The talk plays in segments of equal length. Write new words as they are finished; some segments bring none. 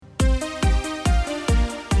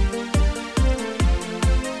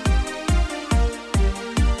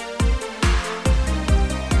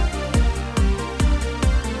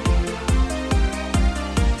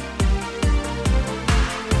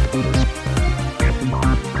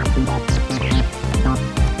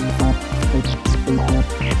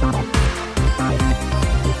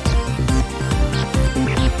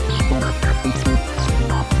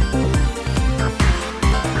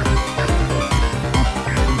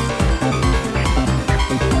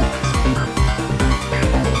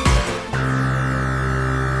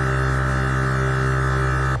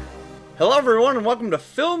everyone, and welcome to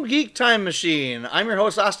Film Geek Time Machine. I'm your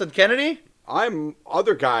host, Austin Kennedy. I'm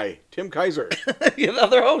other guy, Tim Kaiser. You're the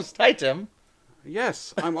other host. Hi, Tim.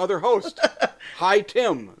 Yes, I'm other host. Hi,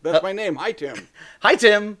 Tim. That's my name. Hi, Tim. Hi,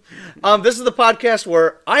 Tim. This is the podcast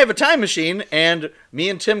where I have a time machine, and me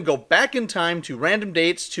and Tim go back in time to random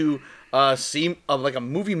dates to see like a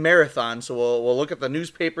movie marathon. So we'll look at the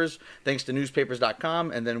newspapers, thanks to newspapers.com,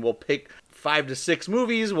 and then we'll pick 5 to 6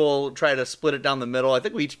 movies. We'll try to split it down the middle. I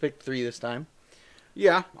think we each picked 3 this time.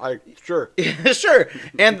 Yeah, sure. Sure.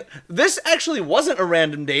 And this actually wasn't a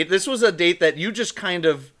random date. This was a date that you just kind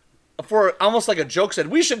of, for almost like a joke, said,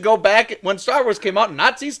 we should go back when Star Wars came out and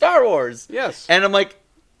not see Star Wars. Yes. And I'm like,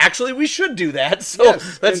 actually, we should do that. So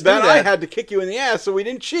yes. let's and do then that. I had to kick you in the ass so we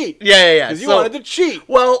didn't cheat. Yeah. Because you wanted to cheat.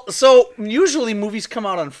 Well, so usually movies come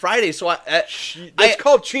out on Friday, so It's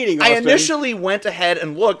called cheating, Austin. I initially went ahead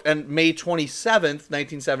and looked on May 27th,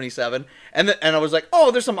 1977, and I was like, oh,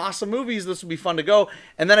 there's some awesome movies. This would be fun to go.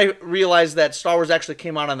 And then I realized that Star Wars actually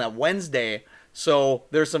came out on that Wednesday, so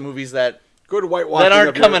there's some movies that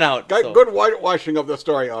aren't coming out. Good whitewashing of the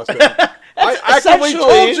story, Austin. I actually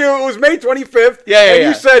told you it was May 25th. Yeah.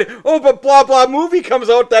 You said, oh, but blah, blah movie comes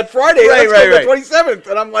out that Friday. Right. The 27th.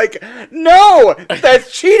 And I'm like, no,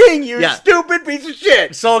 that's cheating, you stupid piece of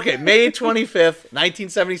shit. So, okay, May 25th,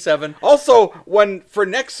 1977. Also, for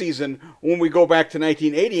next season, when we go back to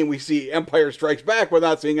 1980 and we see Empire Strikes Back, we're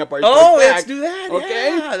not seeing Empire Strikes Back. Oh, let's do that.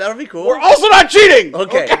 Okay? Yeah, that'll be cool. We're also not cheating.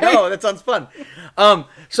 Okay. No, that sounds fun.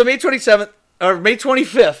 So May 27th, or May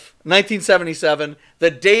 25th, 1977,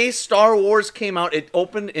 the day Star Wars came out, it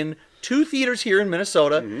opened in 2 theaters here in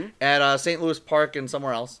Minnesota at St. Louis Park and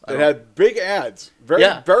somewhere else. It had big ads.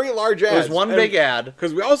 Very large ads. There's one big ad.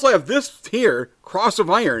 Because we also have this here, Cross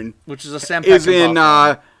of Iron. Which is a Sam is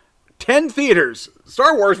Peckinpah in 10 theaters.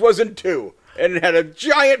 Star Wars was in 2. And it had a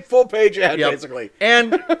giant full-page ad, basically.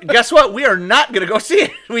 And guess what? We are not going to go see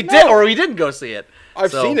it. We didn't go see it. I've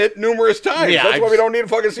seen it numerous times. Yeah, That's why we don't need to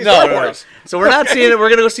fucking see Star Wars. No. So we're not seeing it. We're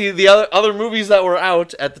going to go see the other movies that were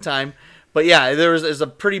out at the time. But yeah, there's a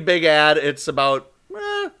pretty big ad. It's about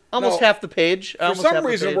almost half the page. For some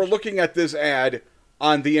reason, we're looking at this ad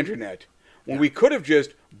on the internet when we could have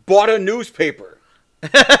just bought a newspaper.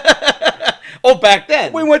 Oh, back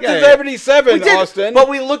then. We went to 77, Austin. But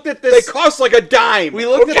we looked at this. They cost like a dime. We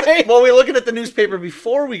looked at we're looking at the newspaper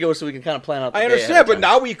before we go so we can kind of plan out the I understand, but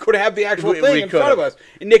now we could have the actual thing in front of us.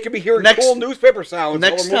 And they could be hearing cool newspaper sounds.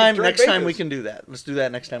 Next time we can do that. Let's do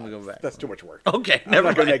that next time we go back. That's too much work. Okay, I'm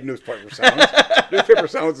not going to make newspaper sounds. Newspaper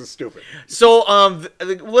sounds is stupid. So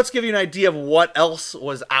let's give you an idea of what else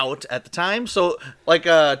was out at the time. So like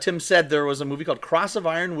Tim said, there was a movie called Cross of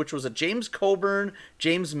Iron, which was a James Coburn,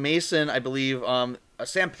 James Mason, I believe, a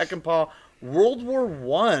Sam Peckinpah World War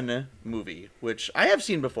I movie, which I have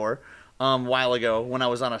seen before a while ago when I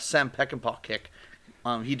was on a Sam Peckinpah kick.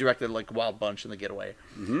 He directed like Wild Bunch and The Getaway.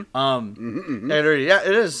 Yeah,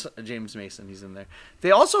 it is James Mason. He's in there.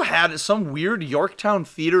 They also had some weird Yorktown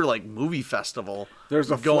Theater like movie festival. There's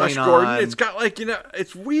a going Flash Gordon. on. It's got like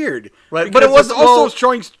it's weird, right? But it was also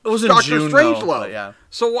showing it was in Dr. June, Strangelove. Yeah.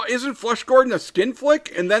 So isn't Flash Gordon a skin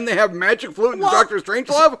flick? And then they have Magic Flute and Dr.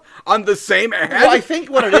 Strangelove on the same ad. Well, I think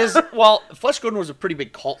what it is. Well, Flash Gordon was a pretty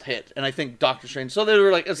big cult hit, and I think Doctor Strange. So they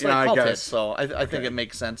were like it's like cult hits. So I think it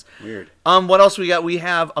makes sense. Weird. What else we got? We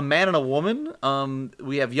have A Man and a Woman.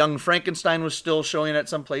 We have Young Frankenstein was still showing at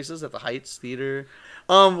some places at the Heights Theater.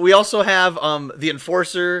 We also have The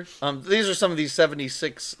Enforcer. These are some of these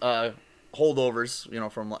 76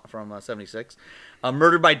 holdovers, from 76.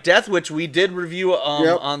 Murdered by Death, which we did review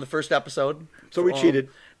on the first episode. So we cheated.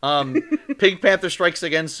 Pink Panther Strikes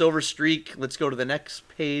Again, Silver Streak. Let's go to the next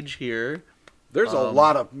page here. There's a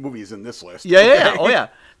lot of movies in this list. Yeah. Oh, yeah.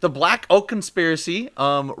 The Black Oak Conspiracy.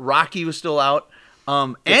 Rocky was still out.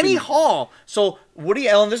 Annie Hall. So Woody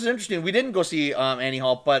Allen, this is interesting. We didn't go see Annie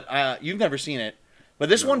Hall, but you've never seen it. But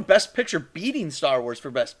this won Best Picture, beating Star Wars for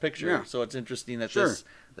Best Picture. Yeah. So it's interesting that this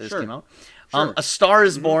came out. A Star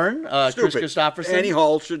is Born. Chris Christopherson. Annie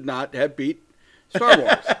Hall should not have beat Star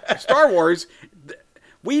Wars. Star Wars,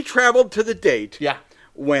 we traveled to the date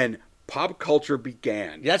when pop culture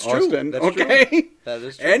began. That's true. Austin, That's okay? True. That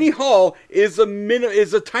is true. Annie Hall is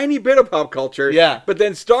a tiny bit of pop culture. Yeah. But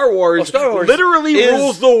then Star Wars literally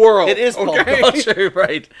rules the world. It is pop culture,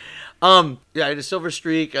 right? It is Silver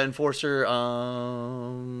Streak, Enforcer.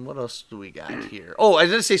 What else do we got here? Oh, I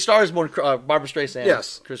didn't say Star is Born. Barbara Streisand.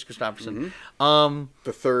 Yes. Chris Christopherson. The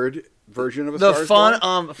third version of Star is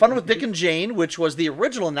Born. Fun with Dick and Jane, which was the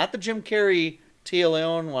original, not the Jim Carrey Tia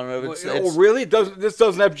Leone. One of Oh, really? This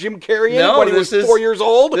doesn't have Jim Carrey in it No, when he was this is- 4 years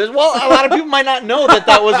old? Well, a lot of people might not know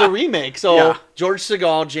that was a remake. So Yeah. George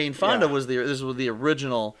Segal, Jane Fonda Yeah. this was the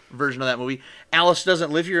original version of that movie. Alice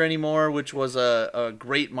Doesn't Live Here Anymore, which was a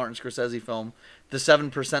great Martin Scorsese film. The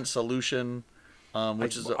 7% Solution,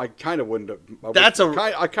 which is I kind of wouldn't have.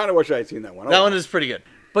 I kind of wish I had seen that one. that one is pretty good.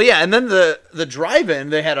 But yeah, and then the drive-in,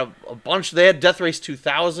 they had a bunch. They had Death Race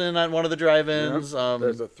 2000 on one of the drive-ins.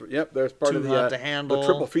 Yep, there's part of Too Hot to Handle, the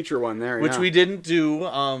triple feature one there, which we didn't do.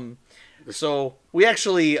 So we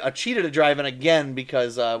actually cheated a drive-in again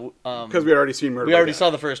because we had already seen Murder. We already saw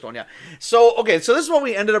the first one, yeah. So okay, so this is what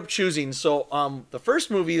we ended up choosing. So the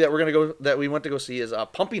first movie that we went to go see is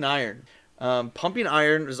Pumping Iron. Pumping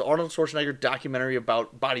Iron is an Arnold Schwarzenegger documentary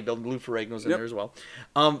about bodybuilding. Lou Ferrigno's in there as well.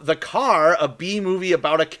 The Car, a B movie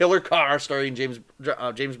about a killer car starring James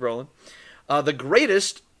Brolin. The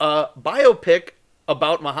Greatest, biopic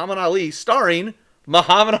about Muhammad Ali starring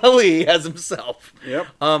Muhammad Ali as himself. Yep.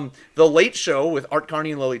 The Late Show with Art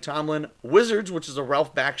Carney and Lily Tomlin. Wizards, which is a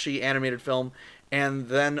Ralph Bakshi animated film. And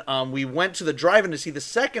then we went to the drive-in to see the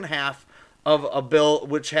second half of a bill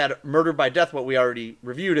which had Murder by Death, but we already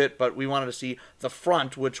reviewed it, but we wanted to see The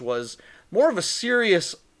Front, which was more of a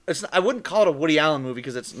serious... I wouldn't call it a Woody Allen movie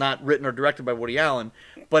because it's not written or directed by Woody Allen,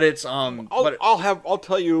 but it's... I'll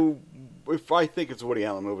tell you if I think it's a Woody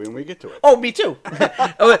Allen movie when we get to it. Oh, me too.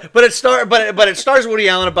 but it stars Woody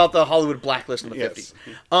Allen about the Hollywood Blacklist in the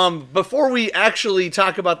 50s. Before we actually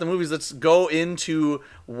talk about the movies, let's go into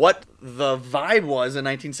what the vibe was in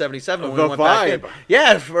 1977 when we went back in.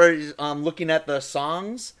 Yeah, for looking at the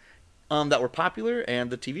songs that were popular and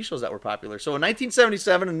the TV shows that were popular. So in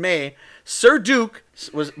 1977 in May, Sir Duke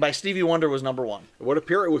by Stevie Wonder was number one. It would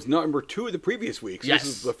appear it was number two the previous week. So yes.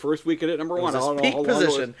 This is the first week at number one. It was a peak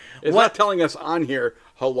position. It's not telling us on here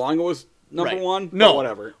how long it was number one. No,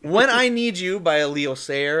 whatever. When I Need You by Leo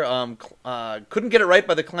Sayer. Couldn't Get It Right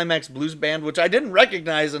by the Climax Blues Band, which I didn't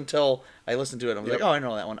recognize until I listened to it. I was like, oh, I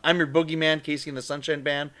know that one. I'm Your Boogeyman, Casey and the Sunshine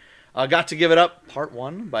Band. Got to Give It Up, Part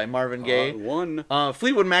 1 by Marvin Gaye.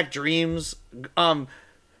 Fleetwood Mac, Dreams.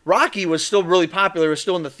 Rocky was still really popular. It was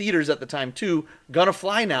still in the theaters at the time, too. Gonna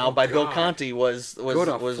Fly Now by Bill Conti was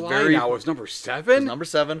very... Now was number 7? Number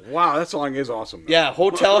 7. Wow, that song is awesome. Though. Yeah,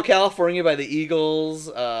 Hotel California by the Eagles.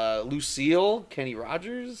 Lucille, Kenny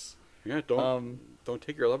Rogers. Yeah, don't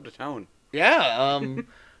take your love to town. Yeah,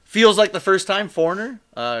 Feels Like the First Time, Foreigner.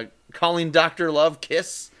 Calling Dr. Love,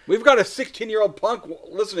 Kiss. We've got a 16-year-old punk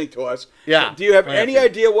listening to us. Yeah. Do you have any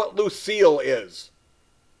idea what Lucille is?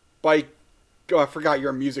 I forgot you're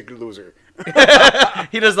a music loser.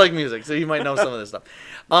 He does like music, so you might know some of this stuff.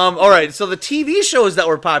 All right, so the TV shows that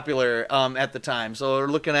were popular at the time. So we're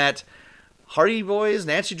looking at Hardy Boys,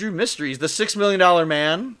 Nancy Drew Mysteries, The $6 Million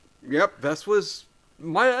Man. Yep, this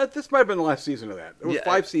might have been the last season of that. It was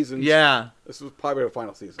 5 seasons. Yeah. This was probably the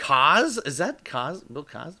final season. Cos? Is that Cos? Bill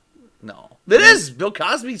Cosby? No. It is Bill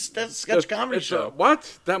Cosby's sketch comedy show.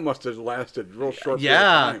 What? That must have lasted real short period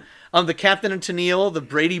of time. The Captain and Tennille, the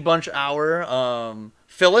Brady Bunch Hour,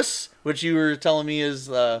 Phyllis, which you were telling me is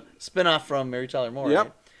a spinoff from Mary Tyler Moore. Yep.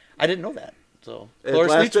 Right? I didn't know that. So it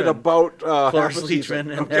lasted about Cloris half a season.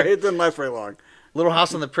 Leachman. Okay, it didn't last very long. Little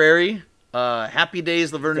House on the Prairie, Happy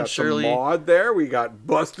Days, Laverne and Shirley. Some Maude there. We got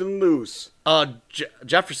Bustin' Loose.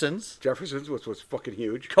 Jeffersons, which was fucking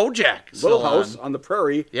huge. Kojak. Little House on the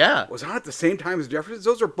Prairie. Yeah. Was on at the same time as Jeffersons.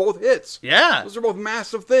 Those are both hits. Yeah. Those are both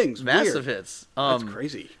massive things. Massive hits. That's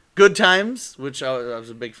crazy. Good Times, which I was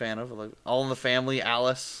a big fan of. Like All in the Family,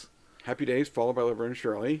 Alice. Happy Days, followed by Laverne and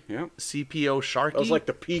Shirley. Yeah. CPO Sharky. That was like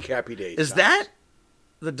the peak Happy Days. Is that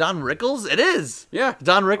the Don Rickles? It is. Yeah.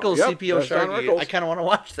 Don Rickles, CPO Sharky. I kind of want to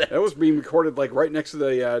watch that. That was being recorded like right next to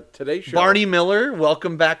the Today Show. Barney Miller,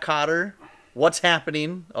 Welcome Back, Kotter. What's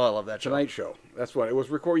Happening? Oh, I love that show. Tonight Show. That's what it was.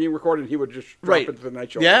 Recorded. He would just drop into the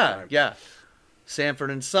Night Show. Yeah, yeah. Sanford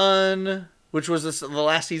and Son, which was the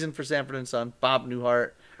last season for Sanford and Son. Bob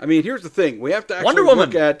Newhart. I mean, here's the thing. We have to actually Wonder Woman.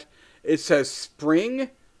 look at. It says spring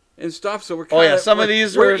and stuff, so we're kind of. Some of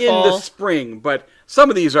these we're were in fall. the spring, but some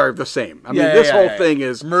of these are the same. I mean, this whole thing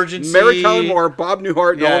is Emergency. Mary Tyler Moore, Bob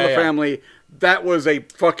Newhart, and All in the Family. That was a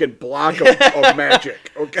fucking block of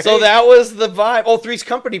magic. Okay, so that was the vibe. Oh, Three's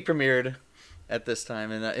Company premiered at this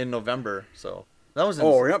time in November. So that was.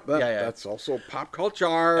 That's also pop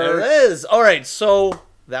culture. It is. All right, so.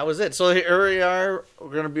 That was it. So here we are.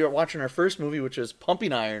 We're going to be watching our first movie, which is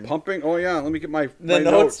Pumping Iron. Oh, yeah. Let me get my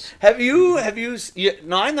notes. Have you?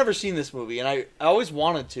 No, I've never seen this movie, and I always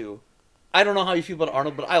wanted to. I don't know how you feel about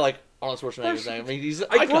Arnold, but I like Arnold Schwarzenegger. I mean,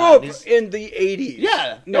 I grew up in the 80s.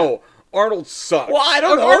 Yeah. No, Arnold sucks. Well, I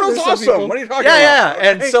don't know. Arnold's awesome. What are you talking about? Yeah.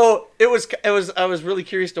 And so it was. I was really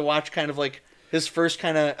curious to watch kind of like his first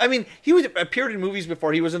kind of. I mean, appeared in movies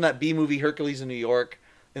before. He was in that B movie Hercules in New York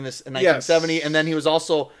in 1970, and then he was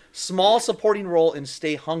also small supporting role in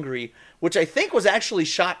Stay Hungry, which I think was actually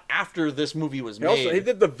shot after this movie was made. He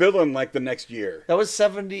did the villain like the next year. That was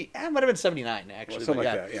 70. It might have been 79 actually. Well, something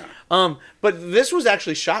like that. Yeah. But this was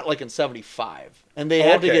actually shot like in 75, and they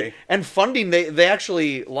had to get funding. They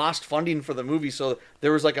actually lost funding for the movie, so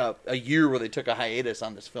there was like a year where they took a hiatus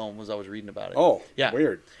on this film. As I was reading about it. Oh, yeah,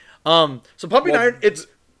 weird. So Pumping Iron, it's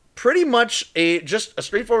pretty much just a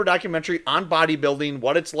straightforward documentary on bodybuilding,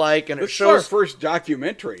 what it's like, and it shows our first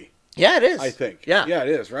documentary. Yeah, it is. I think. Yeah, it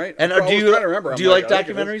is, right? And do you like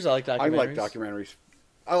documentaries? I like documentaries. I like documentaries.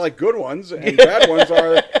 I like good ones, and bad ones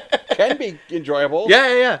can be enjoyable.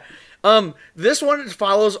 Yeah. This one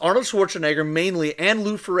follows Arnold Schwarzenegger mainly and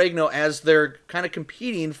Lou Ferrigno as they're kind of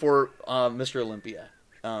competing for Mr. Olympia.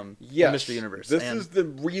 Yes, Mr. Universe. This is the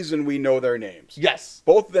reason we know their names. Yes,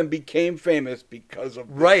 both of them became famous because of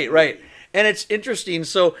this right. And it's interesting.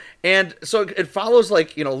 So it follows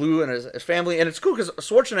Lou and his family, and it's cool because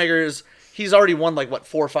Schwarzenegger he's already won 4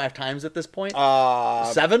 or 5 times at this point.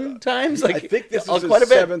 7 times. I think this is quite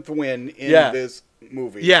his 7th win in this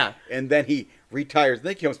movie. Yeah, and then he retires. I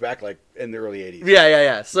think he comes back in the early 80s.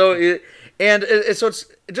 Yeah. So it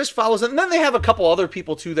just follows, and then they have a couple other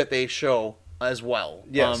people too that they show as well.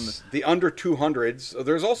 Yes, the under 200s.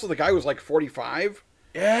 There's also the guy who's 45.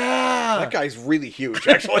 Yeah, that guy's really huge.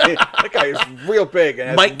 Actually, that guy is real big and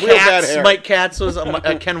has Mike real bad hair. Mike Katz was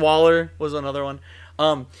Ken Waller was another one.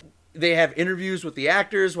 They have interviews with the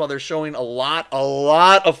actors while they're showing a lot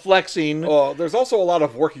of flexing. Oh, there's also a lot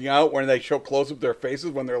of working out when they show close up their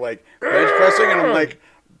faces when they're bench pressing, and I'm like,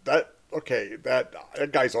 that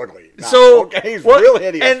guy's ugly. He's real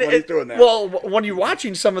hideous when he's doing that. Well, when you're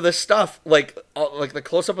watching some of this stuff, like the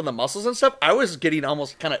close up on the muscles and stuff, I was getting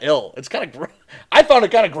almost kind of ill. It's kind of I found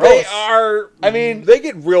it kind of gross. They are. I mean, they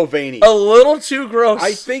get real veiny. A little too gross.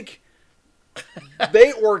 I think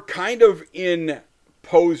they were kind of in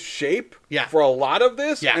pose shape for a lot of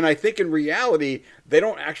this, and I think in reality they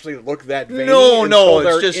don't actually look that veiny. No,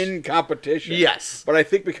 they're it's just in competition. Yes, but I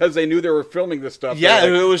think because they knew they were filming this stuff,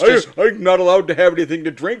 it was just I'm not allowed to have anything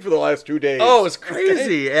to drink for the last 2 days. Oh, it's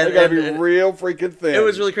crazy, and they gotta be real freaking thin. It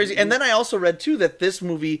was really crazy. And then I also read too that this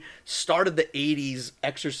movie started the '80s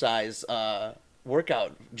exercise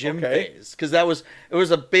workout gym phase, because it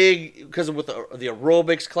was a big, because with the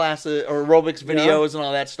aerobics classes or aerobics videos and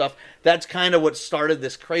all that stuff. That's kind of what started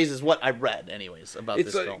this craze, is what I read anyways about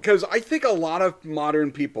this film. Because I think a lot of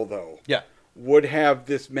modern people though would have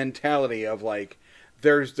this mentality of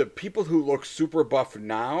there's the people who look super buff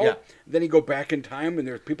now, then you go back in time and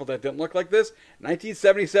there's people that didn't look like this.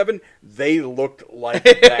 1977 they looked like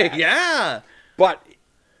that. But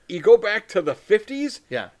you go back to the 50s,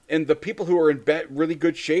 and the people who are in really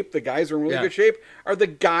good shape, the guys who are in really good shape, are the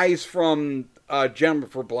guys from Gentlemen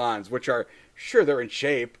for Blondes, which are, sure, they're in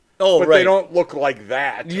shape, but they don't look like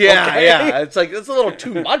that. It's it's a little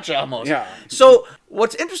too much almost. So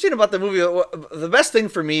what's interesting about the movie, the best thing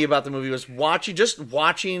for me about the movie was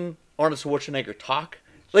watching Arnold Schwarzenegger talk.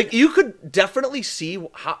 You could definitely see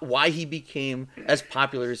why he became as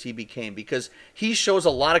popular as he became, because he shows a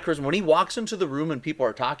lot of charisma. When he walks into the room and people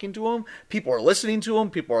are talking to him, people are listening to him,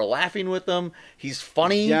 people are laughing with him. He's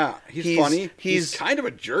funny. Yeah, he's funny. He's kind of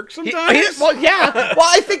a jerk sometimes. Well,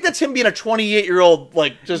 I think that's him being a 28-year-old,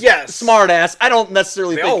 smart ass. I don't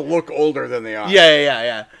necessarily think... They all look older than they are.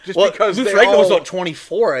 Yeah. Just because Lou Ferrigno was about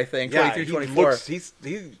 24, I think. 23, 24.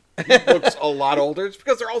 He looks a lot older. It's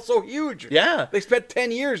because they're all so huge. Yeah. They spent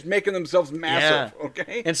 10 years making themselves massive,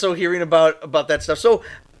 okay? And so hearing about that stuff. So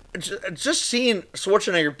just seeing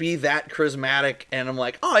Schwarzenegger be that charismatic, and I'm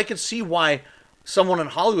like, I can see why someone in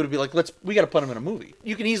Hollywood would be like, we got to put him in a movie.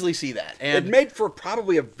 You can easily see that. And it made for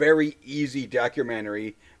probably a very easy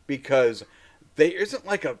documentary, because there isn't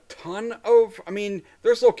a ton of,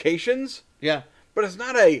 there's locations. Yeah. But it's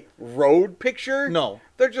not a road picture. No.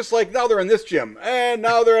 They're just now they're in this gym, and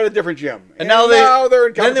now they're at a different gym. And now they're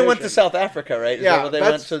in competition. Then they went to South Africa, right? Is that what they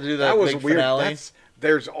went to do that was big weird. Finale?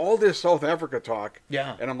 There's all this South Africa talk.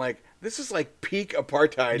 Yeah. And I'm like, this is peak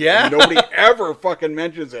apartheid. Yeah. And nobody ever fucking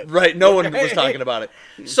mentions it. Right. No one was talking about it.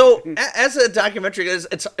 So as a documentary,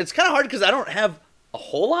 it's kind of hard because I don't have a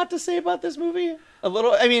whole lot to say about this movie. A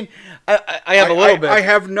little. I have a little bit. I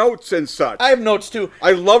have notes and such. I have notes too.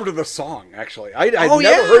 I loved the song, actually. I'd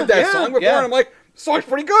never heard that song before, and I'm like, the song's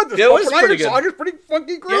pretty good. This song is pretty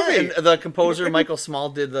funky groovy. Yeah, and the composer, Michael Small,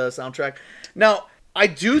 did the soundtrack. Now, I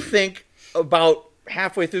do think about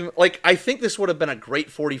halfway through, I think this would have been a great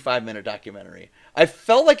 45-minute documentary. I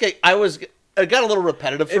felt like I was it got a little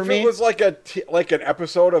repetitive for me. If it was like an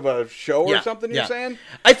episode of a show or something, you're saying?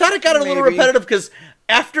 I thought it got a little repetitive because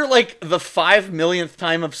after like the 5 millionth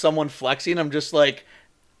time of someone flexing, I'm just like,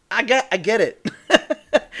 I get it.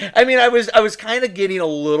 I mean, I was kind of getting a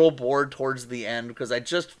little bored towards the end because I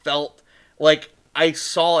just felt like I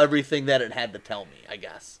saw everything that it had to tell me, I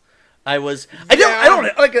guess. I don't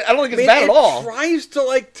think it's bad at all. It tries to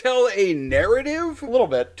like tell a narrative a little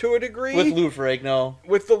bit to a degree with Lou Ferrigno,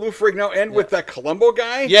 and with that Columbo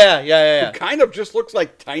guy. Yeah. Who kind of just looks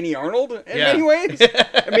like Tiny Arnold in many ways.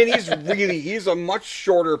 I mean, he's a much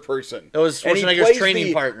shorter person. It was Schwarzenegger's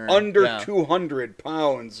training partner. Under 200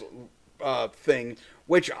 pounds thing,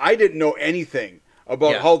 which I didn't know anything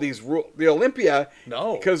about how these the Olympia.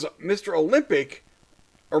 No, because Mr. Olympic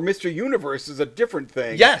or Mr. Universe is a different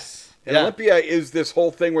thing. Yes. And Olympia is this whole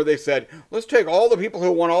thing where they said, let's take all the people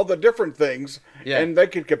who won all the different things, and they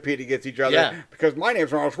could compete against each other, because my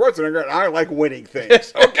name's Arnold Schwarzenegger, and I like winning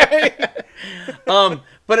things, okay?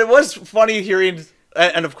 But it was funny hearing,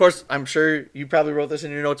 and of course, I'm sure you probably wrote this in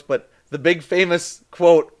your notes, but the big famous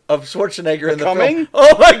quote of Schwarzenegger in the film.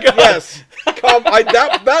 Oh, my God. Yes.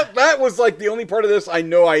 That was like the only part of this I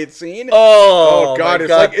know I had seen. Oh God,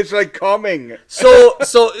 it's like coming. So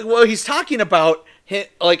well, he's talking about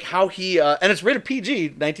like how he and it's rated PG,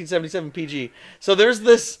 1977 PG. So there's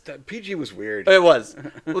this PG was weird. It was.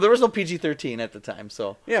 Well, there was no PG-13 at the time,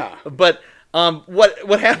 so yeah. But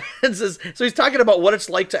what happens is, so he's talking about what it's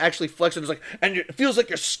like to actually flex, and it's like, and it feels like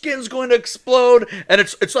your skin's going to explode, and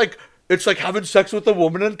it's like having sex with a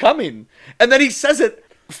woman and coming, and then he says it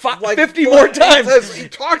 50 more times. He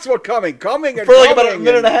talks about coming and for like about a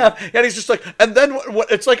minute and a half, and he's just like, and then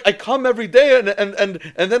it's like I come every day,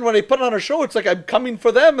 and then when they put it on a show, it's like I'm coming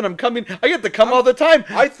for them, and I get to come all the time.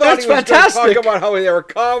 I thought he was going to talk about how they were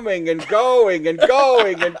coming and going and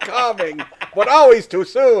going and coming, but always too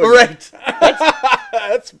soon. Right.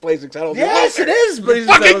 That's Blazing Saddles. Yes, it is. You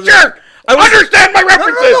fucking jerk! Understand my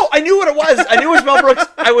references. No. I knew what it was. I knew it was Mel Brooks.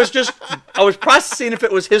 I was processing if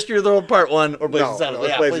it was History of the World Part 1 or Blazing Saddles.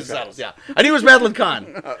 Yeah, Blazing Saddles. Yeah, I knew it was Madeline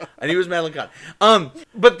Kahn.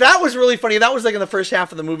 But that was really funny. That was like in the first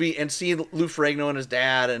half of the movie, and seeing Lou Ferrigno and his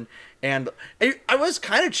dad, and I was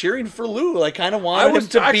kind of cheering for Lou. I kind of wanted him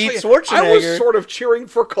to beat Schwarzenegger. I was sort of cheering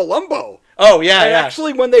for Columbo. Oh yeah, and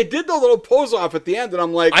actually, when they did the little pose off at the end, and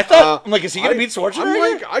I'm like, is he gonna beat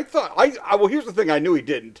Schwarzenegger? Well, here's the thing, I knew he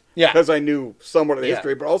didn't. Yeah, because I knew somewhat of the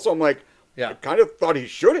history, but also I'm like, I kind of thought he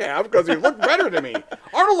should have, because he looked better to me.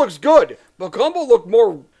 Arnold looks good, but Columbo looked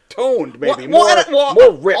more toned, maybe more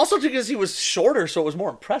ripped. Also because he was shorter, so it was more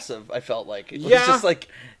impressive. I felt like it was just like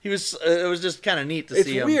he was. It was just kind of neat to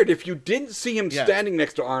see him. It's weird if you didn't see him standing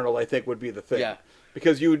next to Arnold. I think would be the thing. Yeah,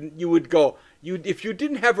 because you would go. If you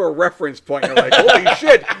didn't have a reference point, you're like, holy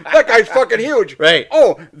shit, that guy's fucking huge. Right.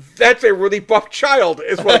 Oh, that's a really buff child,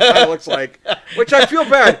 is what it kind of looks like. Which I feel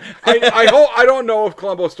bad. I don't know if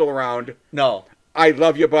Columbo's still around. No. I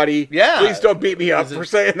love you, buddy. Yeah. Please don't beat me up for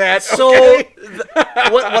saying that. So, okay?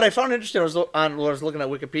 what I found interesting was when I was looking at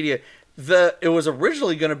Wikipedia, it was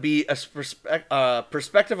originally going to be a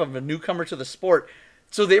perspective of a newcomer to the sport.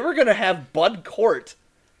 So they were going to have Bud Cort.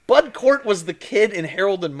 Bud Cort was the kid in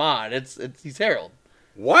Harold and Maude. He's Harold.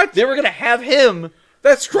 What? They were going to have him.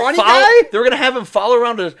 That scrawny guy? They were going to have him follow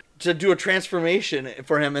around to do a transformation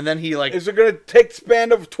for him, and then he like... Is it going to take a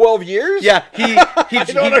span of 12 years? Yeah, I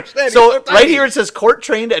don't understand. So right here it says, Cort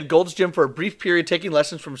trained at Gold's Gym for a brief period, taking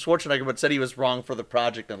lessons from Schwarzenegger, but said he was wrong for the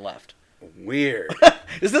project and left. Weird.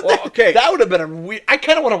 Okay. That would have been a weird... I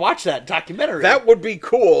kind of want to watch that documentary. That would be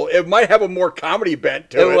cool. It might have a more comedy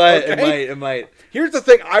bent to it. It might. Here's the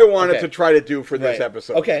thing I wanted to try to do for this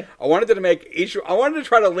episode. Okay. I wanted to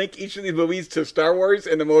try to link each of these movies to Star Wars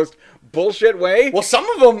in the most bullshit way. Well, some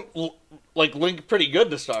of them link pretty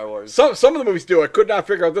good to Star Wars. Some of the movies do. I could not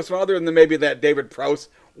figure out this one other than maybe that David Prowse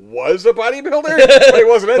was a bodybuilder, but he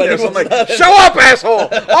wasn't in there. So I'm like, show up, asshole!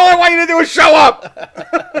 All I want you to do is show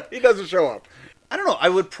up! He doesn't show up. I don't know. I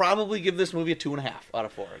would probably give this movie a 2.5 out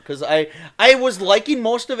of 4 because I was liking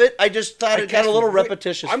most of it. I just thought it got a little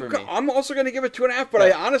repetitious for me. I'm also going to give it 2.5, but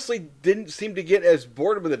I honestly didn't seem to get as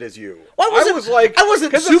bored with it as you. Well, I wasn't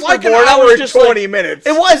super it's like bored. An hour and 20 minutes.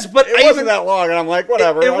 It was, but it wasn't that long, and I'm like,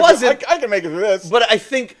 whatever. It wasn't. I can make it through this. But I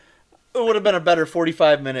think it would have been a better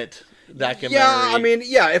 45-minute documentary. Yeah, I mean,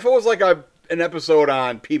 if it was like an episode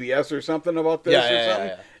on PBS or something about this or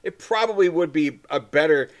something, it probably would be a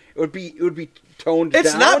better. It would be toned down.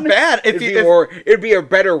 It's not bad. It'd be a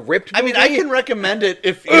better ripped movie. I mean, I can recommend it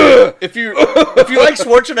if you like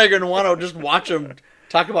Schwarzenegger and want to just watch him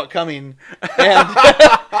talk about coming. But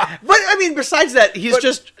I mean, besides that,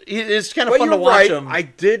 it's kind of fun to watch him.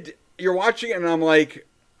 You're watching it, and I'm like,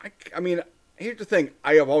 I mean, here's the thing.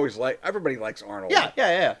 I have always liked... Everybody likes Arnold.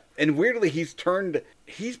 Yeah. And weirdly,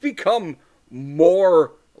 he's become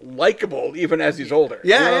more likable even as he's older.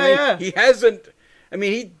 Yeah. He hasn't... I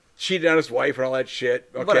mean, he cheated on his wife and all that shit.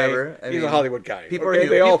 Okay? Whatever. He's a Hollywood guy. People are human.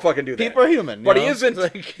 They all fucking do that. People are human. But he isn't...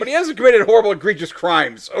 But he hasn't committed horrible, egregious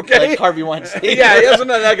crimes. Okay? Like Harvey Weinstein. Yeah, he hasn't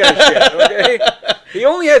done that kind of shit. Okay? He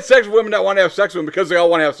only had sex with women that want to have sex with him because they all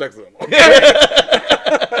want to have sex with him. Okay?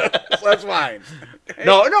 So that's fine. Okay?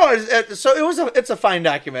 No. It's a fine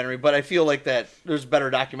documentary, but I feel like that there's better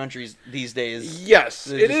documentaries these days. Yes,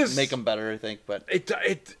 They it just is. make them better, I think. But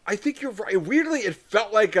I think you're right. Weirdly, it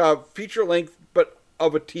felt like a feature length, but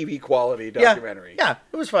of a TV quality documentary. Yeah,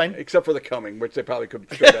 it was fine. Except for The Coming, which they probably could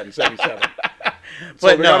show that in '77. So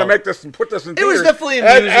But we no. got to make this and put this in It theaters. was definitely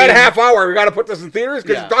at amusing. half hour. We got to put this in theaters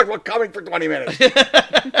because Yeah. you talked about Coming for 20 minutes.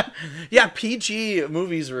 Yeah, PG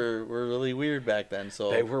movies were really weird back then.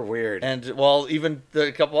 So They were weird. And even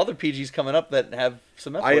a couple other PGs coming up that have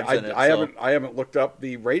some F words in it. I haven't looked up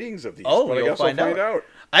the ratings of these. Oh, but I you'll guess I'll find find out.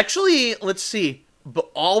 Actually, let's see. But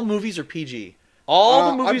all movies are PG.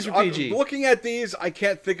 All the movies are PG. I'm looking at these, I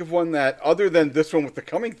can't think of one that, other than this one with the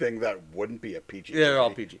Coming thing, that wouldn't be a PG. Yeah, they're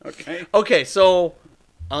all PG. Okay. Okay, so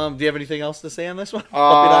do you have anything else to say on this one?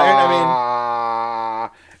 Puppet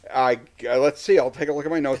Iron? Let's see. I'll take a look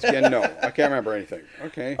at my notes again. No, I can't remember anything.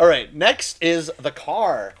 Okay. All right, next is The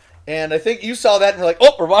Car. And I think you saw that and were like,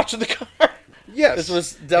 oh, we're watching The Car. Yes. This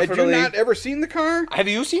was definitely... Had you not ever seen The Car? Have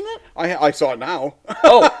you seen it? I saw it now.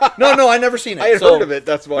 Oh, no, I never seen it. I had heard of it.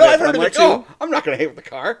 That's what I've heard of it too. Oh, I'm not going to hate The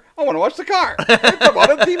Car. I want to watch The Car. It's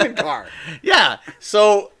about a demon car. Yeah,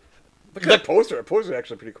 so... Look at that poster. The poster is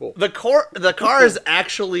actually pretty cool. The car is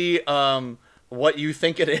actually what you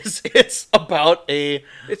think it is. It's about a...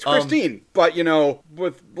 It's Christine, but,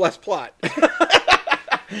 with less plot.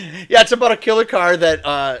 Yeah, it's about a killer car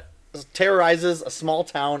that terrorizes a small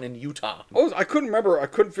town in Utah. Oh, I couldn't remember. I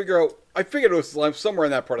couldn't figure out. I figured it was somewhere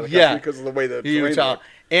in that part of the country because of the way the Utah.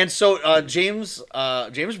 And so James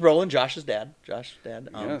Brolin, Josh's dad. Yes.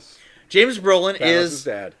 James Brolin Thanos'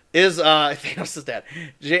 dad. Thanos' dad.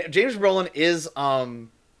 James Brolin is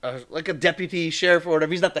like a deputy sheriff or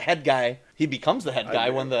whatever. He's not the head guy. He becomes the head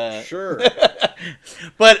guy when the sure.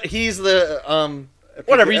 But he's the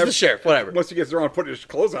whatever. He's the sheriff. Whatever. Once he gets around putting his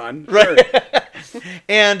clothes on, right? Sure.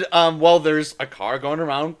 And there's a car going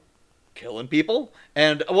around killing people,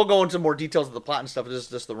 and we'll go into more details of the plot and stuff. This is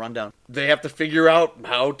just the rundown. They have to figure out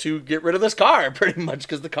how to get rid of this car, pretty much,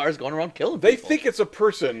 because the car is going around killing people. They think it's a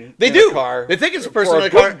person. They in do. A car They think it's a person for in a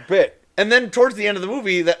good car. Bit. And then towards the end of the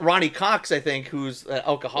movie, that Ronnie Cox, I think, who's an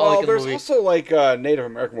alcoholic in the movie. There's also like a Native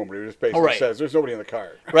American woman who just basically says there's nobody in the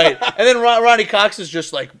car. Right. And then Ronnie Cox is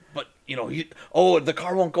just like, but the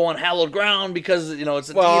car won't go on hallowed ground because it's a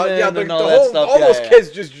demon and all that stuff. All those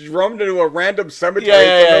kids just roamed into a random cemetery in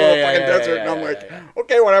the middle of a fucking desert, and I'm like,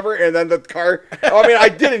 okay, whatever. And then the car. I mean, I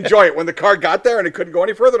did enjoy it when the car got there and it couldn't go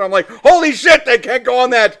any further. And I'm like, holy shit, they can't go on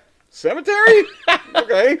that cemetery.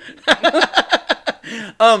 Okay.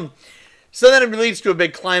 So then it leads to a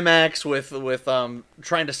big climax with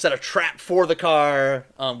trying to set a trap for the car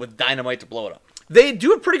with dynamite to blow it up. They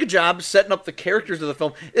do a pretty good job setting up the characters of the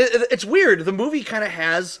film. It's weird. The movie kind of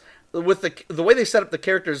has, with the way they set up the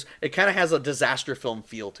characters, it kind of has a disaster film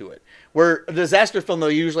feel to it. Where a disaster film,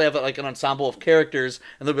 they'll usually have like an ensemble of characters,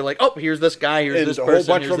 and they'll be like, oh, here's this guy, here's this person, a whole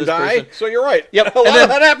bunch here's of them this die. person. So you're right. Yep. A lot of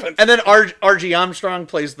that happens. And then R.G. Armstrong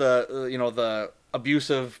plays the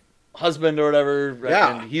abusive husband or whatever. Right?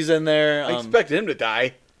 Yeah. And he's in there. I expected him to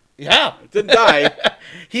die. Yeah. Didn't die.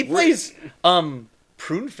 He plays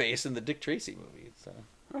Prune Face in the Dick Tracy movie. So.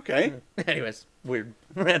 Okay. Anyways, weird.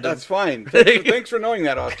 Random. That's fine. Thanks for knowing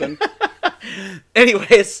that, Austin.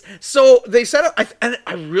 Anyways, so they set up, and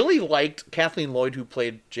I really liked Kathleen Lloyd, who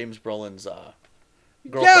played James Brolin's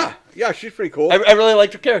girlfriend. Yeah, she's pretty cool. I really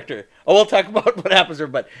liked her character. Oh, we'll talk about what happens to her,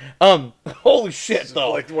 but holy shit,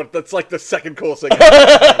 though. That's like the second coolest thing.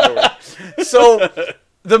 So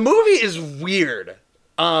the movie is weird.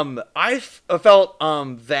 I felt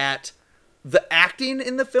that the acting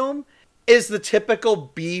in the film is the typical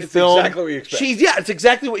B film. Exactly what you expect. It's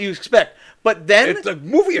exactly what you expect. But then the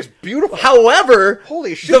movie is beautiful. However,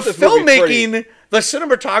 holy shit, the filmmaking, the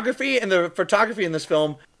cinematography, and the photography in this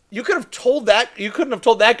film, you couldn't have told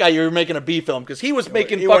that guy you were making a B film, because he was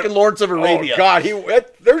making fucking Lawrence of Arabia. Oh God,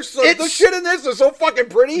 the shit in this is so fucking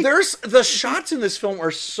pretty. The shots in this film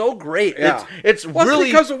are so great. Yeah. It's really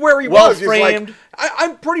because of where he well was. framed. Like,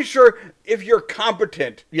 I'm pretty sure if you're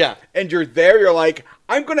competent, and you're there, you're like,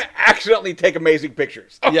 I'm going to accidentally take amazing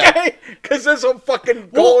pictures, okay? Because there's a fucking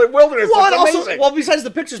golden wilderness. That's amazing. Well, besides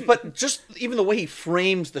the pictures, but just even the way he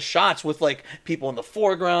frames the shots with like people in the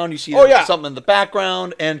foreground, you see something in the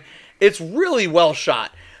background, and It's really well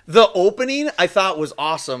shot. The opening I thought was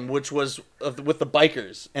awesome, which was with the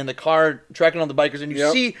bikers and the car tracking on the bikers, and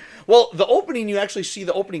you see, the opening, you actually see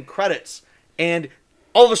the opening credits, and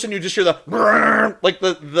all of a sudden you just hear the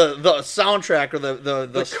soundtrack or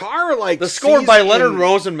the car, like the score by Leonard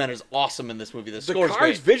Rosenman is awesome in this movie. The car's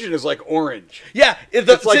great. Vision is like orange. Yeah,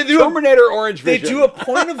 it's like Terminator orange vision. They do a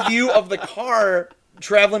point of view of the car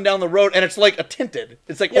traveling down the road, and it's like a tinted.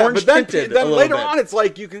 It's like orange tinted. Then later on, it's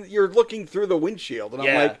like you're looking through the windshield, and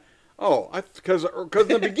I'm like, because in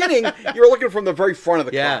the beginning you're looking from the very front of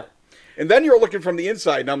the car, and then you're looking from the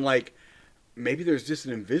inside, and I'm like, maybe there's just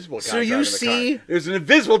an invisible guy. So you see, there's an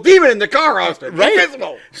invisible demon in the car, Austin. Right?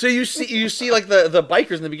 Invisible. So you see like the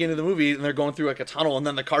bikers in the beginning of the movie, and they're going through like a tunnel, and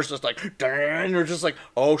then the car's just like, and they're just like,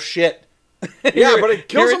 oh shit. Yeah, but it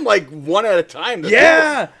kills them like one at a time.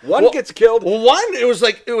 One gets killed. Well, it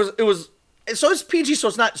was. So it's PG, so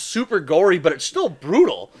it's not super gory, but it's still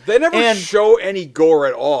brutal. They never show any gore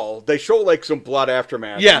at all. They show like some blood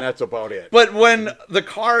aftermath, and that's about it. But when the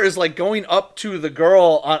car is like going up to the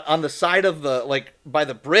girl on the side of the like by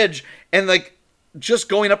the bridge, and like just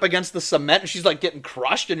going up against the cement, and she's like getting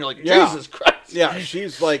crushed, and you're like, Jesus Christ. Yeah,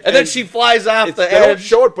 she's like, and then she flies off the edge. They don't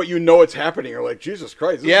show it, but you know it's happening. You're like, Jesus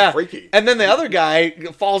Christ, this is freaky. And then the other guy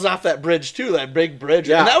falls off that bridge too, that big bridge.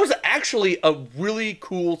 Yeah. And that was actually a really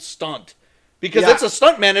cool stunt. Because it's a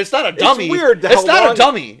stuntman, it's not a dummy. It's weird. It's not a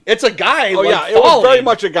dummy. It's a guy. Oh, like, it was very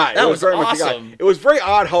much a guy. That it was very awesome. Much a guy. It was very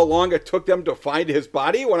odd how long it took them to find his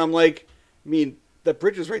body. When I'm like, I mean, the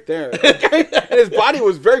bridge is right there, okay? And his body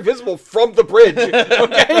was very visible from the bridge,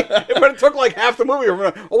 okay? But it took like half the movie.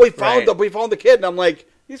 We found the kid, and I'm like,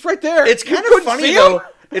 he's right there. It's kind of funny though.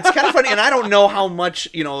 It's kind of funny, and I don't know how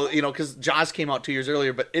much because Jaws came out 2 years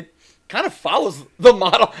earlier, but it kind of follows the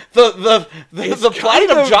model, the plot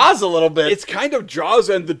of Jaws a little bit. It's kind of Jaws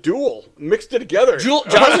and The Duel mixed it together.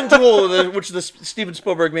 Jaws and Duel, which the Steven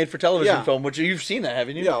Spielberg made for television film, which you've seen that,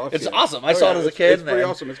 haven't you? Yeah, it's awesome. I saw it as a kid. It's pretty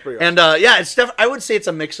awesome. And it's I would say it's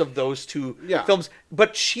a mix of those two films,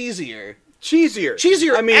 but cheesier.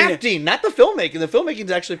 I mean, acting, not the filmmaking. The filmmaking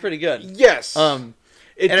is actually pretty good. Yes.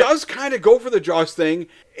 It does kind of go for the Jaws thing.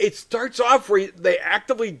 It starts off where they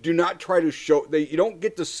actively do not try to show. You don't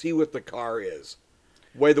get to see what the car is,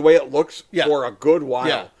 the way it looks for a good while.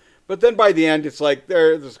 Yeah. But then by the end, it's like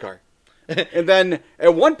there's a car, and then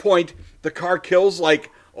at one point the car kills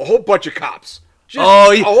like a whole bunch of cops.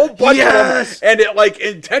 A whole bunch of them, and it like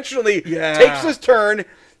intentionally takes this turn.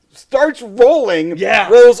 Starts rolling,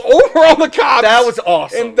 rolls over all the cops. That was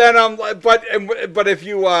awesome. And then but if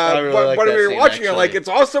you if you're watching it, like it's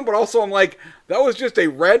awesome, but also I'm like, that was just a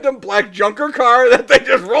random black junker car that they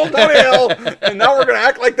just rolled down a hill, and now we're gonna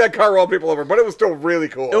act like that car rolled people over. But it was still really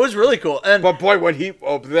cool. It was really cool. But boy, when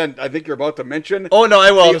then I think you're about to mention. Oh no,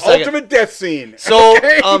 I will. The ultimate death scene. So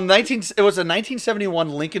it was a 1971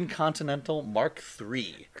 Lincoln Continental Mark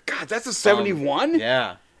III. God, that's a 71.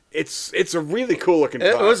 Yeah. It's a really cool looking car.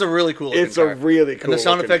 It was a really cool looking car. It's a really cool. And the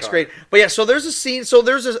sound effects great. But yeah, so there's a scene. So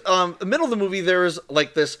there's the middle of the movie. There's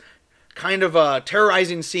like this kind of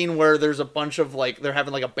terrorizing scene where there's a bunch of like they're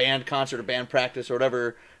having like a band concert, a band practice or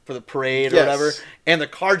whatever for the parade or whatever, and the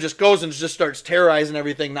car just goes and just starts terrorizing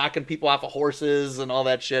everything, knocking people off of horses and all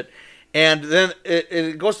that shit. And then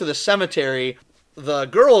it goes to the cemetery. The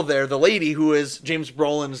girl there, the lady who is James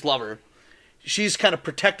Brolin's lover, she's kind of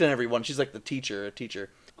protecting everyone. She's like a teacher.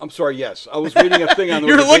 I'm sorry, yes. I was reading a thing on the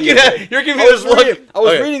You're looking at page. You're giving me this look. I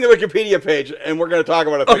was reading the Wikipedia page, and we're going to talk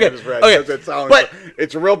about a thing I just read. Because it sounds,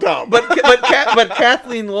 it's real dumb. But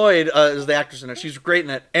Kathleen Lloyd is the actress in it. She's great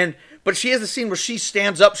in it. But she has a scene where she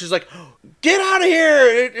stands up. She's like, "Get out of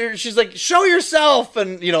here!" She's like, "Show yourself,"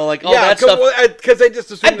 and like all that stuff. Because they just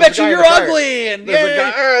assume I bet you're ugly. And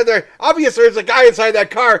obviously, there's a guy inside that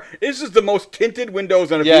car. This is the most tinted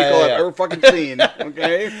windows on a vehicle I've ever fucking seen.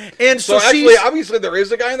 Okay, and so actually, obviously, there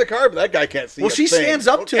is a guy in the car, but that guy can't see. Well, she stands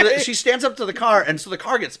up to the car, and so the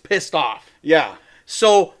car gets pissed off. Yeah.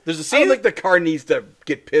 So there's a scene. I don't think the car needs to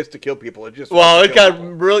get pissed to kill people. It just it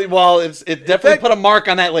definitely put a mark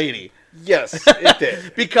on that lady. Yes, it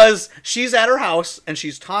did. Because she's at her house and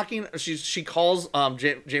she's talking. She calls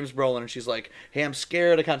James Brolin and she's like, "Hey, I'm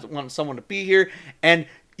scared. I kind of want someone to be here." And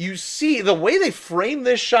you see the way they frame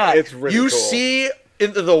this shot. It's really cool. You see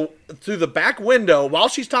through the back window while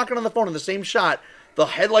she's talking on the phone in the same shot, the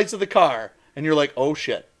headlights of the car, and you're like, "Oh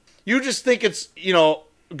shit!" You just think it's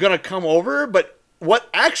gonna come over, but what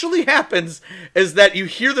actually happens is that you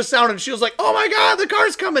hear the sound and she was like, "Oh my god, the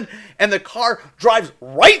car's coming!" And the car drives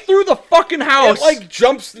right through the fucking house. It like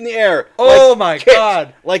jumps in the air. Oh my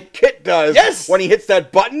god. Like Kit does when he hits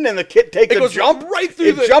that button and the Kit takes a jump. Right through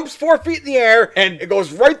It jumps 4 feet in the air and it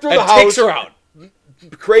goes right through the house. Takes her out.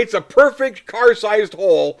 creates a perfect car-sized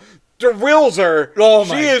hole, drills her. Oh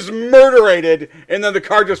she is murderated, and then the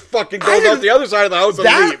car just fucking goes out the other side of the house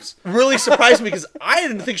and leaves. That really surprised me because I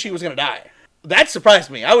didn't think she was going to die. That surprised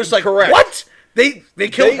me. I was like, correct. What? They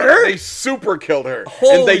killed her? They super killed her.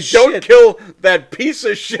 Holy and they shit. don't kill that piece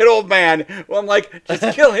of shit old man. Well, I'm like,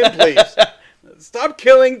 just kill him, please. Stop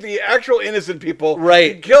killing the actual innocent people.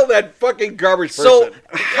 Right. Kill that fucking garbage person. So,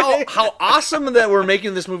 how awesome that we're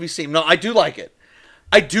making this movie seem. No, I do like it.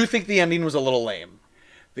 I do think the ending was a little lame.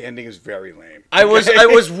 The ending is very lame. I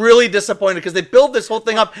was really disappointed because they build this whole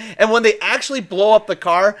thing up, and when they actually blow up the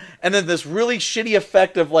car, and then this really shitty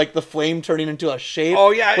effect of like the flame turning into a shape,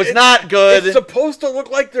 was not good. It's supposed to look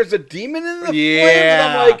like there's a demon in the flames. And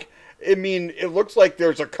I'm like, I mean, it looks like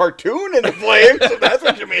there's a cartoon in the flames. So that's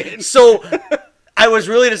what you mean. So I was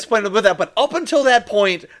really disappointed with that, but up until that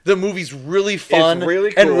point, the movie's really fun,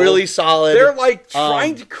 really cool, and really solid. They're like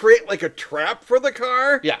trying to create like a trap for the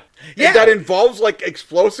car. Yeah. That involves like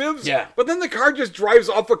explosives. Yeah. But then the car just drives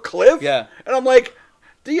off a cliff. Yeah. And I'm like,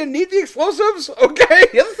 do you need the explosives? Okay.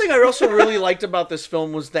 The other thing I also really liked about this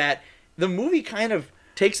film was that the movie kind of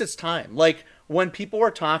takes its time. Like when people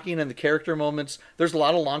are talking and the character moments, there's a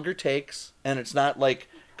lot of longer takes, and it's not like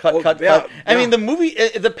cut. I mean, the movie,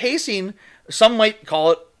 the pacing. Some might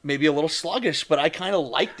call it maybe a little sluggish, but I kind of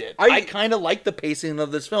liked it. I kind of liked the pacing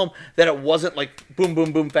of this film, that it wasn't like boom,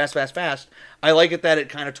 boom, boom, fast, fast, fast. I like it that it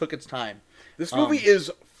kind of took its time. This movie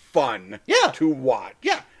is fun to watch.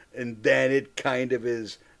 Yeah. And then it kind of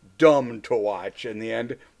is dumb to watch in the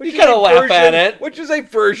end. You kind of laugh at it. Which is a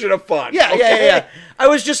version of fun. Yeah, okay? yeah. I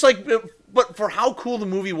was just like, but for how cool the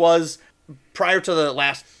movie was prior to the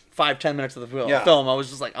last 5-10 minutes of the film, I was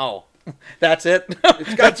just like, oh. That's it.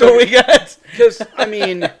 That's what we got. Because I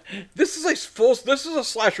mean, this is a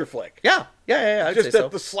slasher flick. Yeah. Just that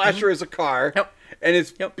the slasher is a car, and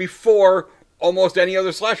it's before almost any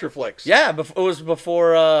other slasher flicks. Yeah, it was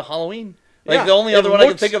before Halloween. Like the only other one I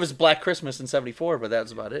can think of is Black Christmas in '74, but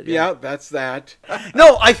that's about it. Yeah, that's that.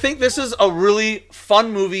 No, I think this is a really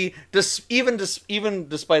fun movie, even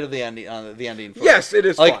despite of the ending. Yes, it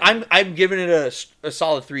is. Like fun. I'm giving it a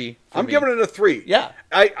solid 3. I'm giving it a 3. Yeah,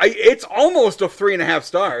 it's almost a 3.5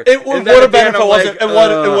 stars. It would have been if it wasn't. It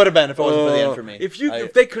would have been if it wasn't for the end for me.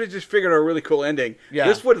 If they could have just figured out a really cool ending,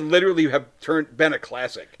 this would literally have been a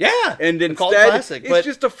classic. Yeah, and instead, it's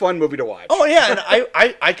just a fun movie to watch. Oh yeah, and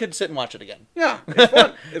I could sit and watch it again. Yeah, it's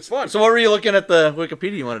fun. It's fun. So what were you looking at the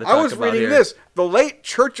Wikipedia you wanted to talk about? I was reading this. The late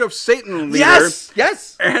Church of Satan leader,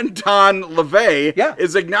 yes, Anton LaVey,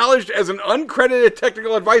 is acknowledged as an uncredited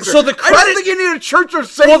technical advisor. So the credit, I don't think you need a Church of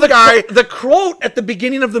Satan guy. The quote at the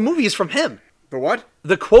beginning of the movie is from him. The what?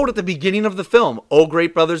 The quote at the beginning of the film, "O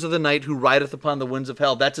great brothers of the night who rideth upon the winds of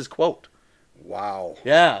hell." That's his quote. Wow.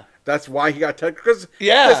 Yeah. That's why he got technical.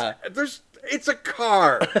 Because it's a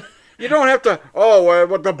car. You don't have to,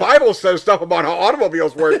 what the Bible says stuff about how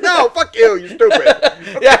automobiles work. No, fuck you, you're stupid.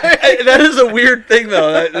 Okay? Yeah, that is a weird thing,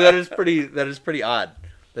 though. That is pretty odd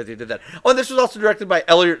that they did that. Oh, and this was also directed by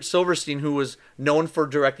Elliot Silverstein, who was known for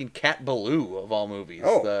directing Cat Ballou, of all movies.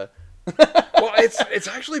 Oh. Well, it's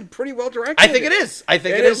actually pretty well directed. I think it is.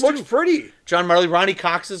 It looks pretty. John Marley, Ronnie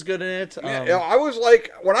Cox is good in it. I was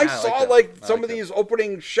like, when I saw some of these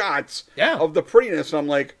opening shots of the prettiness, I'm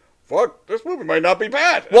like, fuck, this movie might not be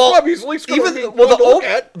bad. Well, obviously,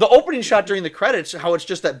 the opening shot during the credits, how it's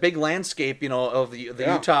just that big landscape, of the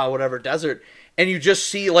Utah whatever desert, and you just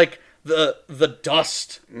see like the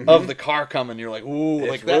dust of the car coming. You're like, ooh,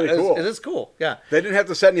 it's like really that cool. It is cool. Yeah, they didn't have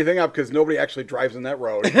to set anything up because nobody actually drives in that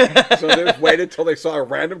road, so they just waited till they saw a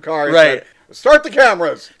random car. And said, start the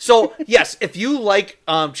cameras. So yes, if you like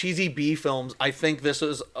cheesy B films, I think this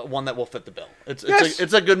is one that will fit the bill.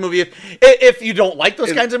 It's a good movie. If you don't like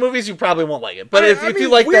those kinds of movies, you probably won't like it. But if you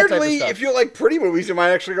like that type of stuff, if you like pretty movies, you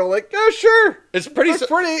might actually go like, yeah, sure. It's pretty. It's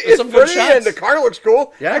pretty, and the car looks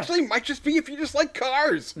cool. Yeah. Actually, it might just be if you just like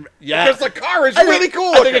cars. Yeah, because the car is really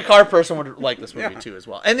cool. I think a car person would like this movie too as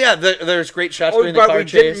well. And there's great shots during the car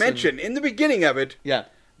chase. But we didn't mention in the beginning of it. Yeah,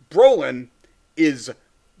 Brolin is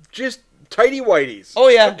just tighty whities. Oh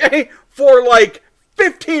yeah. Okay? For like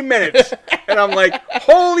 15 minutes. And I'm like,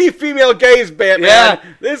 holy female gaze, Batman. Yeah.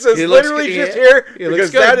 This is literally just here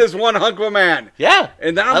because that is one hunk of a man. Yeah.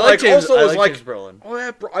 And then I'm like, James Brolin.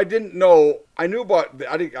 Oh, I didn't know. I knew about,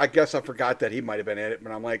 I guess I forgot that he might have been in it,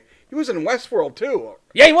 but I'm like, he was in Westworld too.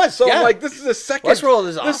 Yeah, he was. So I'm like, this is a second. Westworld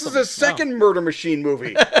is awesome. This is a second Murder Machine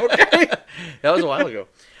movie. Okay. That was a while ago.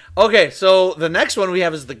 Okay, so the next one we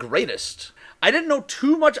have is The Greatest. I didn't know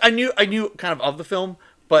too much. I knew kind of the film,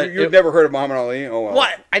 but you've never heard of Muhammad Ali? Oh well.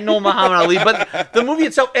 What? I know Muhammad Ali, but the movie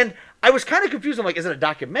itself, and I was kind of confused. I'm like, is it a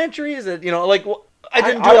documentary? Is it I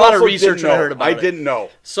didn't do a lot of research when I heard about it. I didn't know.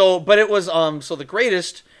 So, but it was so The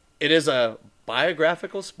Greatest. It is a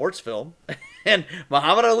biographical sports film, and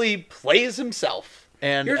Muhammad Ali plays himself.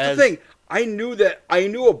 And here's the thing: I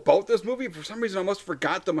knew about this movie. For some reason, I must have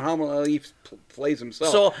forgot that Muhammad Ali plays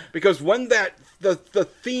himself. So, because when the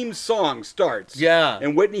theme song starts,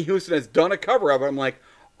 and Whitney Houston has done a cover of it, I'm like,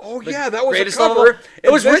 oh yeah, that was a cover.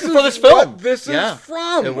 It was written for this film. This is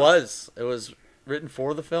from. It was written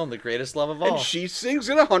for the film, The Greatest Love of All. And she sings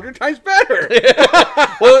it 100 times better.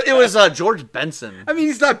 Well, it was George Benson. I mean,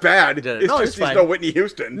 he's not bad. It's just he's no Whitney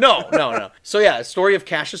Houston. No. So yeah, story of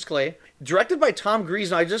Cassius Clay, directed by Tom Grease.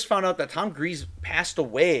 And I just found out that Tom Grease passed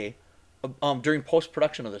away during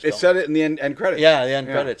post-production of this film. It said it in the end credits. Yeah, the end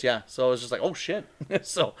credits, yeah. So I was just like, oh, shit.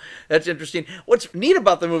 So that's interesting. What's neat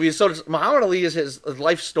about the movie is, Muhammad Ali is his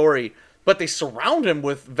life story, but they surround him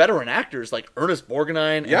with veteran actors like Ernest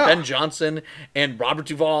Borgnine and Ben Johnson and Robert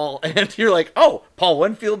Duvall. And you're like, oh, Paul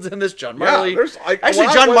Winfield's in this, John Marley.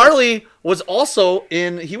 Actually, John Marley was also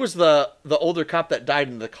he was the older cop that died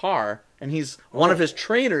in the car. And he's one of his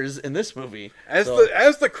trainers in this movie. As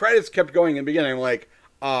the credits kept going in the beginning, I'm like,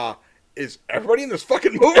 is everybody in this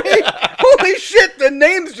fucking movie? Holy shit, the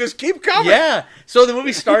names just keep coming. Yeah. So the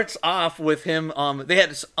movie starts off with him. They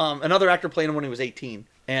had another actor playing him when he was 18.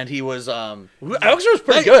 And he was, actually was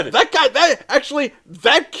pretty good.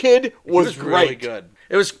 That kid was great. Really good.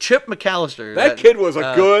 It was Chip McAllister. That kid was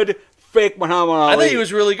a good fake Muhammad Ali. I think he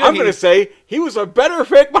was really good. I'm going to say he was a better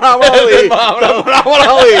fake Muhammad Ali than Muhammad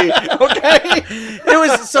Ali. Okay?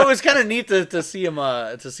 It was kind of neat to see him,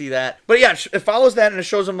 to see that. But yeah, it follows that and it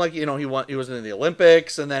shows him like, he was in the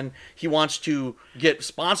Olympics and then he wants to get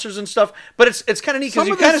sponsors and stuff. But it's kind of neat because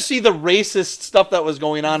you kind of see the racist stuff that was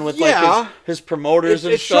going on with like his promoters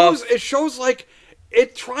and stuff. It shows like,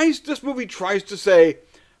 this movie tries to say,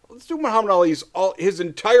 let's do Muhammad Ali's his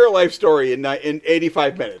entire life story in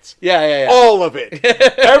 85 minutes. Yeah. All of it.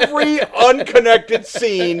 Every unconnected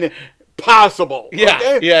scene possible. Yeah.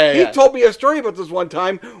 Okay? Yeah. He told me a story about this one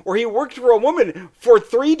time where he worked for a woman for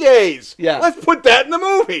 3 days. Yeah. Let's put that in the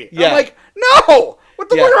movie. Yeah. I'm like, no! What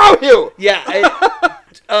the fuck wrong with you?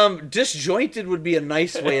 Yeah. Disjointed would be a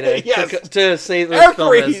nice way to say this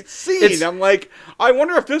every scene. I'm like, I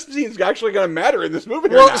wonder if this scene's actually going to matter in this movie.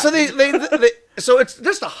 Well, or not. So so it's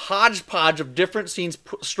just a hodgepodge of different scenes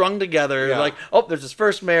strung together. Yeah. Like, oh, there's his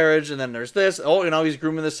first marriage, and then there's this. Oh, he's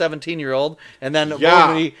grooming the 17-year-old, and then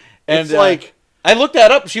it's like I looked that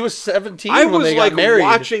up. She was 17 when they got married.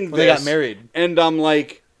 Watching this, they got married, and I'm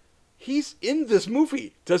like, he's in this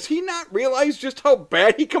movie. Does he not realize just how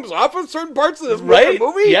bad he comes off in certain parts of this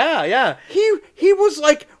movie? Yeah. He was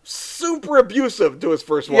like super abusive to his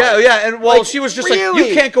first wife. Yeah, and she was just really, like,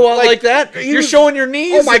 you can't go out like that. You're showing your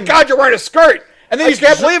knees. Oh my God, you're wearing a skirt. And then I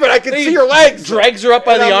can't believe it. I can see your legs. Drags her up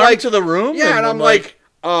by the arm to the room. Yeah, and I'm like,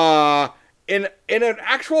 in an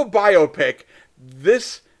actual biopic,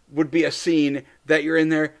 this would be a scene that you're in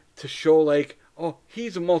there to show like, oh,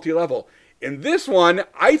 he's a multi-level. In this one,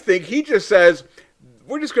 I think he just says,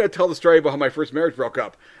 we're just going to tell the story about how my first marriage broke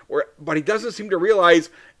up. But he doesn't seem to realize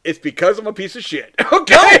it's because I'm a piece of shit.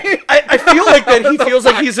 Okay? No, I feel like that he feels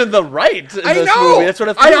like he's in the right in this movie. That's what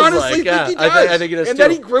it feels like. I honestly think he does. I think it is and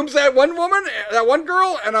then he grooms that one woman, that one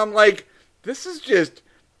girl, and I'm like, this is just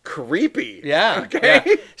creepy. Yeah. Okay?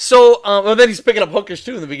 Yeah. So, then he's picking up hookers,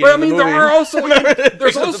 too, in the beginning of the movie.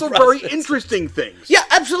 There's also very interesting things. Yeah,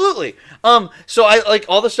 absolutely. So I like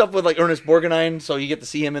all the stuff with like Ernest Borgnine, so you get to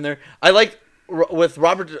see him in there. I like with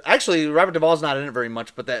Robert Duvall's not in it very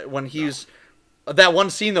much, but that when that one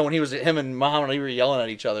scene though when him and Muhammad Ali were yelling at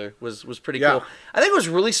each other was pretty cool. I think it was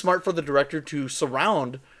really smart for the director to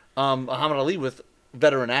surround Muhammad Ali with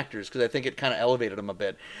veteran actors because I think it kind of elevated him a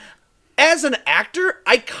bit. As an actor,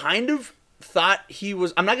 I kind of thought he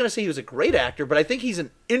was, I'm not going to say he was a great actor, but I think he's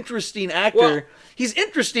an interesting actor. Well, he's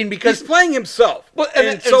interesting because he's playing himself. Well,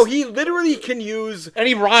 and so he literally can use, and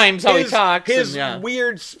he rhymes how he talks. His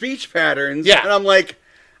weird speech patterns. Yeah. And I'm like,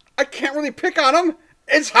 I can't really pick on him.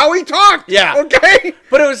 It's how he talked. Yeah. Okay.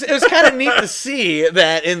 But it was kind of neat to see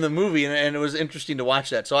that in the movie, and it was interesting to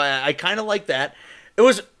watch that. So I kind of like that. It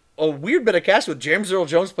was a weird bit of cast with James Earl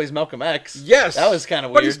Jones plays Malcolm X. Yes. That was kind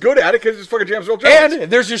of weird. But he's good at it because he's fucking James Earl Jones.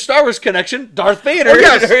 And there's your Star Wars connection, Darth Vader. Oh,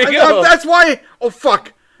 yes. There you go. That's why. Oh,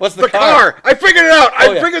 fuck. What's the car? I figured it out.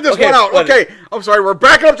 I figured this one out. Okay. I'm sorry. We're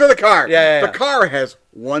backing up to the car. Yeah. The car has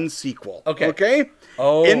one sequel. Okay.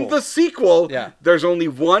 Oh. In the sequel, there's only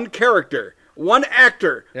one character. One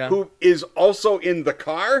actor who is also in the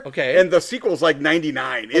car. Okay. And the sequel's like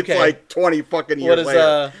 99. It's like 20 fucking years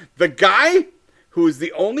later. The guy who is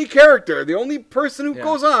the only character, the only person who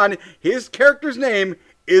goes on, his character's name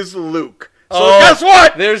is Luke. So guess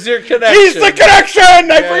what? There's your connection. He's the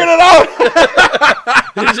connection! I figured it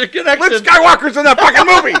out! There's your connection. Luke Skywalker's in that fucking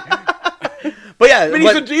movie! But yeah, I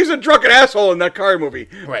mean, he's a drunken asshole in that car movie.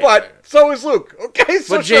 Right. But so is Luke. Okay,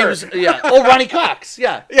 so but James, Oh, Ronnie Cox.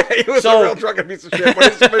 Yeah. Yeah, he was a real drunken piece of shit.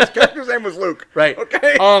 But his character's name was Luke. Right.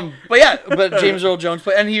 Okay. But James Earl Jones,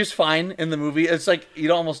 and he was fine in the movie. It's like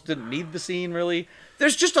you almost didn't need the scene really.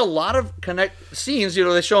 There's just a lot of scenes.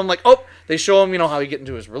 They show him they show him how he get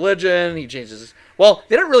into his religion. He changes his. Well,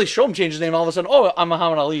 they didn't really show him change his name all of a sudden. Oh, I'm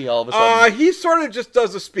Muhammad Ali all of a sudden. He sort of just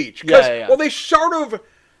does a speech. Well, they sort of.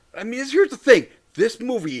 I mean, here's the thing. This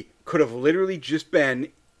movie could have literally just been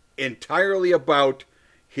entirely about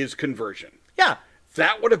his conversion. Yeah.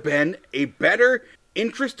 That would have been a better,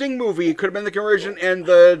 interesting movie. It could have been the conversion and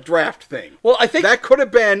the draft thing. Well, I think that could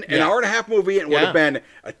have been an hour and a half movie and would have been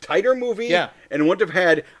a tighter movie. Yeah. And wouldn't have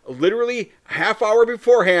had literally half hour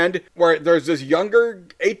beforehand where there's this younger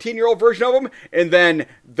 18-year-old version of him, and then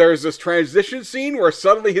there's this transition scene where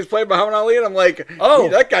suddenly he's playing Muhammad Ali, and I'm like, oh,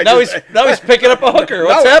 that guy now he's picking up a hooker.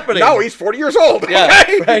 What's happening? Now he's 40 years old. Yeah,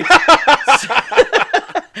 okay? Right.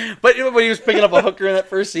 But when he was picking up a hooker in that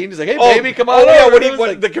first scene, he's like, "Hey, baby, come on!"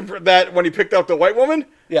 When he picked up the white woman,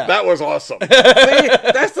 that was awesome. See,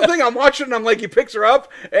 that's the thing. I'm watching, and I'm like, he picks her up,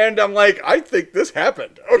 and I'm like, I think this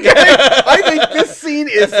happened. Okay, I think this scene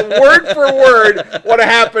is word for word what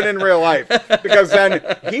happened in real life, because then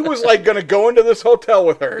he was like going to go into this hotel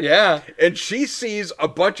with her, and she sees a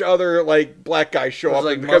bunch of other black guys show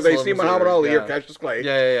up because they see Muhammad Ali or Cassius Clay.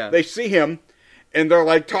 They see him. And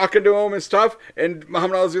they're talking to him and stuff. And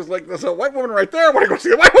Muhammad Ali's just like, there's a white woman right there. I want to go see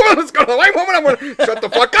the white woman. Let's go to the white woman. I'm going to shut the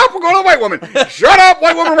fuck up. We're going to the white woman. Shut up,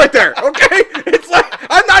 white woman right there. Okay? It's like,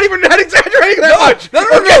 I'm not even exaggerating that much. No,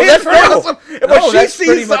 that's awesome. But she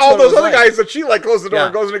sees all those other guys that she closes the door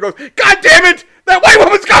and goes in and goes, God damn it. That white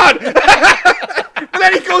woman's gone. But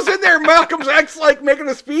then he goes in there. Malcolm X's making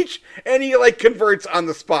a speech. And he converts on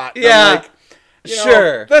the spot. Yeah.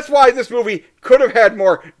 Sure. That's why this movie could have had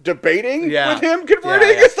more debating with him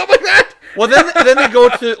converting and stuff like that. Well, then they go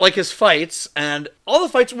to his fights, and all the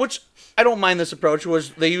fights, which I don't mind this approach,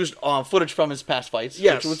 was they used footage from his past fights.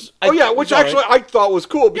 Yes. Which actually I thought was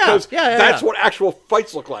cool because that's what actual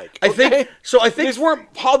fights look like. I think these weren't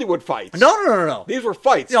Hollywood fights. No. These were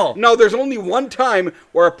fights. No, there's only one time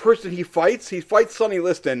where a person he fights Sonny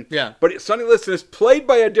Liston. Yeah. But Sonny Liston is played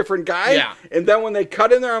by a different guy. Yeah. And then when they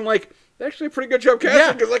cut in there, I'm like, actually a pretty good job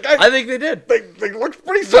casting because I think they did. They looked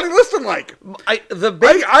pretty Sonny Liston like.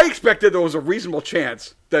 I expected there was a reasonable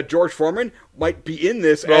chance that George Foreman might be in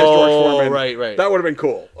this as George Foreman. Right. That would have been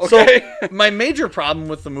cool. Okay. So my major problem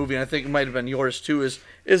with the movie, and I think it might have been yours too,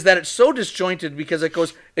 is that it's so disjointed because it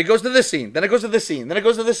goes to this scene, then it goes to this scene, then it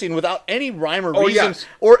goes to this scene without any rhyme or reason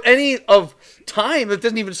or any of time. It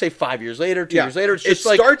doesn't even say 5 years later, 2 years later. It's just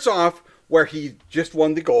it starts off where he just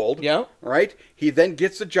won the gold. Yeah. Right? He then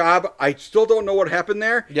gets a job. I still don't know what happened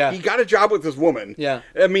there. Yeah. He got a job with this woman. Yeah.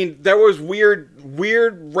 I mean, there was weird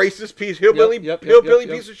racist hillbilly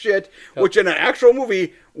piece of shit, which in an actual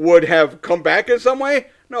movie would have come back in some way.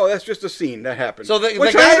 No, that's just a scene that happened. So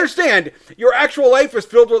which I understand. Your actual life is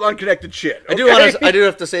filled with unconnected shit. Okay? I do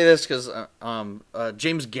have to say this because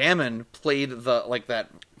James Gammon played that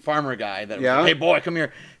farmer guy that was like, hey boy, come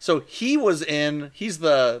here. So he's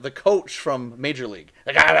the coach from Major League.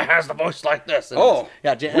 The guy that has the voice like this. And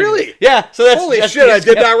really? Yeah. So that's holy shit, I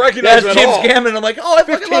did not recognize that. James Gammon. I'm like, I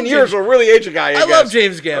 15 years will really age a guy. I love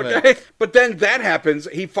James Gammon. Okay? But then that happens.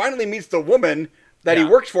 He finally meets the woman that he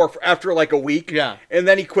works for after a week. Yeah. And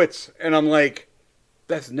then he quits. And I'm like,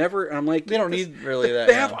 that's never. And I'm like, they don't need really that.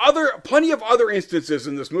 They have plenty of other instances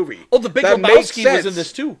in this movie. Oh, the Big Lebowski was in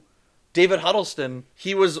this too. David Huddleston,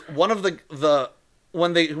 he was one of the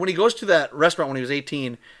when he goes to that restaurant when he was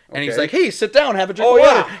 18 and he's like, hey, sit down, have a drink of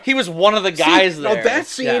water. He was one of the guys there. Now that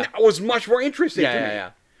scene was much more interesting to me.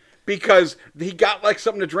 Yeah. Because he got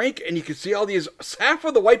something to drink and you could see all these half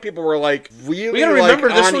of the white people were really. We gotta remember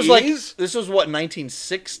this was what,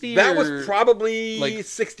 1960? That was probably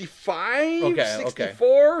 65,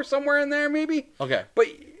 64, somewhere in there maybe. Okay. But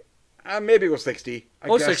maybe it was 60. I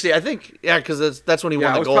guess. 60. I think, because that's when he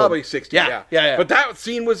won the gold. It was probably 60, yeah. But that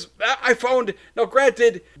scene was, I found, now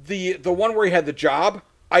granted, the one where he had the job,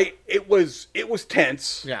 it was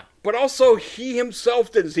tense. Yeah. But also, he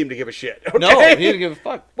himself didn't seem to give a shit. Okay? No, he didn't give a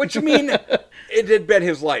fuck. Which, I mean, it had been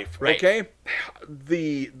his life, right. Okay?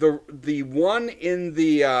 The one in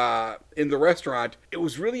the restaurant, it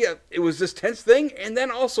was really it was this tense thing, and then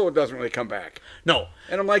also it doesn't really come back. No.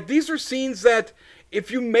 And I'm like, these are scenes that, if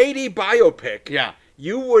you made a biopic,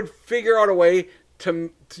 you would figure out a way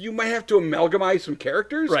you might have to amalgamize some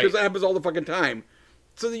characters, because that happens all the fucking time.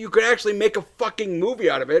 so that you could actually make a fucking movie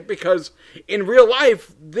out of it, because in real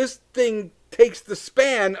life, this thing takes the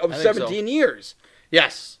span of 17 years.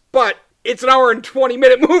 Yes. But it's an hour and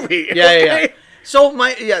 20-minute movie. Yeah. So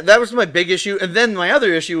that was my big issue, and then my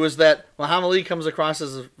other issue was that Muhammad Ali comes across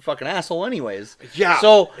as a fucking asshole, anyways. Yeah.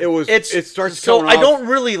 So it starts. So I don't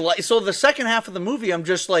really like. So the second half of the movie, I'm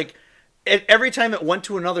just like, every time it went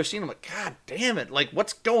to another scene, I'm like, God damn it! Like,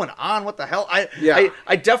 what's going on? What the hell?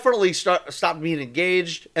 I definitely stopped being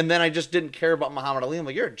engaged, and then I just didn't care about Muhammad Ali. I'm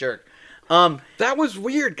like, you're a jerk. That was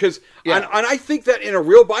weird, because and I think that in a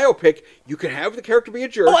real biopic, you can have the character be a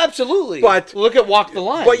jerk. Oh, absolutely. But look at Walk the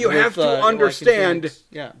Line. But you have to understand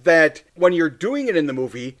that when you're doing it in the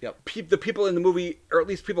movie, the people in the movie, or at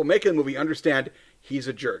least people making the movie, understand he's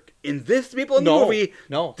a jerk. In this, people in the movie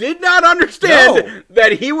did not understand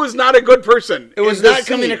that he was not a good person. It was not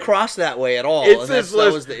coming across that way at all. That was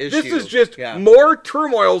the issue. This is just more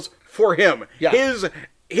turmoils for him. Yeah.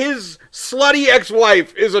 His slutty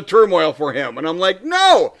ex-wife is a turmoil for him. And I'm like,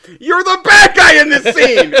 no, you're the bad guy in this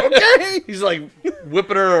scene, okay? He's like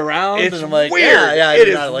whipping her around. It's and I'm like, weird. Yeah, it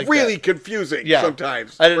is really confusing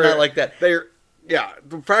sometimes. I did not like that. The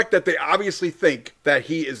fact that they obviously think that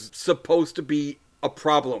he is supposed to be a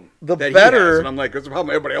problem. And I'm like, it's a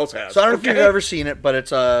problem everybody else has. So I don't know if you've ever sing it, but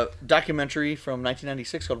it's a documentary from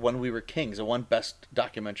 1996 called When We Were Kings. It won Best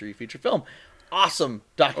Documentary Feature Film. Awesome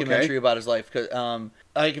documentary about his life.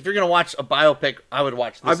 Like, if you're gonna watch a biopic, I would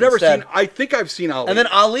watch this. I've never seen. I think I've seen Ali. And then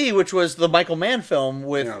Ali, which was the Michael Mann film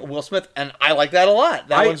with Will Smith, and I like that a lot.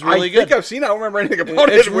 That one's really good. I think I've seen it. I don't remember anything about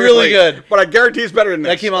it. It's really good, but I guarantee it's better than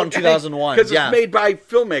this. That came out in 2001 because it's made by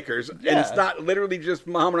filmmakers, and it's not literally just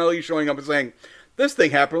Muhammad Ali showing up and saying, "This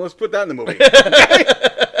thing happened. Let's put that in the movie."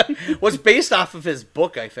 Was based off of his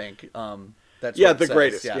book, I think. That's The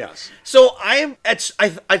Greatest, yes. So I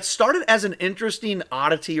started as an interesting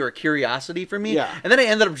oddity or curiosity for me, and then I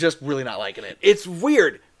ended up just really not liking it. It's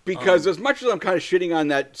weird, because as much as I'm kind of shitting on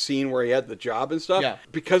that scene where he had the job and stuff,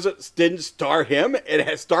 because it didn't star him, it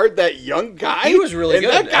has starred that young guy. He was really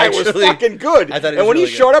good. That guy was fucking good. I thought and when he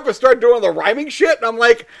showed up and started doing the rhyming shit, and I'm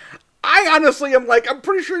like, I honestly am like, I'm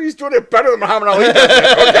pretty sure he's doing it better than Muhammad Ali does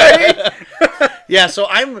it, okay? So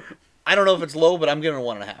I don't know if it's low, but I'm giving it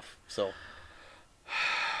 1.5. So.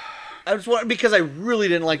 I just want, because I really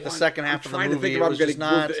didn't like the second half of the movie. Think if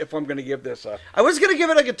I'm going to give this I was going to give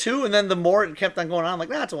it like a 2, and then the more it kept on going on, I'm like,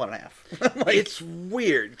 it's a 1.5. It's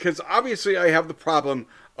weird, because obviously I have the problem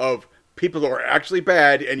of people who are actually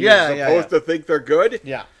bad, and you're supposed to think they're good.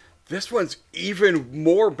 Yeah. This one's even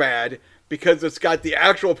more bad, because it's got the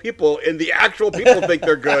actual people, and the actual people think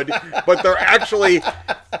they're good, but they're actually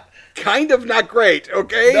kind of not great,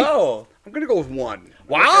 okay? No. I'm going to go with 1.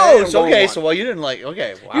 Wow. Okay. So, you didn't like.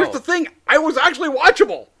 Okay. Wow. Here's the thing. I was actually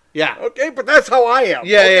watchable. Yeah. Okay. But that's how I am.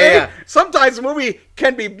 Yeah. Okay? Yeah. Sometimes a movie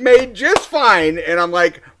can be made just fine, and I'm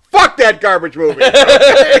like, fuck that garbage movie.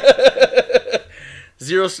 Okay?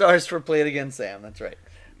 0 stars for Play It Again, Sam. That's right.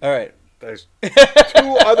 All right. There's 2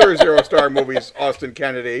 other 0-star movies, Austin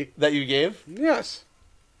Kennedy. That you gave? Yes.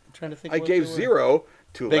 I'm trying to think. I gave 0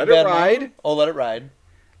 to Big Let It Ride. Mom? Oh, Let It Ride.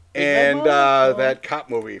 And that cop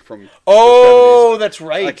movie from that's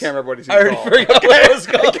right. I can't remember what he's called. I forgot what it was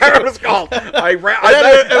called. I can't remember what it's called.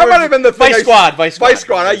 That might have been the thing. Vice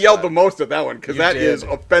Squad. I yelled the most at that one, because that is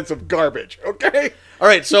offensive garbage. Okay? All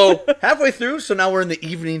right, so halfway through, so now we're in the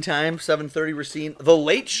evening time, 7:30, we're seeing The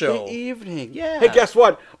Late Show. The evening. Yeah. Hey, guess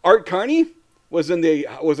what? Art Carney was in the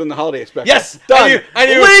holiday special. Yes! Done. I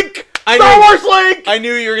knew. Link! Star Wars Link! I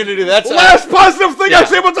knew you were going to do that. So last positive thing I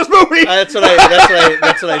say about this movie! That's what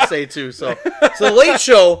I say, too. So The Late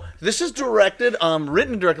Show, this is written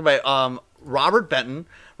and directed by Robert Benton.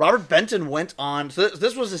 Robert Benton went on, so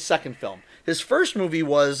this was his second film. His first movie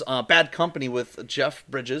was Bad Company with Jeff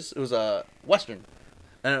Bridges. It was a Western,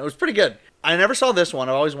 and it was pretty good. I never saw this one.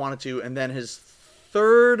 I always wanted to. And then his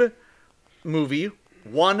third movie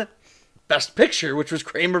won Best Picture, which was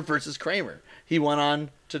Kramer versus Kramer. He went on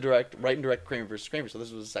to write and direct Kramer versus Kramer, so this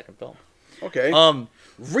was his second film. Okay.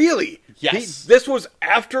 Really? Yes. This was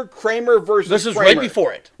after Kramer versus Kramer. This is right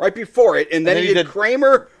before it. Right before it, and then he did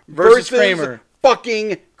Kramer versus Kramer.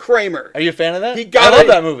 Fucking Kramer. Are you a fan of that? I love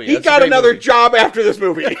that movie. He got another job after this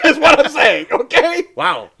movie, is what I'm saying, okay?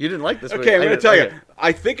 Wow. You didn't like this movie. Okay, I'm going to tell you.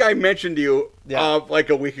 I think I mentioned to you like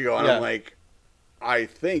a week ago, and I'm like, I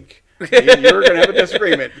think you're going to have a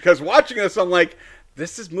disagreement, because watching this, I'm like,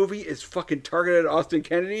 this movie is fucking targeted at Austin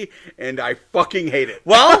Kennedy, and I fucking hate it.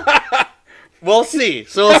 Well, we'll see.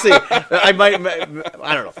 So we'll see. I don't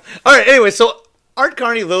know. All right. Anyway, so Art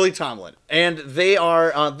Carney, Lily Tomlin, and they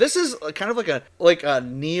are. This is kind of like a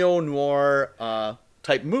neo-noir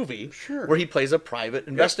type movie, sure, where he plays a private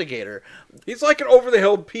investigator. He's like an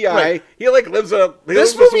over-the-hill PI. Right. He like lives with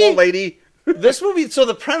some old lady. This movie, so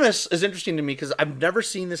the premise is interesting to me because I've never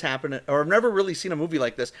seen this happen, or I've never really seen a movie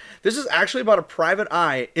like this. This is actually about a private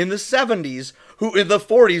eye in the 70s who in the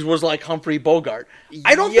 40s was like Humphrey Bogart.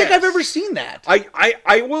 I don't think I've ever seen that. I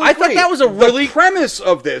will agree. I thought that was a really... The premise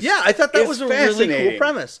of this I thought that was a really cool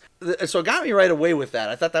premise. So it got me right away with that.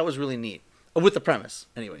 I thought that was really neat. With the premise,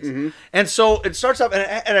 anyways. Mm-hmm. And so it starts off,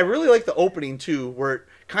 and I really like the opening, too, where it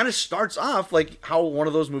kind of starts off like how one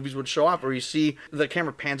of those movies would show up, where you see the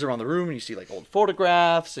camera pans around the room, and you see, like, old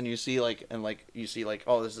photographs, and you see, like,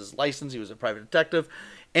 oh, this is licensed, he was a private detective.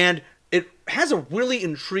 And it has a really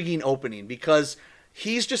intriguing opening, because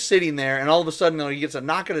he's just sitting there, and all of a sudden, he gets a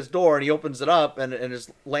knock at his door, and he opens it up, and his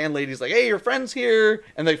landlady's like, hey, your friend's here,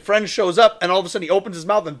 and the friend shows up, and all of a sudden, he opens his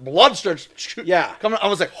mouth, and blood starts coming. I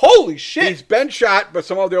was like, holy shit! He's been shot, but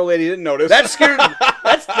somehow the old lady didn't notice. That scared me.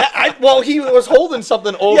 Well, he was holding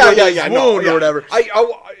something over his wound or whatever.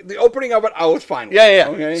 The opening of it, I was fine with. Yeah.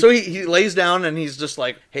 Okay. So he lays down, and he's just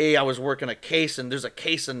like, hey, I was working a case, and there's a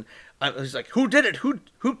case, and he's like, who did it?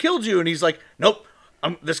 Who killed you? And he's like, nope.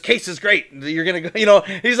 This case is great. You're going to go,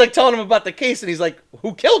 he's like telling him about the case, and he's like,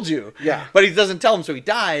 who killed you? Yeah. But he doesn't tell him, so he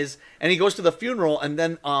dies, and he goes to the funeral, and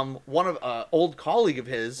then one of old colleague of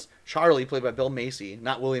his, Charlie, played by Bill Macy,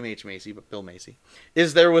 not William H. Macy, but Bill Macy,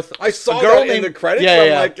 is there with I saw a girl that in the credits. I'm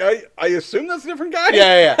like, I assume that's a different guy.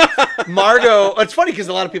 Yeah. Margot. It's funny because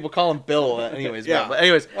a lot of people call him Bill anyways. Yeah. But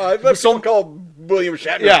anyways. Some call William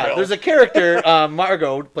Shatner Bill. There's a character,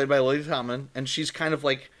 Margot, played by Lily Tomlin, and she's kind of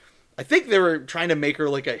like, I think they were trying to make her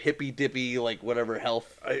like a hippy-dippy, like whatever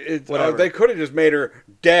health. Whatever. They could have just made her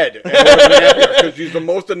dead because she's the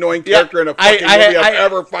most annoying character in a fucking movie I've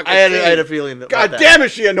ever fucking seen. I had a feeling that. God damn,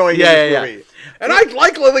 is she annoying in this movie? And I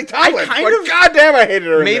like Lily Tomlin, but god damn, I hated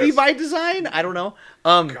her. Maybe by design, I don't know.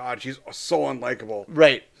 God, she's so unlikable.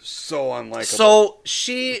 Right. So unlikable. So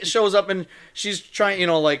she shows up and she's trying, he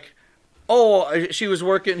was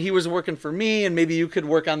working for me, and maybe you could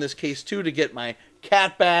work on this case too to get my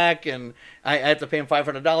cat back, and I have to pay him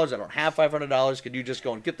 $500. I don't have $500. Could you just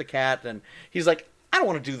go and get the cat? And he's like, I don't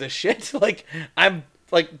want to do this shit. I'm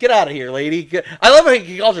like, get out of here, lady. I love how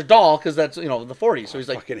he calls her doll because that's the 40s. So he's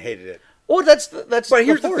like, fucking hated it. Oh, that's. But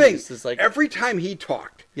here's the thing: it's like, every time he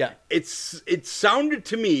talked, it sounded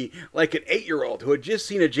to me like an 8-year-old who had just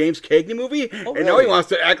seen a James Cagney movie, and now he wants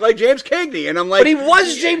to act like James Cagney. And I'm like, but he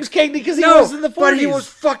was James Cagney because he was in the 40s. But he was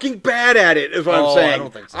fucking bad at it. Is what I'm saying. I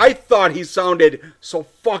don't think so. I thought he sounded so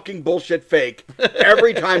fucking bullshit fake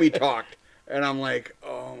every time he talked, and I'm like,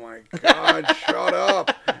 oh my god, shut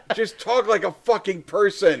up. Just talk like a fucking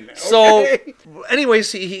person. Okay? So,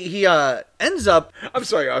 anyways, he ends up. I'm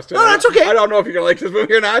sorry, Austin. No, that's okay. I don't know if you're gonna like this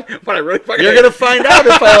movie or not, but I really fucking. You're gonna find out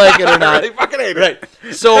if I like it or not. I really fucking hate it.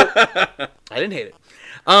 Right. So, I didn't hate it.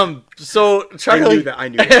 So Charlie, I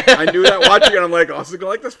knew that watching it. I'm like, Austin's gonna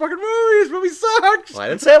like this fucking movie. This movie sucks. Well, I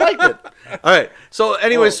didn't say I liked it. All right. So,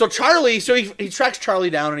 anyways, so Charlie, he tracks Charlie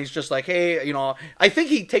down, and he's just like, hey, I think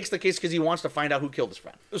he takes the case because he wants to find out who killed his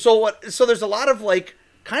friend. So there's a lot of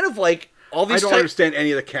all these. I don't understand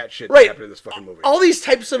any of the cat shit that happened in this fucking movie. All these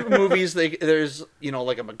types of movies, there's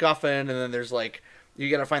like a MacGuffin, and then there's like you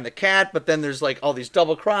gotta find the cat, but then there's like all these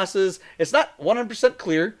double crosses. It's not 100%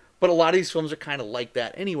 clear, but a lot of these films are kind of like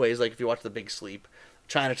that, anyways. Like if you watch The Big Sleep,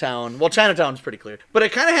 Chinatown. Well, Chinatown's pretty clear, but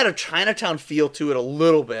it kind of had a Chinatown feel to it a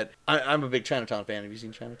little bit. I'm a big Chinatown fan. Have you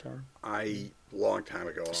seen Chinatown? Long time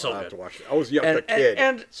ago. So I'll have good. to watch it. I was young, a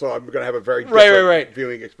kid, so I'm gonna have a very different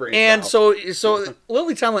viewing experience. And now. so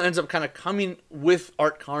Lily Tomlin ends up kind of coming with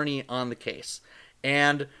Art Carney on the case,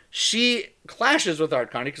 and she clashes with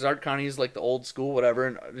Art Carney because Art Carney is like the old school whatever,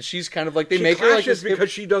 and she's kind of like they make her like this because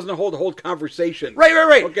she doesn't know how to hold conversations.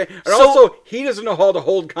 Right. Okay, and also he doesn't know how to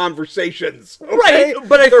hold conversations. Okay? Right,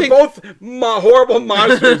 but they're both horrible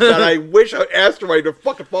monsters that I wish an asteroid would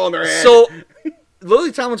fucking fall in their head. So.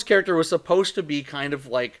 Lily Tomlin's character was supposed to be kind of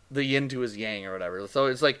like the yin to his yang or whatever. So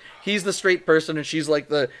it's like he's the straight person and she's like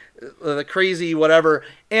the crazy whatever.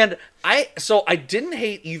 And I didn't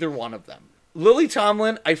hate either one of them. Lily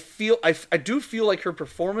Tomlin, I do feel like her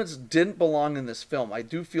performance didn't belong in this film. I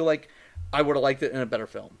do feel like I would have liked it in a better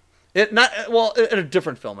film. In a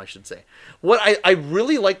different film, I should say. What I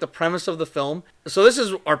really like the premise of the film. So this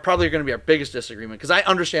is probably going to be our biggest disagreement because I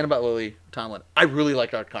understand about Lily Tomlin. I really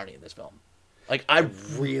liked Art Carney in this film. Like I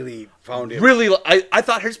really found it. Really, I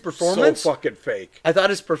thought his performance so fucking fake. I thought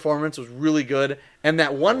his performance was really good, and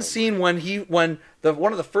that one scene one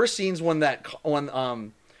of the first scenes when they're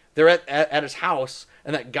at his house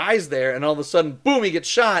and that guy's there, and all of a sudden, boom, he gets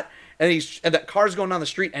shot, and that car's going down the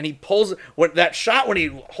street, and he pulls that shot when he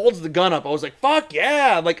holds the gun up. I was like, fuck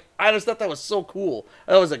yeah! Like, I just thought that was so cool.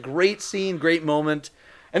 That was a great scene, great moment.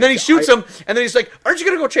 And then he shoots him, and then he's like, "Aren't you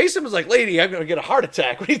gonna go chase him?" I was like, "Lady, I'm gonna get a heart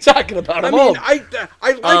attack. What are you talking about?" I mean,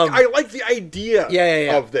 I like the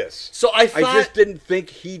idea of this. So I just didn't think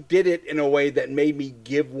he did it in a way that made me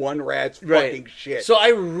give one rat's fucking shit. So I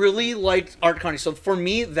really liked Art Carney. So for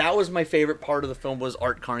me, that was my favorite part of the film, was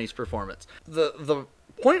Art Carney's performance. The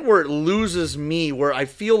point where it loses me, where I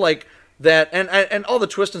feel like that, and all the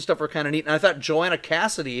twists and stuff are kind of neat. And I thought Joanna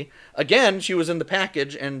Cassidy, again, she was in the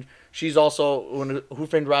package, and she's also, when Who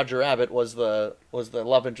Framed Roger Rabbit was the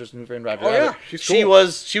love interest in Who Framed Roger Rabbit. Yeah, she's cool.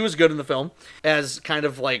 She was good in the film as kind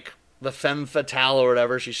of like the femme fatale or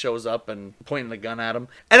whatever. She shows up and pointing the gun at him.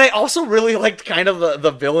 And I also really liked kind of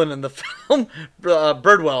the villain in the film,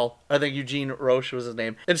 Birdwell. I think Eugene Roche was his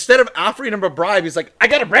name. Instead of offering him a bribe, he's like, "I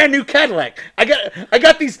got a brand new Cadillac. I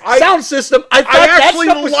got these sound system." I actually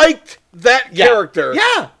liked that character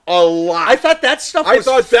a lot. I thought that stuff was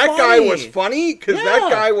funny. I thought that guy was funny, because that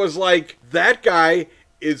guy was like, that guy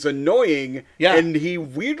is annoying, and he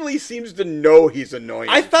weirdly seems to know he's annoying.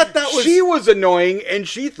 I thought that was... She was annoying, and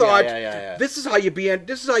she thought, this is how you be a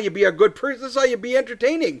good person, this is how you be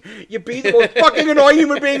entertaining. You be the most fucking annoying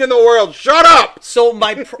human being in the world. Shut up! So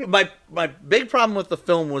my big problem with the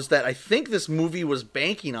film was that I think this movie was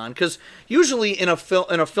banking on, because usually in a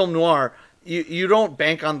film noir, you don't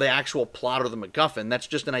bank on the actual plot or the MacGuffin. That's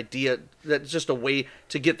just an idea. That's just a way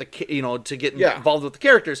to get involved with the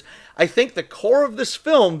characters. I think the core of this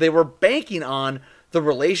film, they were banking on the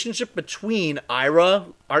relationship between Ira,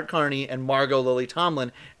 Art Carney, and Margot Lily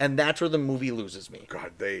Tomlin, and that's where the movie loses me.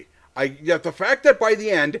 God, the fact that by the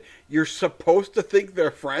end you're supposed to think they're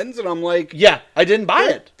friends, and I'm like, I didn't buy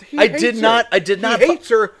it. I did not. He hates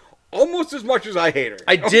her almost as much as I hate her.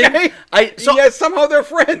 Yet somehow they're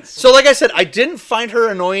friends. So like I said, I didn't find her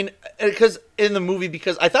annoying because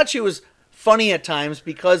I thought she was funny at times,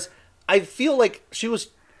 because I feel like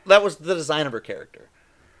that was the design of her character.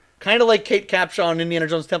 Kind of like Kate Capshaw in Indiana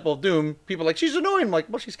Jones Temple of Doom. People are like, she's annoying. I'm like,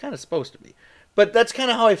 well, she's kind of supposed to be. But that's kind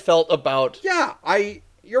of how I felt about... Yeah,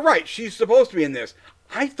 you're right. She's supposed to be in this.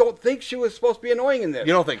 I don't think she was supposed to be annoying in this.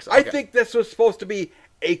 You don't think so? I think this was supposed to be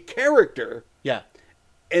a character. Yeah.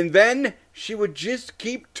 And then she would just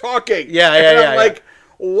keep talking. I'm like,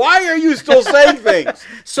 why are you still saying things?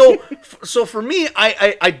 So for me,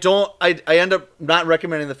 I end up not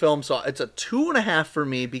recommending the film. So it's a 2.5 for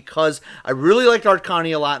me, because I really liked Art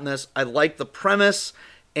Carney a lot in this. I liked the premise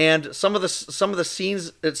and some of the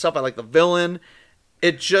scenes itself. I like the villain.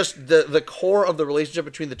 It just the core of the relationship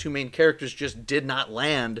between the two main characters just did not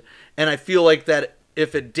land, and I feel like that.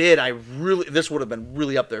 If it did, this would have been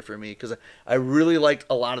really up there for me, because I really liked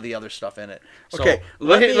a lot of the other stuff in it. So, okay,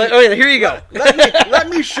 here you go. Let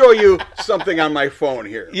me show you something on my phone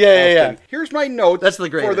here. Yeah. Here's my notes. That's the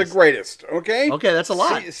greatest. For the greatest. Okay. Okay, that's a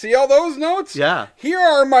lot. See all those notes? Yeah. Here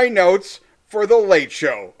are my notes for the Late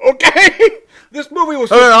Show. Okay. This movie was.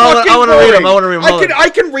 I want to read them. I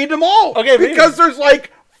can read them all. Okay. Because there's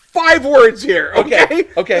like 5 words here, okay?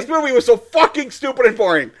 Okay. This movie was so fucking stupid and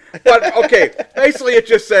boring. But, okay, basically it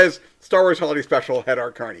just says, Star Wars Holiday Special had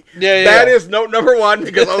Art Carney. That is note number 1,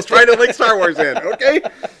 because I was trying to link Star Wars in, okay?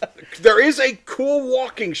 There is a cool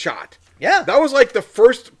walking shot. Yeah. That was like the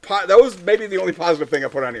first, that was maybe the only positive thing I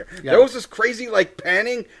put on here. Yeah. There was this crazy, like,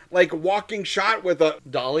 panning, like, walking shot with a...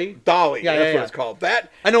 Dolly? That's what it's called.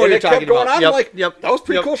 That. I know what you're talking about. And it kept going on. I'm like, that was a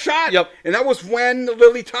pretty cool shot. Yep. And that was when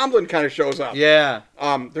Lily Tomlin kind of shows up. Yeah.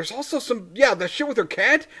 There's also some, that shit with her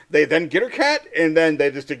cat. They then get her cat, and then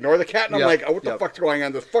they just ignore the cat. And I'm like, what the fuck's going on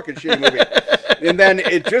in this fucking shitty movie? And then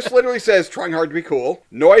it just literally says, trying hard to be cool.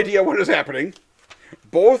 No idea what is happening.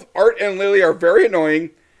 Both Art and Lily are very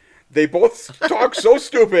annoying. They both talk so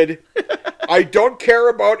stupid. I don't care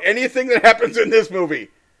about anything that happens in this movie.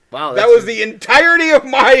 Wow. That was the entirety of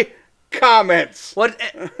my comments. What's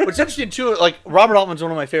interesting, too, like, Robert Altman's one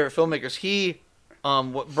of my favorite filmmakers. He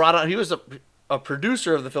he was a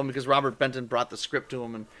producer of the film, because Robert Benton brought the script to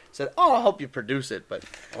him and said, I'll help you produce it. But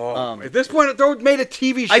at this point, they made a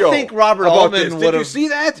TV show. I think Robert Altman would have... Did you see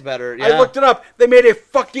that? Better, yeah. I looked it up. They made a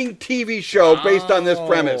fucking TV show based on this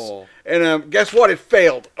premise. And guess what? It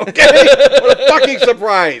failed. Okay? What a fucking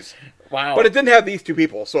surprise. Wow. But it didn't have these two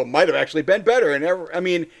people, so it might have actually been better. And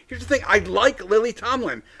here's the thing. I like Lily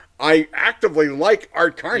Tomlin. I actively like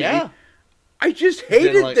Art Carney. Yeah. I just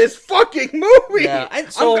hated this fucking movie. Yeah.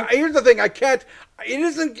 Here's the thing. I can't... It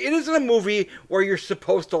isn't a movie where you're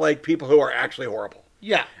supposed to like people who are actually horrible.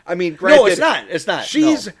 Yeah. I mean, granted... No, it's not. It's not.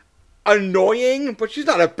 She's... annoying, but she's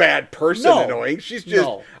not a bad person annoying. She's just,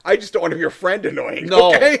 I just don't want to be your friend annoying.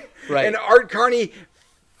 No. Okay? Right. And Art Carney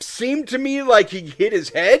seemed to me like he hit his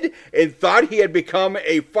head and thought he had become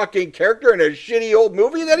a fucking character in a shitty old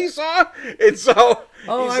movie that he saw. And so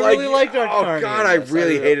he's really liked Art Carney. Oh, God, I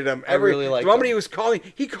really hated him. I really liked him. The moment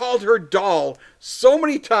he called her doll so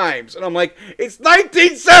many times. And I'm like, it's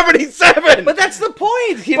 1977! But that's the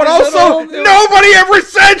point! But also, nobody ever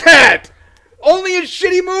said that! Only in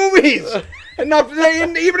shitty movies! And not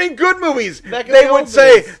even in good movies. They would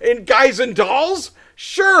say, in Guys and Dolls?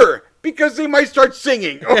 Sure, because they might start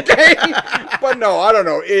singing, okay? But no, I don't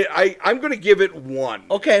know. I'm going to give it 1.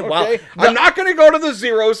 Okay, wow. No. I'm not going to go to the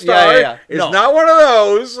 0 star. Yeah. It's not one of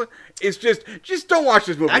those. It's just don't watch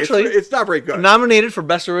this movie. Actually, it's not very good. Nominated for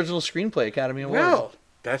Best Original Screenplay Academy Award. Well,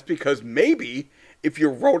 that's because maybe if you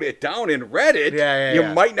wrote it down and read it, you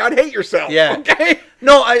yeah. might not hate yourself. Yeah. Okay.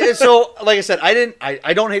 No, so like I said,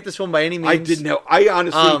 I don't hate this film by any means. I didn't know. I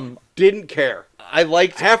honestly didn't care. I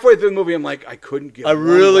liked halfway through the movie. I'm like, I couldn't get. I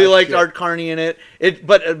really liked Art Carney in it.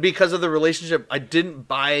 But because of the relationship, I didn't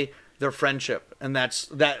buy their friendship, and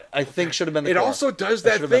that I think should have been the core. It also does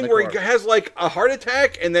that thing where he has like a heart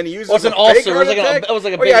attack, and then he uses an ulcer. It was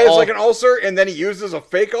like a big it's like an ulcer, and then he uses a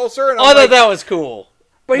fake ulcer. And I thought that was cool.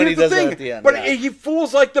 But here's the thing. He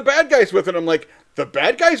fools like the bad guys with it. I'm like, the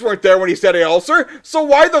bad guys weren't there when he said an ulcer, so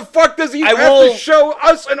why the fuck does he have to show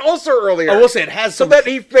us an ulcer earlier? I will say it has so that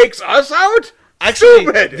he fakes us out. Actually,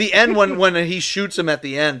 the end when he shoots him at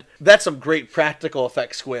the end, that's some great practical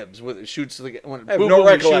effect squibs. When it shoots when I have no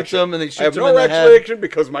recollection. Shoots him and they shoot I have him no in the head. recollection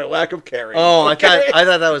because of my lack of caring. Oh, okay. I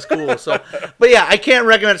thought that was cool. So, but yeah, I can't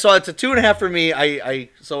recommend it. So it's a 2.5 for me.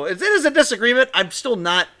 So it is a disagreement. I'm still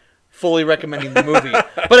not fully recommending the movie,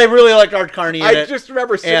 but I really liked Art Carney in it. I just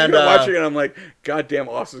remember sitting there watching it, and I'm like, God damn,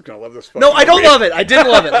 Austin's gonna love this fucking No, I don't love it. I didn't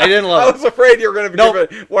love it. I was afraid you were gonna give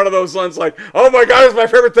it one of those ones like, oh my God, it's my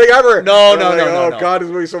favorite thing ever. No. Oh God, this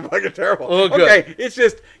movie's so fucking terrible. Oh, good. Okay, it's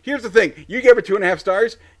just, here's the thing. You gave it 2.5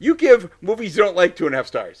 stars. You give movies you don't like 2.5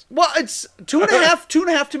 stars. Well, it's 2.5.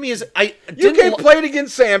 2.5 to me is You gave Play It Again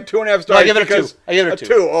Sam 2.5 stars. No, I give it a 2. I give it a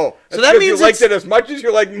 2. Oh, so that means you liked it as much as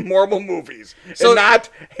you like Marvel movies, and not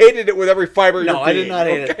hated it with every fiber. No, I did not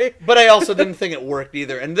hate it, but I also didn't think it worked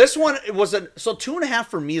either. And this one, it was so 2.5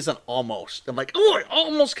 for me is an almost. I'm like, I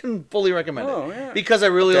almost can fully recommend it because I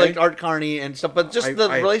really liked Art Carney and stuff. But just the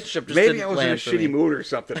relationship just maybe didn't I was in a shitty me. mood or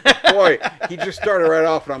something. Boy, he just started right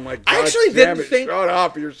off, and I'm like, God, I actually didn't think. Shut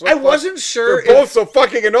up! You're so. I wasn't sure. They're both so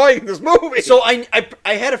fucking annoying in this movie. So I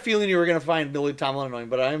had a feeling you were gonna find Billy Tomlin annoying,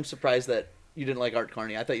 but I am surprised that you didn't like Art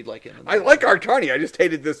Carney. I thought you'd like him. I like Art Carney. I just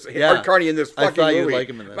hated this Art Carney in this fucking movie. I thought you'd like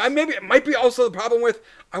him in this. Maybe it might be also the problem with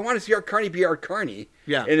I want to see Art Carney be Art Carney.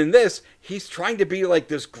 Yeah. And in this, he's trying to be like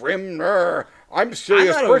this grim, I'm a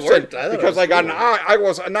serious person because I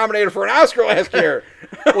was nominated for an Oscar last year.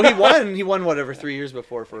 Well, he won. He won whatever 3 years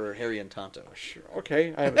before for Harry and Tonto. Sure.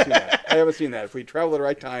 Okay, I haven't seen that. If we travel at the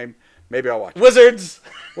right time, maybe I'll watch it.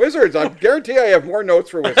 Wizards. I guarantee I have more notes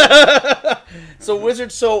for Wizards. So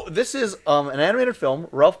Wizards. So this is an animated film.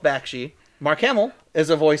 Ralph Bakshi. Mark Hamill is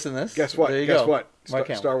a voice in this. Guess what? There you go. Mark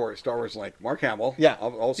Hamill. Star Wars, like Mark Hamill. Yeah.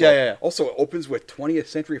 Also, it opens with 20th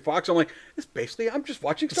Century Fox. I'm like, it's basically I'm just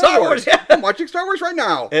watching Star Wars. Yeah. I'm watching Star Wars right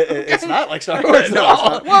now. It's not like Star Wars.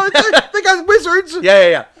 No. Well, they got Wizards.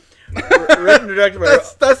 Yeah. Written and directed by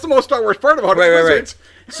that's the most Star Wars part about it. Wizards.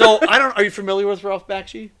 Right. So are you familiar with Ralph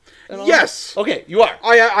Bakshi? Yes. Okay, you are.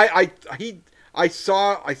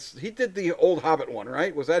 He did the old Hobbit one,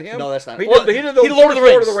 right? Was that him? No, that's not. He did the Lord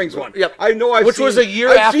of the Rings one. Yep. I know. Which was a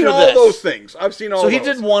year after this. I've seen all those things. I've seen all. So he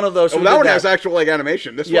did one of those. So that one has actual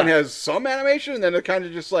animation. This one has some animation, and then it kind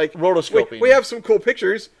of just like rotoscoping. We have some cool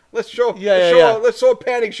pictures. Let's show. Let's show a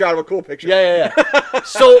panning shot of a cool picture. Yeah.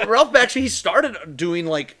 So Ralph Bakshi, he started doing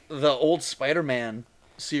like the old Spider-Man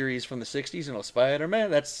series from the '60s. Spider-Man.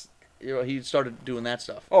 That's. He started doing that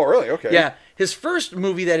stuff. Oh, really? Okay. Yeah. His first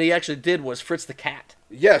movie that he actually did was Fritz the Cat.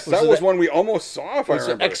 Yes, that was one we almost saw, if I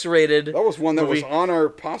remember. X-rated. That was one that was on our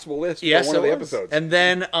possible list for one of the episodes. And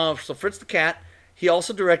then, so Fritz the Cat, he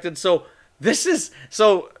also directed. So there's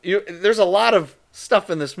a lot of stuff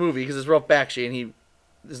in this movie because it's Ralph Bakshi, and he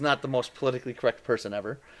is not the most politically correct person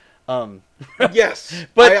ever. Yes,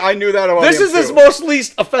 but I knew that about him. This is his most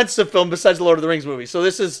least offensive film besides the Lord of the Rings movie. So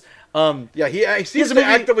this is. He seems to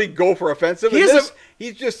actively go for offensive.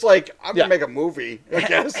 He's just like, I'm going to make a movie, I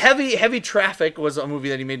guess. Heavy Traffic was a movie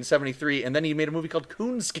that he made in 1973, and then he made a movie called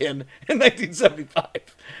Coonskin in 1975.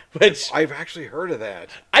 Which I've actually heard of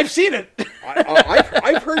that. I've seen it.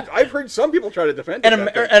 I've heard some people try to defend it.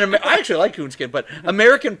 And I actually like Coonskin, but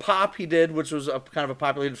American Pop he did, which was kind of a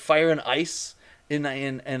popular Fire and Ice, and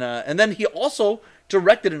then he also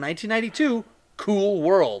directed in 1992 Cool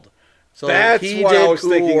World. So that's what I was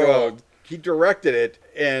thinking of. He directed it,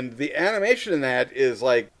 And the animation in that is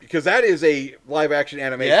like, because that is a live action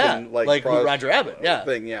animation, like Roger Rabbit,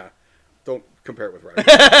 thing, Don't compare it with Roger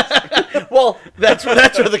Rabbit. Well, that's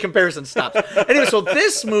where the comparison stops. Anyway, so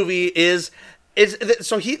this movie is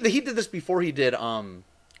so he did this before he did Lord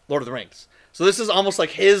of the Rings. So this is almost like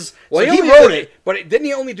his. Well, so he wrote it, but didn't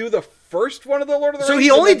he only do the first one of the Lord of the Rings? So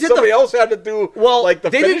he only did somebody else had to do like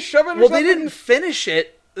the finish of it. Well, they didn't finish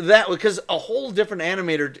it because a whole different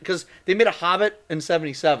animator, because they made a Hobbit in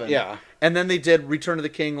 '77, and then they did Return of the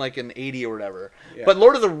King like in '80 or whatever. Yeah. But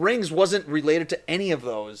Lord of the Rings wasn't related to any of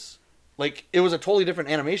those. Like, it was a totally different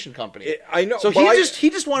animation company. I know. So he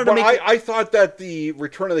just wanted to make. I thought that the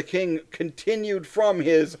Return of the King continued from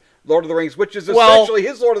his Lord of the Rings, which is essentially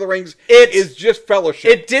his Lord of the Rings. Is just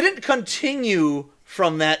Fellowship. It didn't continue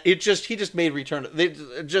from that. He just made Return.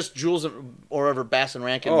 Jules or whatever Bass and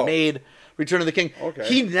Rankin made Return of the King. Okay.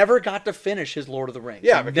 He never got to finish his Lord of the Rings.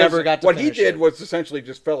 Yeah, never got to. What he did was essentially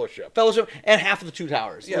just Fellowship and half of the Two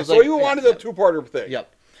Towers. Yeah, so he wanted a two-parter thing.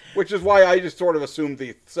 Yep. Which is why I just sort of assumed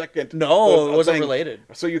the second. No, it wasn't related.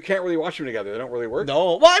 So you can't really watch them together. They don't really work.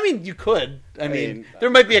 No. Well, I mean, you could. I mean, there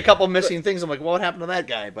might be a couple missing things. I'm like, well, what happened to that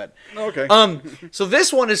guy? But okay. So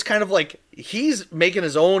this one is kind of like he's making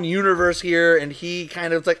his own universe here, and he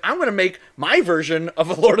kind of like, I'm going to make my version of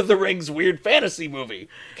a Lord of the Rings weird fantasy movie.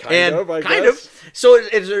 Kind of. So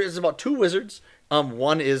it's about two wizards.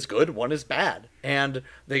 One is good, one is bad, and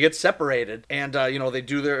they get separated, and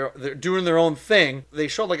they're doing their own thing. They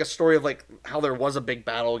show like a story of like how there was a big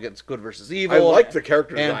battle against good versus evil. I like the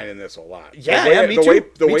character design in this a lot. Yeah, me too.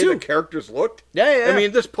 The way the characters looked. Yeah. I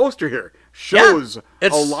mean, this poster here shows a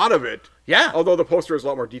lot of it. Yeah. Although the poster is a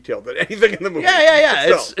lot more detailed than anything in the movie.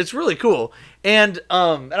 Yeah. It's really cool, and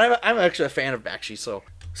I'm actually a fan of Bakshi, so.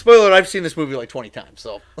 Spoiler, I've seen this movie like 20 times,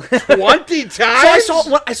 so. 20 times?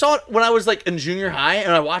 So I saw it when I was like in junior high,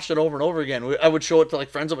 and I watched it over and over again. I would show it to like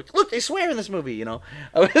friends. I'm like, look, they swear in this movie, I was,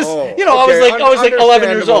 I was like 11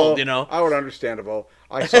 years old, I would understandable.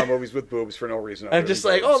 I saw movies with boobs for no reason. I'm just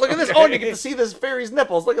like, oh, look at this. Oh, and you get to see this fairy's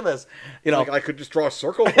nipples. Look at this. Like I could just draw a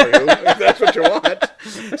circle for you if that's what you want.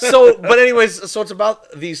 But anyways, so it's about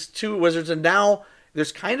these two wizards, and now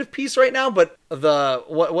there's kind of peace right now, but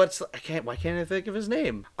why can't I think of his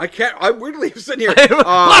name? I can't. I'm weirdly sitting here.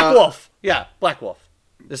 Black Wolf. Yeah, Black Wolf.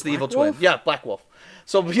 This is the evil twin. Yeah, Black Wolf.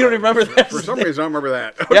 So you don't even remember that? For some reason, I don't remember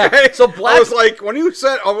that. Okay. Yeah. So Black. I was like, when you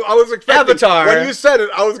said, I was expecting Avatar. When you said it,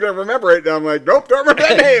 I was going to remember it. And I'm like, nope, don't remember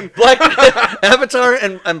that name. Avatar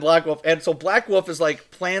and Black Wolf. And so Black Wolf is like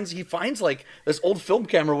he finds like this old film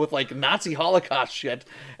camera with like Nazi Holocaust shit,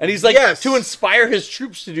 and he's like to inspire his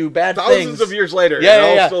troops to do bad things. Thousands of years later,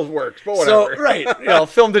 it all still works. But whatever. So right,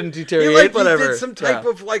 film didn't deteriorate. Whatever. He did some type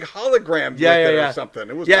of like hologram or something.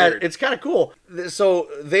 It was weird. It's kind of cool. So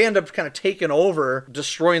they end up kind of taking over,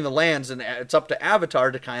 destroying the lands, and it's up to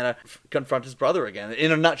Avatar to kind of confront his brother again.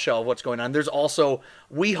 In a nutshell of what's going on. There's also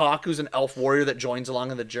Weehawk, who's an elf warrior that joins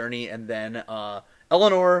along on the journey, and then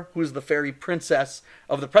Eleanor, who's the fairy princess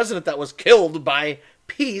of the president that was killed by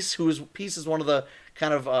Peace, Peace is one of the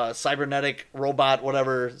kind of cybernetic robot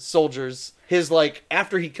whatever soldiers. His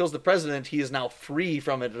after he kills the president, he is now free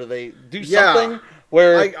from it, or they do something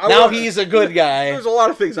where now he's a good guy. There's a lot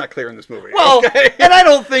of things not clear in this movie. Well, and I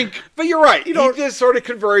don't think, but you're right. He just sort of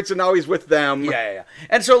converts, and now he's with them. Yeah.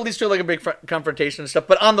 And so at least there's like a big confrontation and stuff.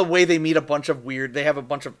 But on the way, they meet a bunch of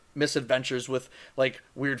misadventures with like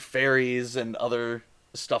weird fairies and other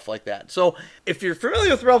stuff like that. So if you're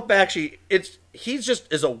familiar with Ralph Bakshi, he's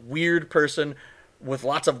just is a weird person with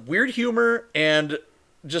lots of weird humor and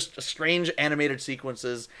just strange animated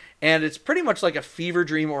sequences, and it's pretty much like a fever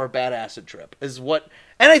dream or a bad acid trip and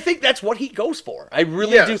I think that's what he goes for. I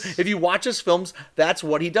really do. If you watch his films, that's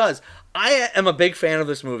what he does. I am a big fan of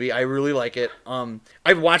this movie. I really like it.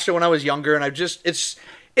 I watched it when I was younger, and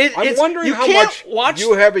I'm wondering how much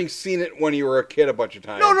you having seen it when you were a kid a bunch of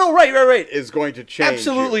times. No, right. Is going to change.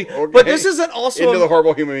 Absolutely. You, okay? But this isn't also into the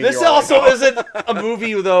horrible human being. This also isn't a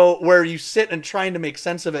movie though where you sit and trying to make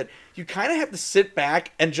sense of it. You kind of have to sit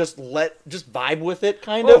back and just vibe with it,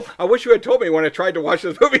 kind of. I wish you had told me when I tried to watch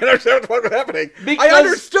this movie and understand what was happening. I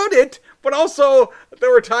understood it, but also there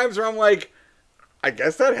were times where I'm like, I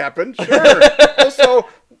guess that happened. Sure. Also,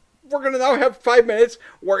 we're going to now have 5 minutes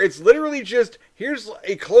where it's literally just, here's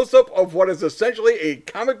a close-up of what is essentially a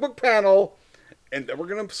comic book panel, and then we're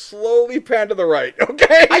going to slowly pan to the right,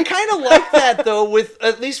 okay? I kind of like that, though, with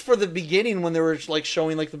at least for the beginning, when they were like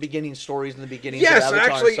showing like the beginning stories and the beginning of Avatar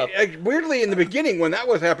actually, and stuff. Weirdly, in the beginning, when that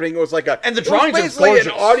was happening, it was like and the drawings are basically gorgeous.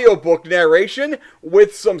 An audiobook narration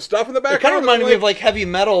with some stuff in the background. It kind of reminded me of like Heavy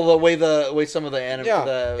Metal, the way some of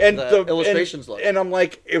the illustrations look. And I'm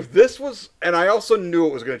like, if this was, and I also knew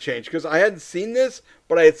it was going to change because I hadn't seen this,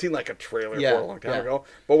 but I had seen like a trailer for it a long time ago.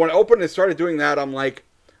 But when I opened and started doing that, I'm like,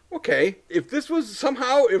 okay, if this was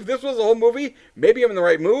the whole movie, maybe I'm in the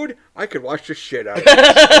right mood, I could watch the shit out of it.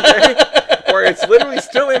 Okay? Where it's literally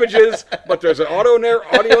still images, but there's an audio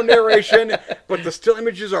narration, but the still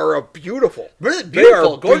images are beautiful. Really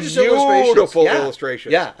beautiful, gorgeous beautiful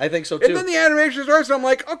illustrations. Yeah, I think so too. And then the animation starts, and I'm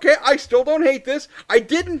like, okay, I still don't hate this. I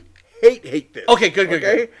didn't hate this. Okay,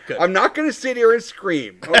 good. I'm not going to sit here and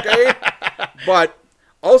scream, okay? But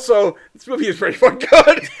also, this movie is pretty fucking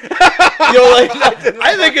good. I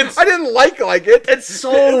didn't like it. It's a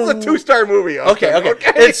 2-star movie. Okay.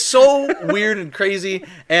 It's so weird and crazy,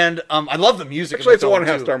 and I love the music. Actually, it's a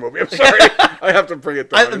 1.5-star movie. I'm sorry, I have to bring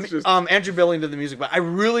it down. Andrew Billing did the music, but I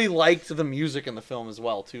really liked the music in the film as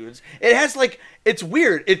well too. It's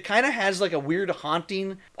weird. It kind of has like a weird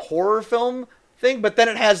haunting horror film thing, but then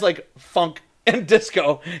it has like funk and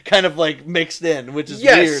disco kind of like mixed in, which is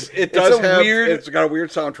weird. It does it's got a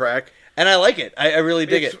weird soundtrack, and I like it. I really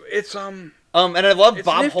dig it. And I love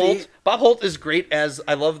Bob nifty. Holt. Bob Holt is great as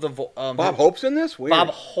I love the Bob Hope's in this. Weird. Bob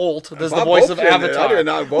Holt does the voice of Avatar. I did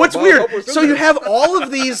not know What's Bob weird? Hope was in So you this. have all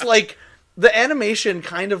of these like the animation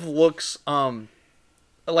kind of looks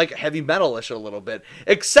like heavy metalish a little bit,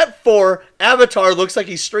 except for Avatar looks like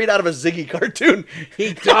he's straight out of a Ziggy cartoon.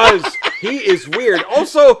 He does. He is weird.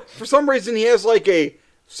 Also, for some reason, he has like a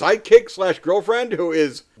sidekick / girlfriend who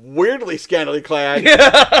is weirdly scantily clad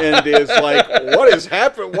and is like, what is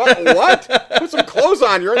happening? What? Put some clothes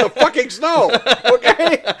on. You're in the fucking snow.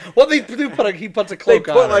 Okay? Well, he puts a cloak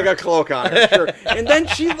on. They put like a cloak on her, sure. And then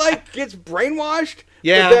she like gets brainwashed.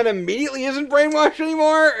 Yeah. But then immediately isn't brainwashed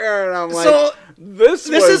anymore. And I'm like, so this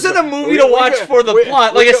isn't a movie to watch for the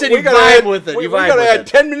plot. Like I said, you vibe with it. We gotta add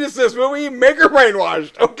 10 minutes to this movie, make her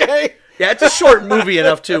brainwashed, okay? Yeah, it's a short movie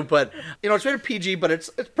enough too, but it's rated PG, but it's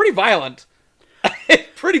pretty violent. It's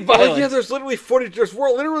pretty violent. Oh, yeah, there's literally footage. There's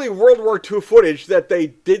literally World War II footage that they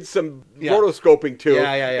did some rotoscoping to.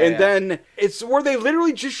 And then it's where they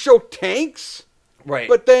literally just show tanks. Right.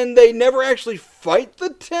 But then they never actually fight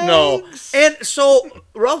the tanks. No. And so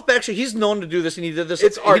Ralph Bakshi, he's known to do this, and he did this.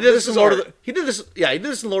 It's art. He did this in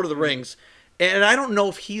Lord of the Rings. And I don't know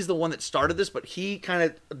if he's the one that started this, but he kind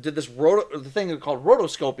of did this the thing called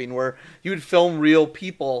rotoscoping, where you would film real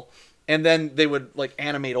people, and then they would like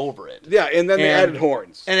animate over it. Yeah, and then they added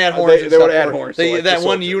horns. And add horns. They would add horns. That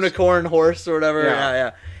one unicorn horse or whatever.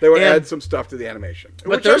 Yeah. They would add some stuff to the animation.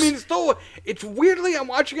 But it's weirdly, I'm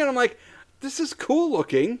watching it, I'm like, this is cool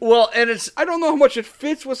looking. Well, and I don't know how much it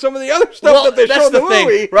fits with some of the other stuff that they show in the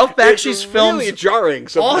movie. Ralph Bakshi's films, really jarring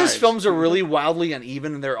sometimes. All his films are really wildly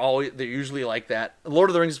uneven, and they're usually like that. Lord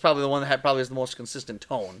of the Rings is probably the one that probably has the most consistent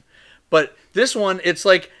tone. But this one, it's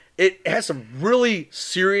like it has some really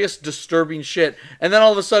serious, disturbing shit, and then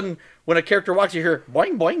all of a sudden, when a character walks, you hear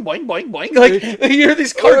boing, boing, boing, boing, boing. Like you hear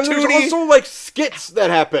these cartoony. There's also like skits that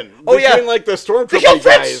happen. Between like the stormtrooper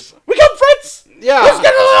guys. We killed Fritz. Yeah. Let's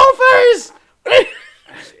get a little fairies.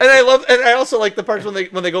 And I also like the parts when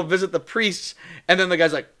they go visit the priests, and then the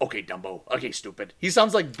guy's like, "Okay, Dumbo. Okay, stupid." He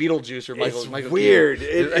sounds like Beetlejuice or Michael. It's weird.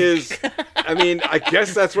 Keaton. It is. I mean, I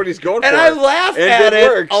guess that's what he's going for. And I laugh at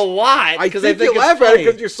it a lot. I think you laugh at it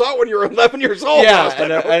because you saw it when you were 11 years old. Yeah,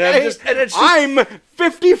 I'm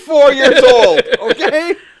 54 years old.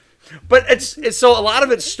 Okay. But it's so a lot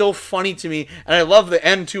of it's still funny to me, and I love the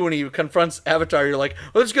end too when he confronts Avatar. You're like,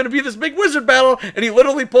 well, there's going to be this big wizard battle, and he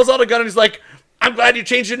literally pulls out a gun and he's like, "I'm glad you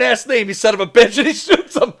changed your last name, you son of a bitch," and he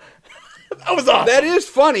shoots him. That was awesome. That is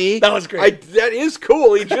funny. That was great. That is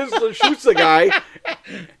cool. He just shoots the guy.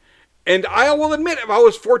 And I will admit, if I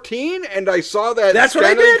was 14 and I saw that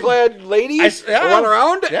scantily-clad lady run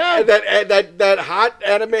around, that hot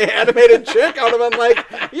animated chick, I would have been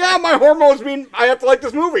like, yeah, my hormones mean I have to like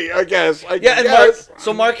this movie, I guess.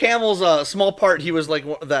 Mark Hamill's small part, he was like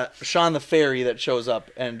that Sean the Fairy that shows up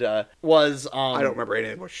and was... I don't remember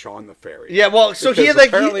anything about Sean the Fairy. Yeah, well, so he had like...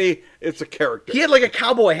 Apparently, it's a character. He had like a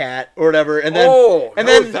cowboy hat or whatever, and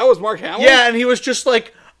then... that was Mark Hamill? Yeah, and he was just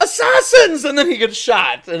like... assassins, and then he gets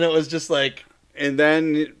shot, and it was just like, and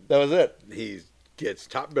then that was it. He gets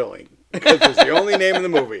top billing because it's the only name in the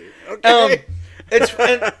movie. Okay,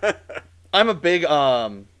 I'm a big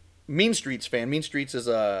Mean Streets fan. Mean Streets is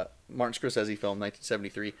a Martin Scorsese film,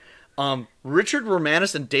 1973. Richard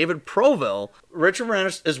Romanus and David Proville. Richard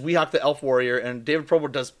Romanus is Weehawk the Elf Warrior, and David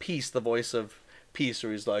Proville does Peace, the voice of Peace,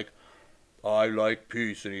 where he's like, "I like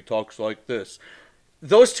peace," and he talks like this.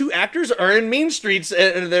 Those two actors are in Mean Streets,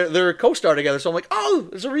 and they're a co-star together. So I'm like, oh,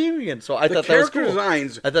 there's a reunion. So I thought that was cool. The character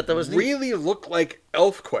designs I thought that was really look like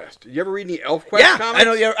ElfQuest. You ever read any ElfQuest comics?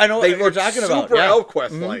 I know they what you're talking about. Super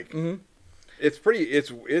ElfQuest-like. Mm-hmm. It's pretty.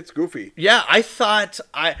 It's goofy. Yeah, I thought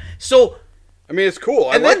I mean, it's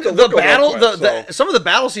cool. And then the battle, some of the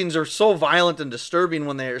battle scenes are so violent and disturbing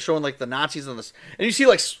when they're showing like the Nazis and this, and you see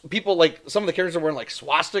like people, like some of the characters are wearing like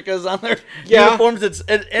swastikas on their uniforms.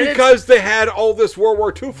 Because they had all this World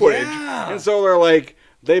War II footage, and so they're like,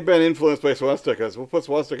 they've been influenced by swastikas. We'll put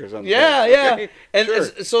swastikas on. Okay? And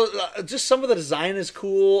so just some of the design is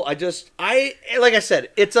cool. Like I said,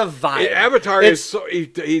 it's a vibe. Avatar is so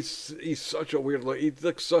he's such a weird look. He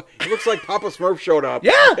looks like Papa Smurf showed up.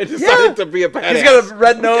 And decided to be a badass. He's got a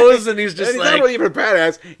red nose and he's just he's not really even a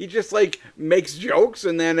badass. He just like makes jokes,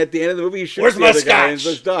 and then at the end of the movie he shoots the other guy and it's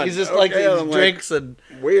just done. He's just like drinks and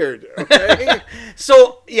weird. Okay.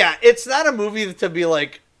 So yeah, it's not a movie to be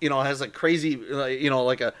like, has a crazy,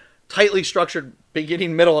 like a tightly structured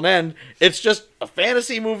beginning, middle, and end. It's just a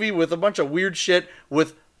fantasy movie with a bunch of weird shit,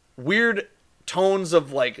 with weird tones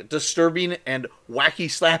of like disturbing and wacky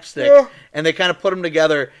slapstick, and they kind of put them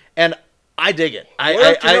together, and I dig it.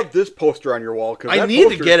 I have this poster on your wall? I need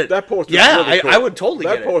to get it. That poster, really cool. I would totally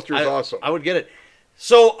get it. That poster is awesome. I would get it.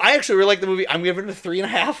 So I actually really like the movie. I'm giving it a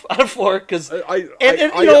 3.5 out of 4 because I'm giving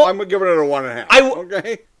it a 1.5.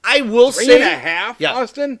 Okay. I will say 3.5,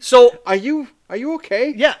 Austin. So are you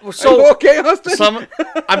okay? Yeah. So are you okay, Austin?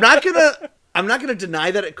 I'm not gonna deny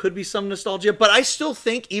that it could be some nostalgia, but I still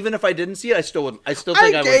think even if I didn't see it, I still think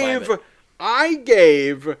I would vibe it. I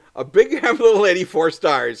gave A Big Happy Little Lady 4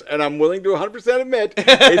 stars, and I'm willing to 100% admit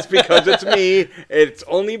it's because it's me. It's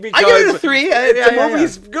only because I give it a 3. The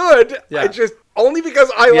movie's good. I just only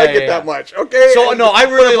because I like it that much. Okay. So no, I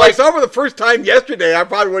really like. If I saw it for the first time yesterday, I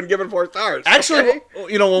probably wouldn't give it 4 stars. Actually,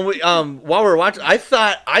 when we while we were watching, I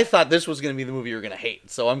thought this was going to be the movie you were going to hate.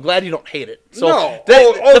 So I'm glad you don't hate it. So no,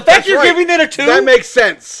 the fact you're giving it a 2, that makes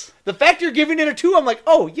sense. The fact you're giving it a 2, I'm like,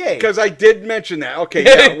 oh, yay. Because I did mention that. Okay,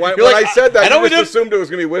 yeah. When I said that, I just assumed it was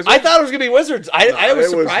going to be Wizards. I thought it was going to be Wizards. I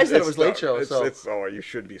was surprised that it was Late Show. You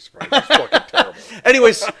should be surprised. It's fucking terrible.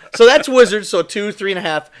 Anyways, so that's Wizards, so 2,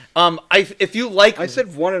 3.5. If you like... I said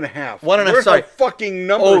 1.5. 1.5, sorry. How fucking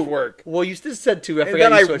numbers work? Well, you still said 2. I and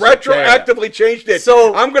forgot. Then I retroactively changed it.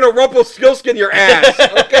 So I'm going to Rumpelstiltskin your ass,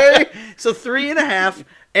 okay? So 3.5.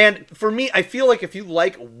 And for me, I feel like if you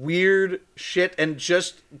like weird shit and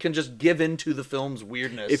can give into the film's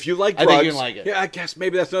weirdness, if you like drugs, I think you can like it. Yeah, I guess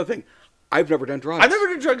maybe that's another thing. I've never done drugs. I've never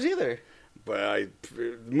done drugs either. But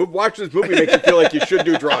watching this movie makes you feel like you should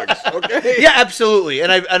do drugs. Okay. Yeah, absolutely.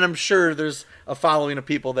 And I'm sure there's a following of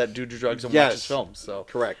people that do drugs and watch his films. So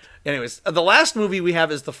correct. Anyways, the last movie we have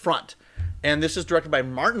is The Front, and this is directed by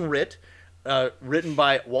Martin Ritt, written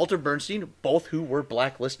by Walter Bernstein, both who were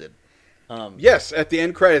blacklisted. Yes, at the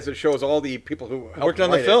end credits it shows all the people who worked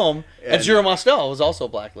on the film, and Jura Mostel was also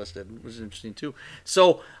blacklisted, which is interesting too.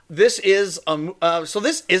 So this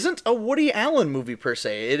isn't a Woody Allen movie per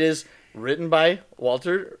se. It is written by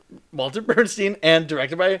Walter Bernstein and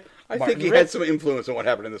directed by Martin Ritt. Had some influence on what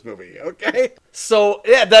happened in this movie. Okay. So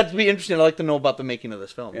yeah, that'd be interesting. I'd like to know about the making of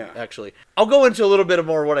this film. Yeah. Actually, I'll go into a little bit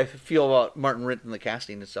more what I feel about Martin Ritt and the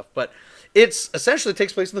casting and stuff. But it's essentially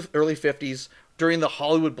takes place in the early 50s. During the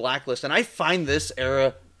Hollywood Blacklist, and I find this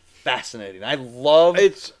era fascinating. I love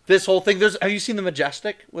this whole thing. Have you seen The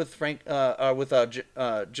Majestic with Jim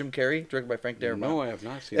Carrey, directed by Frank Darabont? No, I have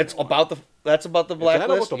not seen. It's about the Blacklist. Is that about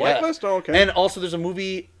the Blacklist? Oh, okay. And also, there's a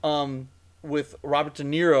movie with Robert De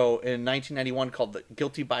Niro in 1991 called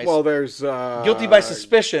Guilty by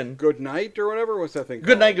Suspicion. Good Night or whatever. What's that thing?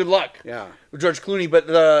 Good Night, Good Luck. Yeah, with George Clooney. But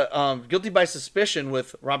the Guilty by Suspicion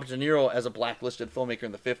with Robert De Niro as a blacklisted filmmaker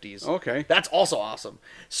in the 50s. Okay, that's also awesome.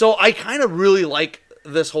 So I kind of really like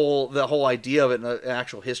the whole idea of it and the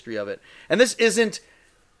actual history of it. And this isn't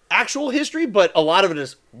actual history, but a lot of it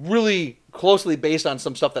is really closely based on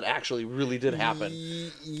some stuff that actually really did happen.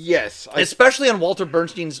 Yes, especially on Walter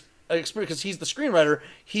Bernstein's experience, because he's the screenwriter.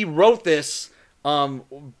 He wrote this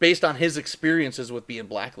based on his experiences with being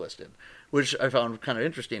blacklisted, which I found kind of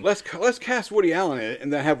interesting. Let's cast Woody Allen in it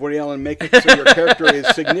and then have Woody Allen make it so your character is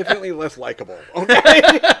significantly less likable.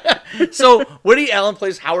 Okay. So Woody Allen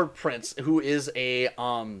plays Howard Prince, who is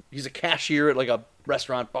he's a cashier at like a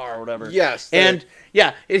restaurant, bar, or whatever. Yes. And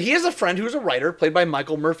he has a friend who's a writer played by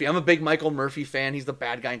Michael Murphy. I'm a big Michael Murphy fan. He's the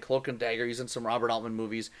bad guy in Cloak and Dagger. He's in some Robert Altman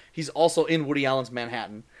movies. He's also in Woody Allen's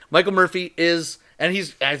Manhattan. Michael Murphy I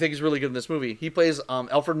think he's really good in this movie. He plays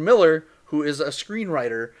Alfred Miller, who is a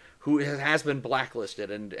screenwriter who has been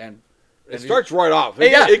blacklisted and it starts right off.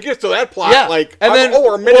 It gets to that plot like,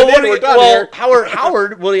 we're a minute in, we're done here.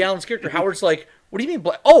 Howard, Woody Allen's character, Howard's like, what do you mean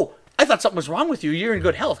black? I thought something was wrong with you. You're in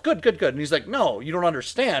good health. Good. And he's like, no, you don't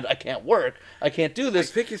understand. I can't work. I can't do this.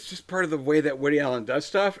 I think it's just part of the way that Woody Allen does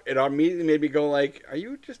stuff. It immediately made me go like, are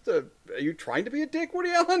you trying to be a dick, Woody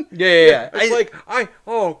Allen? Yeah.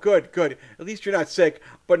 It's good. At least you're not sick.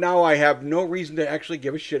 But now I have no reason to actually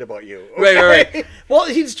give a shit about you. Okay? Right. Well,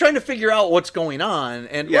 he's trying to figure out what's going on.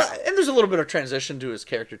 And there's a little bit of transition to his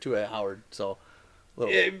character, too, at Howard. So,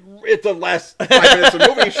 it's the last 5 minutes of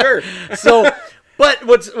the movie, sure. So, but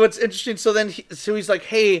what's interesting, so then he's like,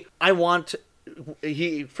 hey,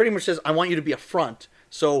 he pretty much says, I want you to be a front.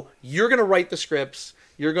 So you're going to write the scripts.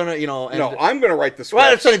 You're going to, No, I'm going to write the script.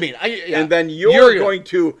 Well, that's what I mean. And then you're going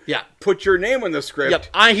to put your name on the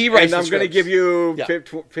script. Yep. He writes and I'm going to give you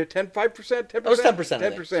 5%? 10%? That was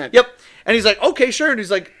 10%. 10%. Yep. And he's like, okay, sure. And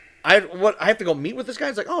he's like, I have to go meet with this guy.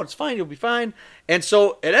 He's like, oh, it's fine. You'll be fine. And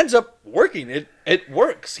so it ends up working. It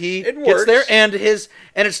works. Gets there, and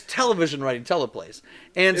it's television writing teleplays.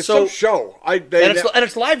 And it's so some show. And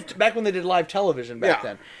it's live back when they did live television back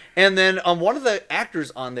then. And then one of the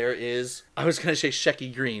actors on there is, I was going to say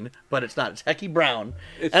Shecky Green, but it's not. It's Hecky Brown.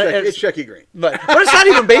 It's Shecky Green. But it's not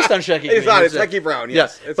even based on Shecky Green. It's not. It's Hecky Brown,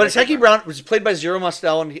 yes. Yeah. But it's Hecky Brown, which is played by Zero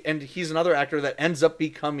Mostel, and he's another actor that ends up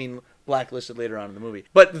becoming blacklisted later on in the movie.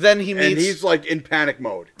 But then he meets... And he's like in panic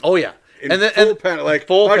mode. Oh, yeah. Full panic. Like,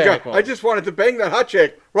 full panic mode. I just wanted to bang that hot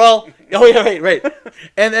chick. Well, oh yeah, right.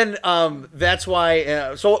 And then that's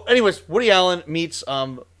why... so anyways, Woody Allen meets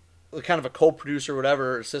kind of a co-producer,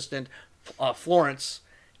 whatever, assistant, Florence,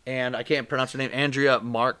 and I can't pronounce her name, Andrea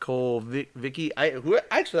Markovicki. Who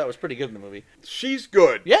actually that was pretty good in the movie. She's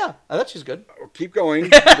good. Yeah, I thought she's good. Keep going.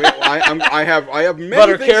 I have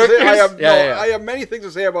many things to say. I have many things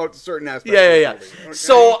to say about certain aspects. Yeah. Of the movie. Okay?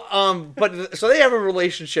 So so they have a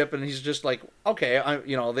relationship, and he's just like, okay,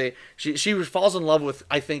 she falls in love with,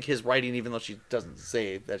 I think, his writing, even though she doesn't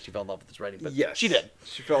say that she fell in love with his writing, but yes, she did.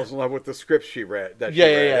 She fell in love with the script she read.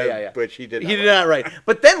 Yeah. But she did. He did not write.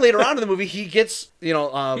 But then later on in the movie, he gets,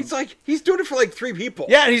 he's doing it for like 3 people.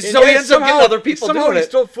 Yeah, and so he ends up getting other people doing it. Somehow he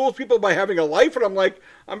still fools people by having a life, and I'm like,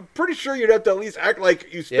 I'm pretty sure you'd have to at least act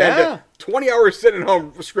like you spend 20 hours sitting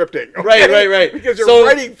home scripting. Okay? Right. Because you're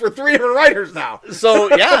writing for 3 different writers now. So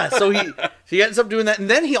he ends up doing that, and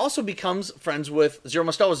then he also becomes friends with Zero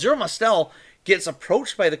Mostel. Zero Mostel gets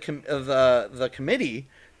approached by the committee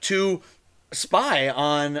to spy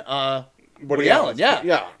on Woody Allen.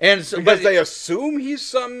 Yeah. And so, because they assume he's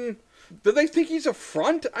some. Do they think he's a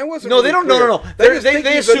front? I wasn't. No, they don't. Clear. No.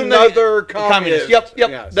 They assume another communist. Yep.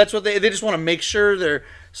 Yes. That's what they just want to make sure they're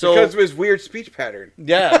because of his weird speech pattern.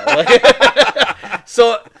 Yeah.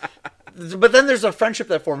 But then there's a friendship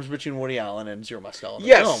that forms between Woody Allen and Zero Mostel in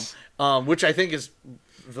the film, which I think is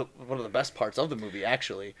one of the best parts of the movie,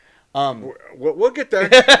 actually. We'll get there.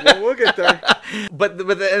 We'll get there. But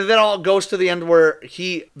then all goes to the end where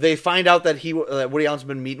they find out that Woody Allen's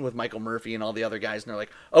been meeting with Michael Murphy and all the other guys, and they're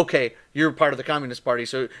like, okay, you're part of the Communist Party,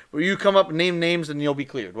 so you come up and name names and you'll be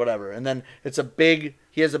cleared, whatever. And then he has a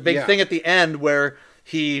big thing at the end where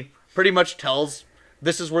he pretty much tells,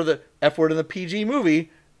 this is where the F word in the PG movie,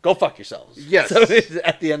 go fuck yourselves. Yes. So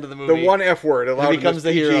at the end of the movie. The one F word allowed becomes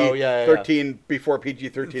the hero. Yeah. 13 before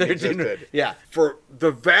PG-13 existed. Yeah. For the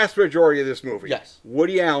vast majority of this movie, yes,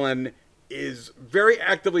 Woody Allen is very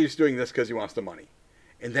actively just doing this because he wants the money.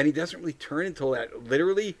 And then he doesn't really turn until that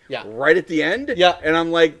literally right at the end. Yeah. And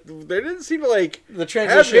I'm like, they didn't seem to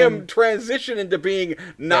have him transition into being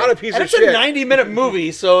not a piece of shit. It's a 90-minute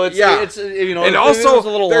movie, so it's and also a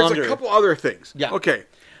little there's longer. A couple other things. Yeah. Okay.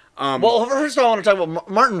 Well, first of all, I want to talk about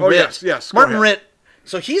Martin Ritt. Yes. Martin Ritt.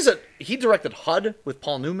 So he directed HUD with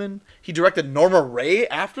Paul Newman. He directed Norma Ray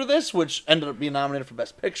after this, which ended up being nominated for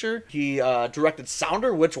Best Picture. He directed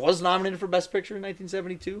Sounder, which was nominated for Best Picture in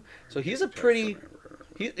 1972. So he's a pretty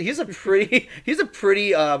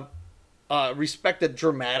respected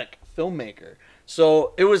dramatic filmmaker.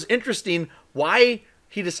 So it was interesting why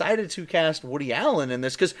he decided to cast Woody Allen in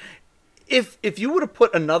this, because if you would have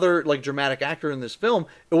put another dramatic actor in this film,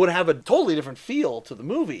 it would have a totally different feel to the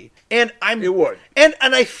movie. And it would. And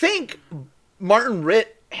I think Martin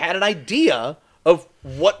Ritt had an idea of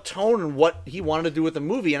what tone and what he wanted to do with the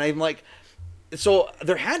movie, and I'm like, so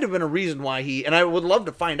there had to have been a reason why and I would love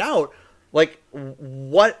to find out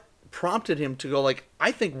what prompted him to go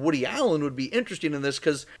I think Woody Allen would be interesting in this,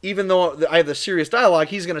 because even though I have the serious dialogue,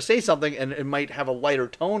 he's going to say something and it might have a lighter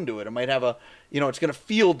tone to it. It might have it's going to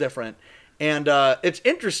feel different. And it's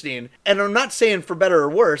interesting. And I'm not saying for better or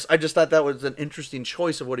worse. I just thought that was an interesting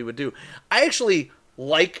choice of what he would do. I actually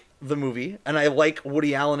like the movie, and I like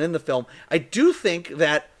Woody Allen in the film. I do think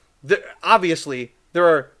that, obviously, there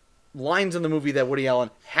are lines in the movie that Woody Allen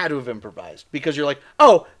had to have improvised because you're like,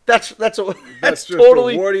 oh, that's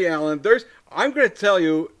totally Woody Allen. I'm going to tell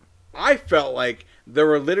you, I felt like there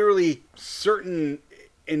were literally certain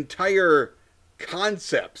entire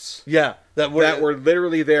concepts that were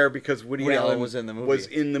literally there because Woody Allen was in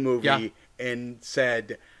the movie and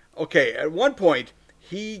said, okay, at one point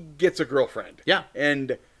he gets a girlfriend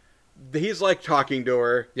and he's like talking to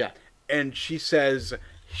her and she says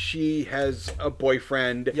she has a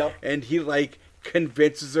boyfriend and he like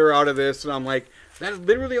convinces her out of this, and I'm like, that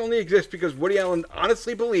literally only exists because Woody Allen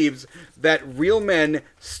honestly believes that real men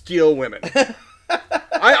steal women.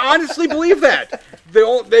 I honestly believe that.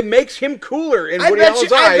 That makes him cooler in Woody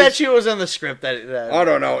Allen's eyes. I bet you it was in the script that I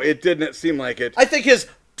don't know. It didn't seem like it. I think his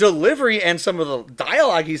delivery and some of the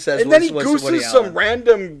dialogue he says and then he gooses some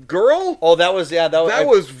random girl. Oh, that was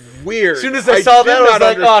weird. As soon as I saw that, I was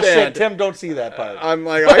like, oh shit, Tim, don't see that part. I'm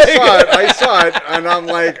like, I saw it, and I'm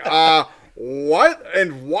like, what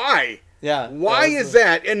and why? Yeah. Why is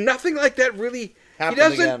that? And nothing like that really. He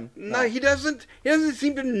doesn't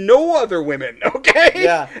seem to know other women. Okay.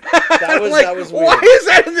 Yeah. That was weird. Why is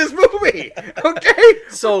that in this movie? Okay.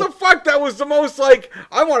 So what the fuck? That was the most like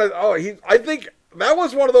I wanted. I think that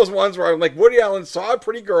was one of those ones where I'm like, Woody Allen saw a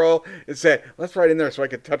pretty girl and said, "Let's write in there so I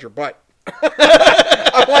could touch her butt."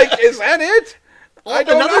 I'm like, is that it? I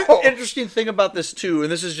don't know. Another interesting thing about this too,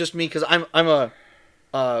 and this is just me because I'm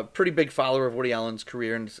a pretty big follower of Woody Allen's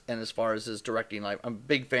career and as far as his directing life, I'm a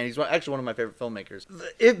big fan. He's actually one of my favorite filmmakers.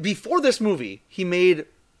 Before this movie, he made,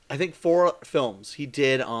 I think, 4 films. He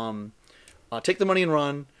did Take the Money and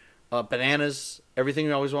Run, Bananas, Everything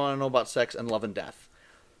You Always Want to Know About Sex, and Love and Death.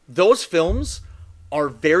 Those films are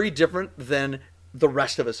very different than the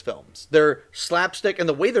rest of his films. They're slapstick, and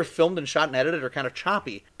the way they're filmed and shot and edited are kind of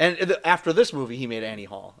choppy. And after this movie, he made Annie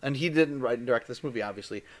Hall. And he didn't write and direct this movie,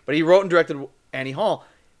 obviously. But he wrote and directed Annie Hall.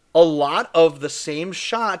 A lot of the same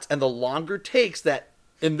shots and the longer takes that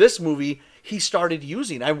in this movie he started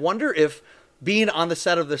using. I wonder if being on the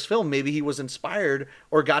set of this film, maybe he was inspired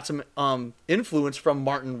or got some influence from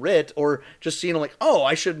Martin Ritt, or just seeing like, oh,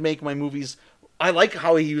 I should make my movies. I like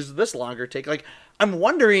how he used this longer take. Like, I'm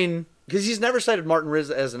wondering, because he's never cited Martin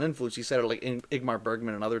Ritt as an influence. He cited like Ingmar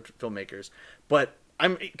Bergman and other filmmakers. But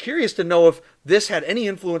I'm curious to know if this had any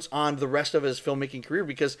influence on the rest of his filmmaking career,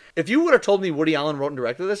 because if you would have told me Woody Allen wrote and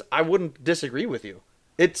directed this, I wouldn't disagree with you.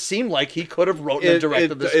 It seemed like he could have wrote and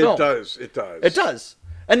directed this film. It does.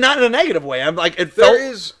 And not in a negative way. I'm like, it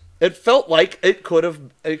felt like it could have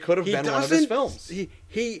been one of his films.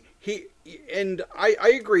 And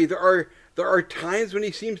I agree. There are times when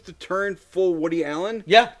he seems to turn full Woody Allen.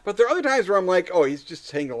 Yeah. But there are other times where I'm like, oh, he's just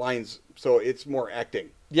saying the lines, so it's more acting.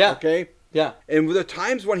 Yeah. Okay? Yeah. And with the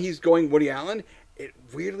times when he's going Woody Allen, it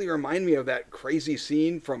weirdly reminded me of that crazy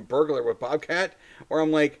scene from Burglar with Bobcat, where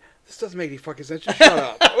I'm like, this doesn't make any fucking sense. Just shut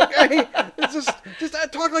up, okay? It's just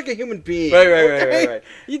talk like a human being. Right.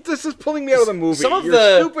 This is pulling me out of the movie.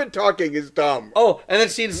 Stupid talking is dumb. Oh, and then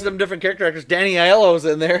seeing some different character actors. Danny Aiello's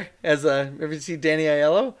in there as ever see Danny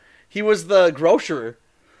Aiello? He was the grocer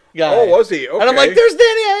guy. Oh, was he? Okay. And I'm like, there's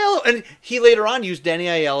Danny Aiello, and he later on used Danny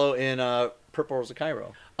Aiello in Purple Rose of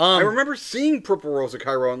Cairo. I remember seeing Purple Rose of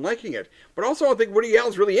Cairo and liking it, but also I don't think Woody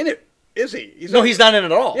Allen's really in it. Is he? He's not in it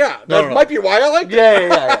at all. Yeah, that might be why I like it.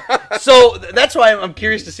 Yeah. So that's why I'm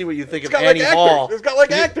curious to see what you think of Annie Hall. It's got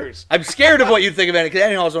like actors. I'm scared of what you think of Annie, because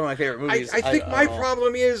Annie Hall is one of my favorite movies. I think my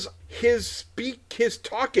problem is his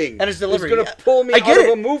talking and his delivery is going to pull me out of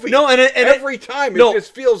a movie. No, and every time it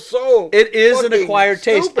just feels so. It is an acquired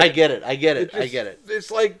stupid. taste. I get it. I get it.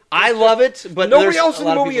 It's like I love it, but nobody else in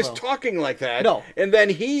the movie is talking like that. No, and then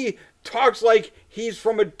he talks like he's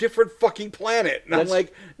from a different fucking planet, and I'm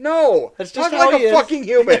like, no, that's just talk like a fucking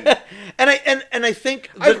human. and I think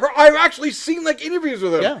I've actually seen like interviews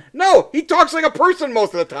with him. Yeah. No, he talks like a person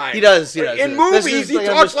most of the time. He does. In movies, he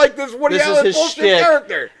talks like this Woody Allen bullshit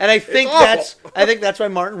character. And I think that's why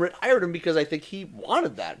Martin Ritt hired him, because I think he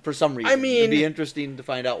wanted that for some reason. I mean, it'd be interesting to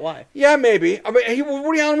find out why. Yeah, maybe. I mean,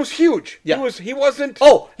 Woody Allen was huge. Yeah. He wasn't.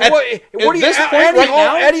 Oh, at this point right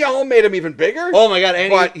now, Eddie Hall made him even bigger. Oh my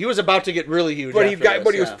God, he was about to get really huge. But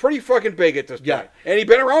he was pretty fucking big at this point. Yeah. And he'd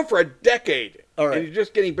been around for a decade. All right. And he's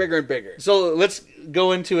just getting bigger and bigger. So let's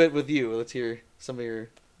go into it with you. Let's hear some of your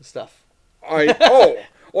stuff. All right. Oh.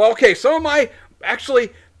 Well, okay.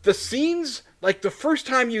 The scenes, like the first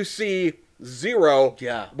time you see Zero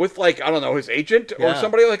with like, I don't know, his agent or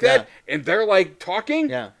somebody like that, and they're like talking.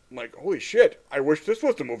 Yeah. I'm like, holy shit, I wish this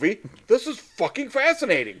was the movie. This is fucking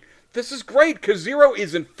fascinating. This is great, because Zero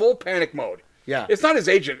is in full panic mode. Yeah. It's not his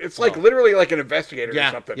agent. It's like literally like an investigator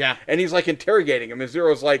or something. Yeah. And he's like interrogating him. And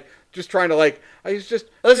Zero's like just trying to like, This is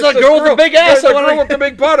a girl with a big ass. The girl with the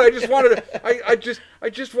big butt. I just wanted to, I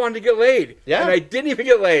just wanted to get laid. Yeah. And I didn't even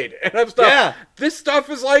get laid. And I'm stuff. Yeah. This stuff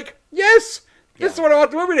is like, yes. This is what I want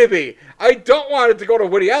the movie to be. I don't want it to go to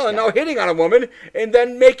Woody Allen now hitting on a woman and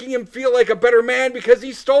then making him feel like a better man because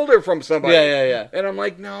he stole her from somebody. Yeah. And I'm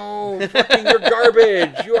like, no, fucking you're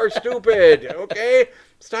garbage. You are stupid. Okay?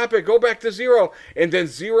 Stop it. Go back to Zero. And then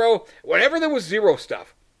Zero, whenever there was Zero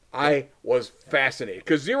stuff, I was fascinated.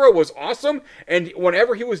 Because Zero was awesome, and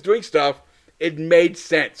whenever he was doing stuff, it made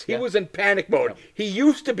sense. He was in panic mode. Yeah. He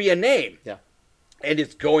used to be a name. Yeah. And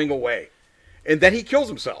it's going away. And then he kills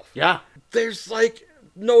himself. Yeah. There's like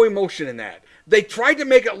no emotion in that. They tried to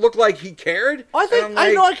make it look like he cared.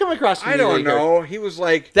 I come across. I don't know. He was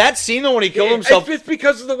like that scene though when he killed himself. It's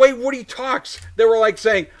because of the way Woody talks. They were like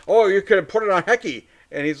saying, "Oh, you could have put it on Hecky,"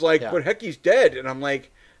 and he's like, "But Hecky's dead." And I'm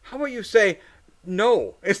like, "How about you say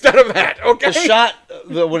no instead of that?" Okay. The shot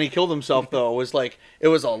when he killed himself though was like it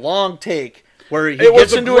was a long take. Where he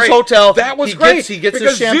gets into his hotel. That was great. He gets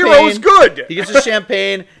because his champagne. Zero is good. He gets his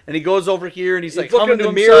champagne and he goes over here and he's like looking humming in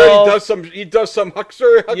the to mirror. himself. He does some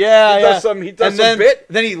huckster. He does some bit.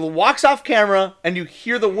 Then he walks off camera and you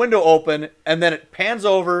hear the window open and then it pans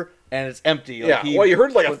over and it's empty. Like you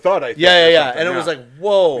heard like a thud. I think. Yeah. And it was like,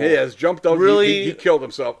 whoa. He has jumped out. Really, he killed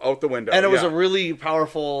himself out the window. And it was a really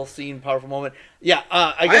powerful scene, powerful moment. Yeah,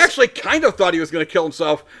 I guess I actually kind of thought he was going to kill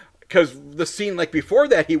himself. Because the scene like before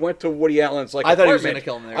that, he went to Woody Allen's like apartment. I thought he was going to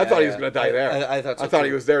kill him there. I thought he was going to die there. I thought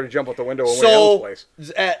he was there to jump out the window of Woody Allen's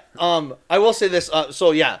place. I will say this.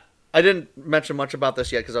 I didn't mention much about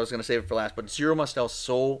this yet because I was going to save it for last. But Zero Mostel's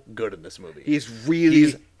so good in this movie.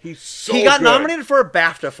 He got nominated for a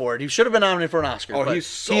BAFTA for it. He should have been nominated for an Oscar. Oh,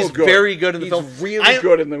 he's good. Very good in the film. He's really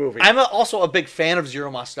good in the movie. I'm also a big fan of Zero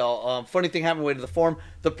Mostel. Funny thing happened way to the form.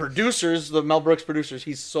 The producers, the Mel Brooks producers,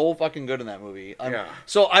 he's so fucking good in that movie.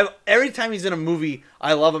 So every time he's in a movie,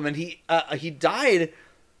 I love him. And he died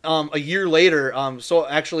a year later. So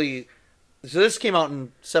this came out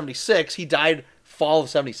in '76. He died fall of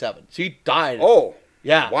 '77. So he died. Oh,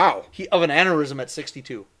 yeah. Wow. Of an aneurysm at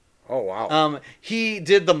 62. Oh, wow. He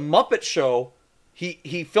did the Muppet Show.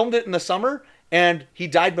 He filmed it in the summer, and he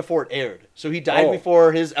died before it aired. So he died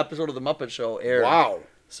before his episode of the Muppet Show aired. Wow.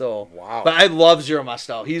 But I love Zero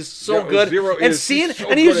Mostel. He's so good.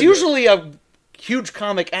 And he's usually a huge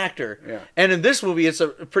comic actor. Yeah. And in this movie, it's a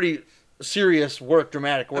pretty serious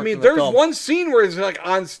dramatic work. I mean, there's one scene where he's like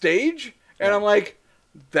on stage, and I'm like,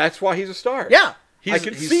 that's why he's a star. Yeah. I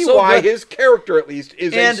can see why his character, at least,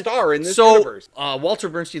 is a star in this universe. Walter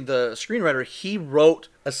Bernstein, the screenwriter, he wrote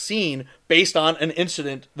a scene based on an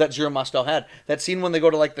incident that Zero Mostel had. That scene when they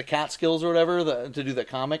go to like the Catskills or whatever to do the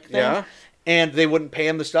comic thing. Yeah. And they wouldn't pay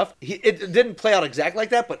him the stuff. It didn't play out exactly like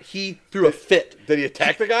that, but he threw a fit. Did he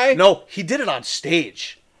attack the guy? No, he did it on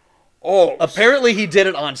stage. Oh, apparently he did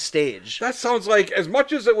it on stage. That sounds like, as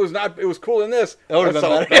much as it was cool in this.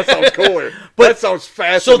 That sounds cooler. But that sounds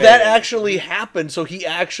fascinating. So that actually happened. So he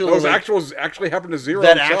actually actually happened to Zero.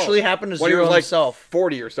 That himself. Actually happened to when Zero he was himself.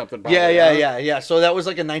 40 or something. Yeah. So that was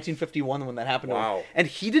like in 1951 when that happened. Wow. To him. And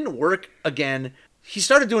he didn't work again. He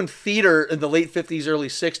started doing theater in the late 50s, early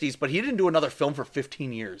 60s, but he didn't do another film for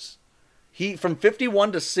 15 years. From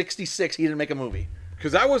 51 to 66, he didn't make a movie.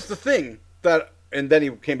 Because that was the thing and then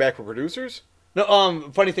he came back for producers.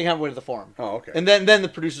 No, funny thing happened with the forum. Oh, okay. And then the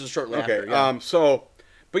producers shortly after. Yeah.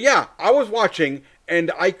 But yeah, I was watching,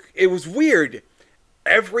 and it was weird.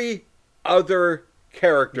 Every other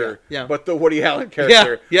character, but the Woody Allen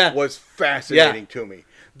character, was fascinating to me.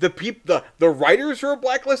 The writers who are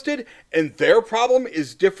blacklisted, and their problem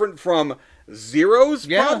is different from Zero's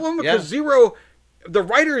problem because Zero, the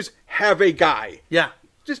writers have a guy. Yeah.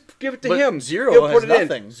 Just give it to him. Zero has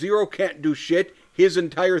nothing. Zero can't do shit. His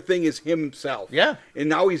entire thing is himself. Yeah. And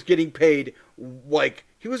now he's getting paid like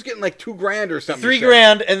he was getting like $2,000 or something.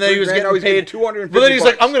 $3,000, and then he was getting paid $250. But then he's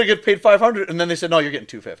like, "I'm going to get paid $500," and then they said, "No, you're getting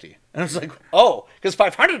 $250." And I was like, "Oh, because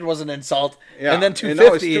 $500 was an insult." Yeah. And then $250. And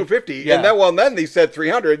now it's $250. Yeah. And then they said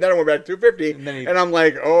 $300. And then it went back to $250. And I'm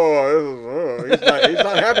like, he's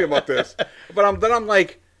not happy about this. But I'm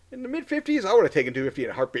like, in the mid $50s, I would have taken $250 in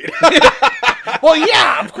a heartbeat. Well,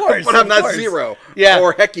 yeah, of course. But I'm not Zero. Yeah.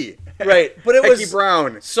 Or Hecky. Right. But it Hecky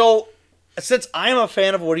Brown. So, since I'm a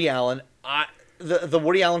fan of Woody Allen, the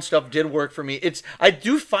Woody Allen stuff did work for me. I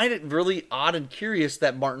do find it really odd and curious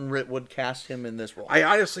that Martin Ritt would cast him in this role. I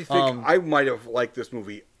honestly think I might have liked this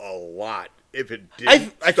movie a lot if it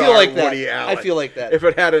didn't I feel like Woody that. Allen. I feel like that. If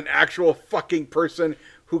it had an actual fucking person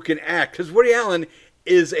who can act. Because Woody Allen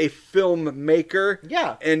is a filmmaker.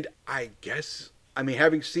 Yeah. And I guess I mean,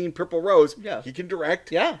 having seen Purple Rose, Yeah. he can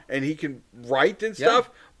direct. Yeah. And he can write and stuff.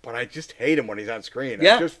 But I just hate him when he's on screen.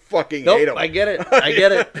 Yeah. I just fucking hate him. I get it. I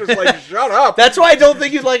get it. Just like, shut up. That's why I don't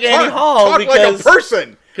think he's like Annie Hall. Talk like a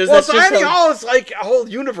person. Well, so Annie like, Hall is like a whole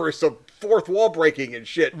universe of fourth wall breaking and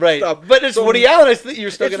shit. Right. Stuff. But it's Woody Allen. You're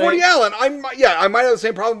still It's Woody Allen. I might have the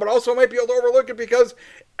same problem, but also I might be able to overlook it because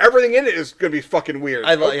everything in it is going to be fucking weird.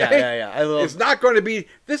 I love. It's not going to be.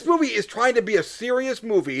 This movie is trying to be a serious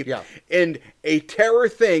movie. Yeah. And a terror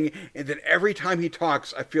thing, and then every time he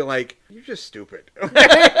talks, I feel like you're just stupid.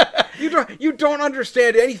 Okay? you don't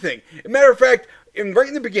understand anything. As a matter of fact, right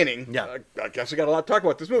in the beginning, I guess I got a lot to talk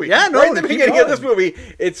about this movie. Yeah, no, right in the beginning of this movie,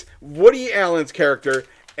 it's Woody Allen's character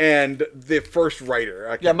and the first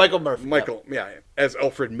writer. Michael Murphy. As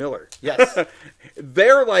Alfred Miller. Yes.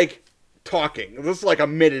 They're like talking. This is like a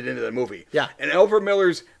minute into the movie. Yeah. And Alfred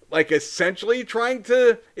Miller's like essentially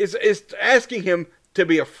is asking him to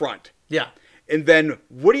be a front. Yeah. And then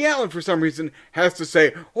Woody Allen, for some reason, has to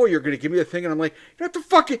say, "Oh, you're going to give me a thing," and I'm like, "You have to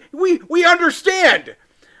fucking we understand.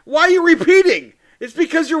 Why are you repeating? It's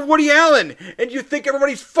because you're Woody Allen and you think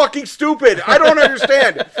everybody's fucking stupid. I don't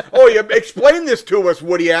understand." "Oh, you explain this to us,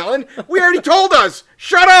 Woody Allen. We already told us.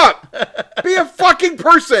 Shut up. Be a fucking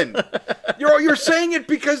person. You're saying it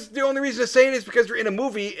because the only reason to say it is because you're in a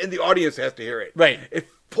movie and the audience has to hear it. Right. It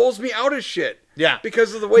pulls me out of shit. Yeah.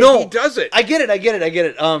 Because of the way he does it. I get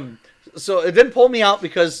it. So it didn't pull me out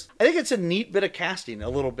because I think it's a neat bit of casting a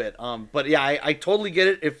little bit. But yeah, I totally get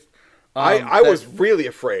it. If I was really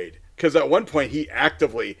afraid because at one point he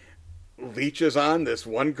actively leeches on this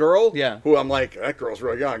one girl. Yeah. Who I'm like, that girl's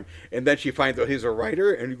real young. And then she finds out he's a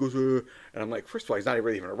writer and he goes, and I'm like, first of all, he's not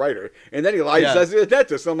really even a writer. And then he lies, says he's a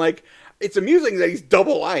dentist. I'm like, it's amusing that he's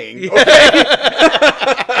double lying. Okay.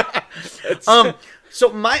 So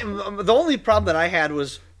the only problem that I had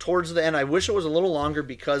was towards the end. I wish it was a little longer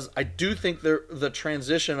because I do think the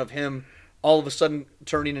transition of him all of a sudden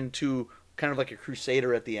turning into kind of like a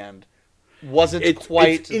crusader at the end wasn't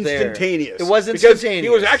quite it's instantaneous. There. It was instantaneous. Because he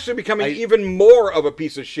was actually becoming even more of a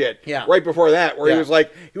piece of shit. Yeah. Right before that, where he was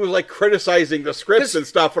like criticizing the scripts and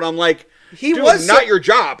stuff, and I'm like, was not your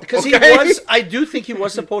job. Because I do think he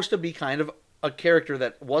was supposed to be kind of a character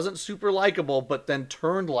that wasn't super likable, but then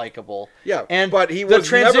turned likable. Yeah, and but the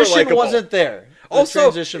transition wasn't there. Also,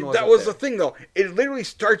 that was the thing, though. It literally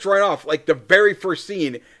starts right off, like the very first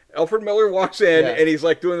scene. Alfred Miller walks in, and he's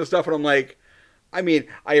like doing the stuff, and I'm like, I mean,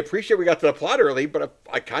 I appreciate we got to the plot early, but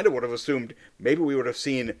I kind of would have assumed maybe we would have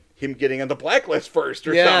seen him getting on the blacklist first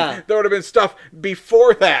or something. There would have been stuff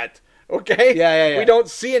before that. Okay? Yeah. We don't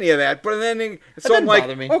see any of that. But then, so I'm like,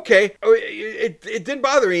 okay. It didn't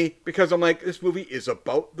bother me because I'm like, this movie is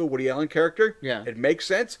about the Woody Allen character. Yeah. It makes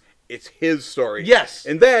sense. It's his story. Yes.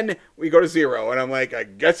 And then we go to Zero, and I'm like, I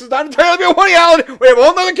guess it's not entirely about Woody Allen. We have a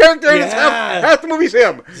whole other character, and it's half the movie's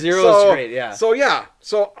him. Zero's great, yeah. So, yeah.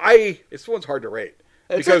 So, this one's hard to rate.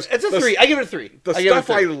 It's a 3. I give it a 3. The stuff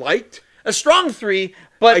I liked. A strong 3,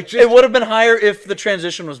 but it would have been higher if the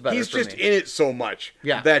transition was better. He's just in it so much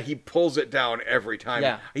that he pulls it down every time.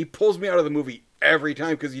 Yeah. He pulls me out of the movie every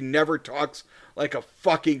time because he never talks like a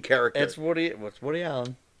fucking character. It's Woody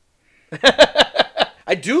Allen.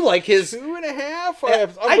 I do like his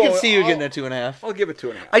 2.5. I can see you getting a 2.5. I'll give it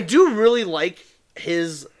 2.5. I do really like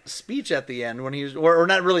his speech at the end when he's, or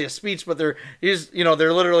not really a speech, but they're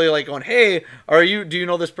literally like going, "Hey, do you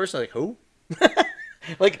know this person?" Like, who?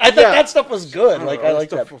 Like, I thought that stuff was good. I like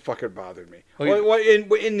that. Fucking bothered me.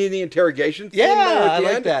 In the interrogation scene I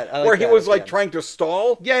like that. Where he was like trying to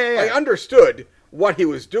stall. Yeah. I understood what he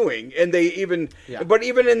was doing, and but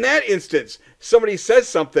even in that instance, somebody says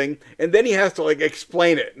something, and then he has to like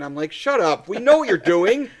explain it, and I'm like, shut up. We know what you're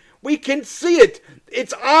doing. We can see it.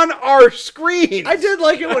 It's on our screen. I did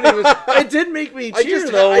like it when he was. It did make me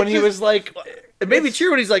cheer when he was like. It made me cheer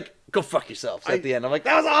when he's like, "Go fuck yourselves" at the end. I'm like,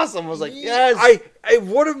 that was awesome. I was like, yes. It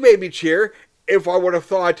would have made me cheer if I would have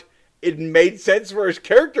thought it made sense for his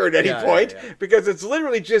character at any point, because it's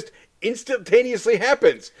literally just instantaneously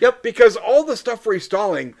happens. Yep. Because all the stuff where he's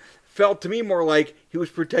stalling felt to me more like he was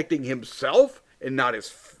protecting himself and not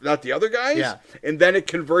the other guys. Yeah. And then it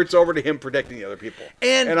converts over to him protecting the other people.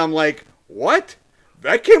 And I'm like, what?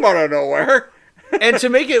 That came out of nowhere. And to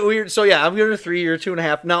make it weird, so I'm giving it a 3 or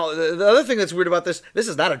 2.5. Now, the other thing that's weird about this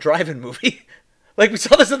is not a drive-in movie. Like, we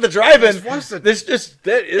saw this in the drive-in. This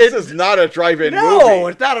is not a drive-in movie. No,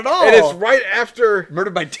 it's not at all. And it's right after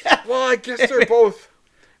Murdered by Death. Well, I guess they're both.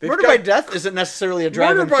 Murder by Death isn't necessarily a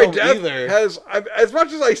drive-in film either. Has, as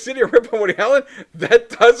much as I sit here and rip on Woody Allen, that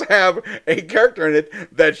does have a character in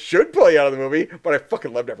it that should pull you out of the movie, but I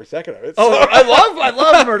fucking loved every second of it. So. Oh, I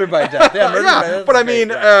love Murder by Death. Yeah, Murder by Death. But I mean,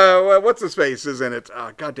 what's his face is in it?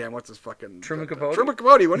 Goddamn, what's his fucking... Truman Capote? Truman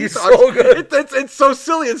Capote. When he's so good. It's so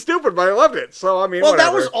silly and stupid, but I loved it. So, I mean, well,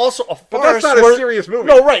 whatever. That was also a farce. But that's not a serious movie.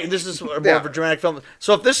 No, right. This is more of a dramatic film.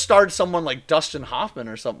 So if this starred someone like Dustin Hoffman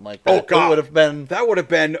or something like that, it would have been... That would have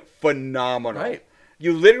been phenomenal. Right.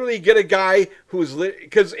 You literally get a guy who's...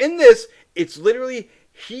 Because in this, it's literally...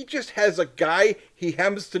 He just has a guy he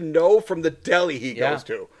happens to know from the deli he goes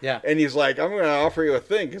to. Yeah. And he's like, I'm going to offer you a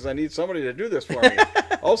thing because I need somebody to do this for me.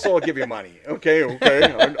 Also, I'll give you money. Okay.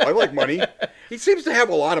 I like money. He seems to have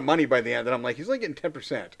a lot of money by the end. And I'm like, he's only getting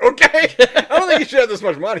 10%. Okay. I don't think he should have this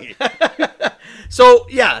much money. So,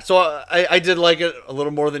 yeah. So, I did like it a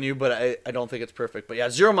little more than you, but I don't think it's perfect. But, yeah,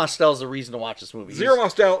 Zero Mostel is the reason to watch this movie. Zero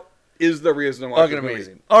Mostel is the reason to watch this movie.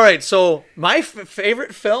 Amazing. All right, so my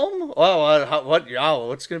favorite film. Well,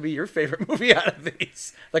 what's going to be your favorite movie out of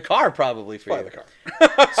these? The Car, probably for you. The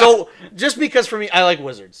Car. So just because for me, I like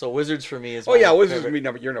Wizards. So Wizards for me is. Wizards would be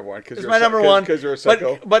your number one. It's my number one because you're a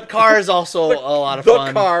psycho. But Car is also a lot of fun.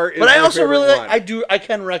 The Car is but I also really like. I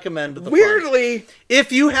can recommend the. Weirdly, fun.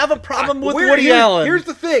 If you have a problem with Woody Allen, here's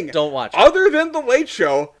the thing. Don't watch it. Other than The Late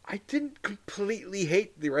Show, I didn't completely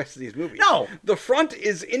hate the rest of these movies. No. The Front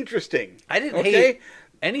is interesting. I didn't hate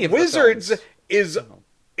any of Wizards the films. is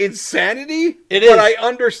insanity. It is. But I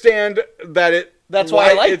understand that that's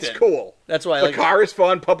why I liked it. It's cool. That's why I like The Car is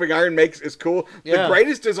fun. Pumping Iron is cool. Yeah. The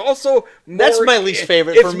Greatest is also more... That's my least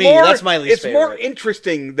favorite for me. That's my least favorite. It's more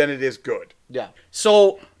interesting than it is good. Yeah.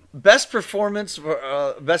 So... Best performance,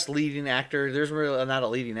 best leading actor. There's really not a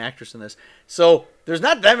leading actress in this, so there's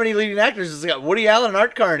not that many leading actors. It's got Woody Allen and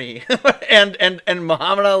Art Carney, and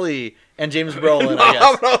Muhammad Ali and James Brolin.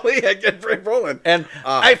 Muhammad Ali and Brolin. And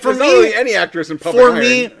for me, not really any actress in Pumping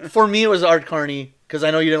Iron. For me, it was Art Carney because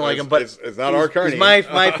I know you didn't like him, but it's not Art Carney. He's my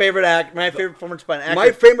favorite my favorite performance by an actor.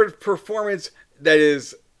 My favorite performance that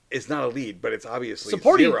is. It's not a lead, but it's obviously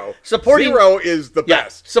Zero. Zero is the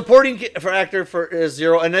best. Supporting for actor is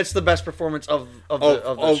Zero, and it's the best performance of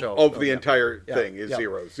the show. Of the entire thing is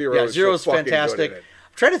Zero. Zero is fantastic. I'm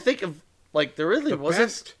trying to think of, like, there really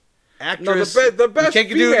wasn't actress. No, the best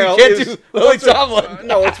female is Lily Tomlin.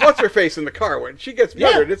 No, it's what's her face in the car when she gets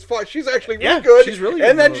murdered. It's she's actually really good. She's really good.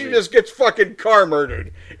 And then she just gets fucking car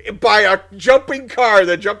murdered by a jumping car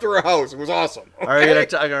that jumped through her house. It was awesome. Okay? All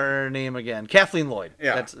right, I got her name again. Kathleen Lloyd.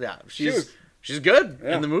 Yeah, she's good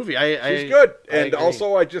in the movie. She's good, and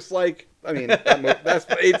also I just like. I mean,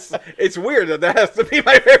 it's weird that has to be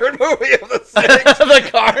my favorite movie of the six. The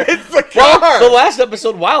Car. It's The Car. Well, the last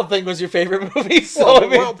episode, Wild Thing, was your favorite movie.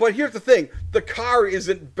 So but here's the thing: The Car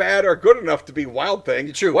isn't bad or good enough to be Wild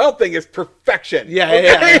Thing. True. Wild Thing is perfection.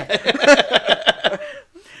 Yeah.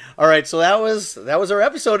 All right, so that was our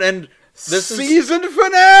episode, and this is season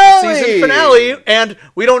finale, and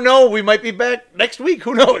we don't know. We might be back next week.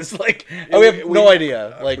 Who knows? Like, we have no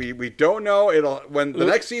idea. Like, we don't know. It'll when the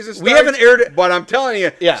next season starts. We haven't aired, but I'm telling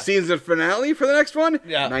you, season finale for the next one,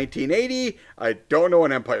 1980. I don't know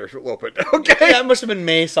when Empire will open. Okay, it must have been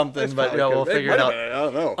May something, but we'll figure it out. I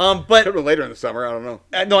don't know. But could have been later in the summer. I don't know.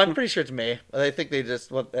 No, I'm pretty sure it's May. I think they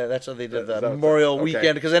just that's what they did the Memorial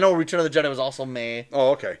weekend because I know Return of the Jedi was also May.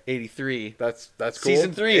 Oh, okay. 83. That's cool.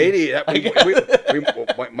 Season 3. 80. We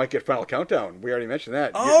might get Final Countdown. We already mentioned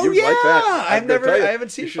that. Oh, You'd like that. I haven't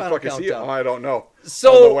seen Final Countdown. I don't know. So,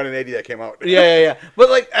 I don't know when in 80 that came out. Yeah.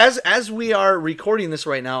 But like as we are recording this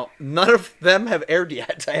right now, none of them have aired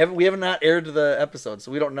yet. We have not aired the episode,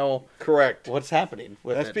 so we don't know. Correct. What's happening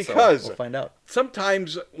with That's it. because so we'll find out.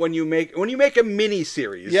 Sometimes when you make a mini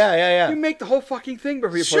series, you make the whole fucking thing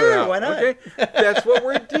before you put it it out. Why not? Okay, that's what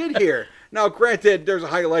we did here. Now, granted, there's a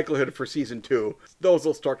high likelihood for season 2. Those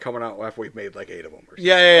will start coming out after we've made like 8 of them. Or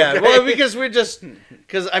Yeah. Okay? Well, because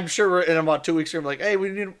I'm sure we're in about 2 weeks. We're like, hey,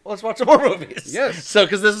 let's watch some more movies. Yes. So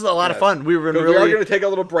because this is a lot of fun. We are going to take a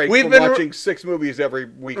little break from watching 6 movies every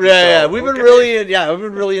week. Yeah. We've been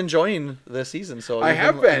really enjoying this season. So I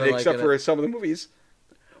have been except for some of the movies.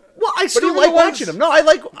 Well, I still like watching them. No, I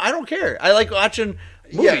don't care. I like watching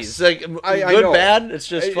movies. Yes. Like good, bad. It's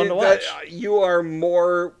just fun to watch. You are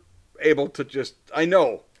more able to just. I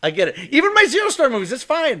know. I get it. Even my 0-star movies, it's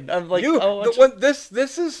fine. I'm like, this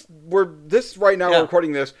is right now we're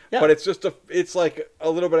recording this, but it's like a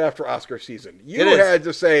little bit after Oscar season. You had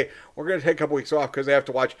to say we're going to take a couple weeks off because I have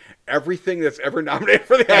to watch everything that's ever nominated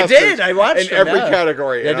for the Oscars. I did. I watched in every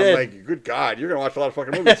category. And I'm like, good God, you're going to watch a lot of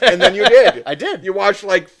fucking movies, and then you did. I did. You watched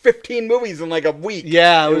like 15 movies in like a week.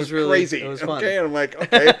 Yeah, it was really crazy. It was fun. Okay, and I'm like,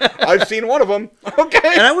 okay, I've seen one of them.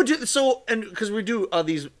 Okay, and I would do so, and because we do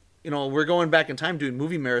these. We're going back in time doing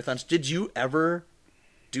movie marathons. Did you ever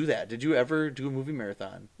do that? Did you ever do a movie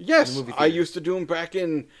marathon? Yes, I used to do them back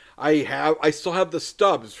in. I still have the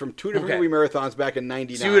stubs from 2 different movie marathons back in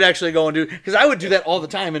 '99. So you would actually go and do, because I would do that all the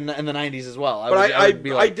time in the '90s as well. I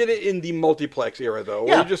did it in the multiplex era though.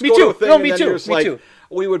 Yeah, just me go too. To a thing No, and me then too. Just me too.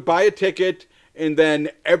 We would buy a ticket. And then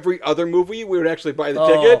every other movie, we would actually buy the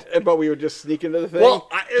ticket, but we would just sneak into the thing. Well,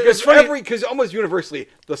 because almost universally,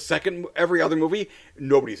 every other movie,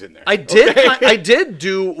 nobody's in there. I did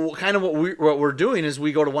do kind of what we're doing is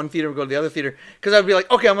we go to one theater, we go to the other theater, because I'd be like,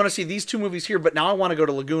 okay, I'm going to see these 2 movies here, but now I want to go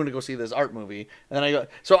to Lagoon to go see this art movie, and then I go.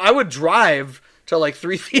 So I would drive to like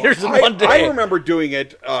 3 theaters in one day. I remember doing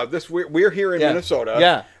it. We're here in Minnesota.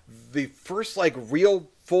 Yeah. The first real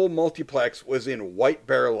full multiplex was in White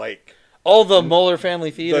Bear Lake. Oh, the Muller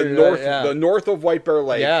Family Theater. The north of White Bear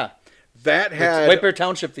Lake. Yeah. That had... White Bear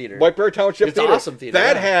Township Theater. White Bear Township Theater. It's an awesome theater.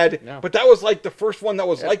 That had... But that was like the first one that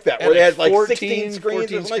was like that, where they had 16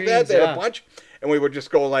 screens or something like that. They had a bunch. And we would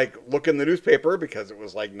just go look in the newspaper because it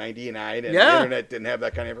was 99 and the internet didn't have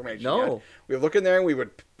that kind of information yet. We would look in there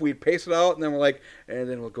and we'd pace it out and then we're like, and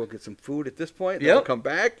then we'll go get some food at this point. And then we'll come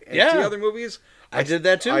back and see other movies. I did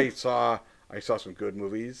that too. I saw some good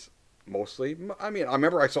movies. Mostly. I mean, I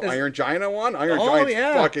remember I saw Iron Giant on one. Iron Giant's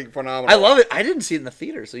fucking phenomenal. I love it. I didn't see it in the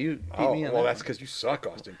theater, so you beat me on that. Well, that's because you suck,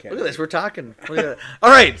 Austin Kennedy. Look at this. We're talking. All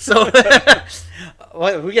right, so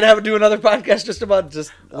we could do another podcast just about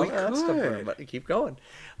all that stuff, but keep going.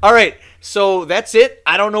 All right, so that's it.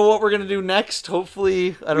 I don't know what we're going to do next.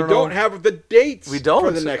 Hopefully, I don't know. We don't have the dates for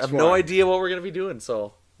the next one. I have no idea what we're going to be doing,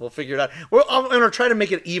 so we'll figure it out. I'm going to try to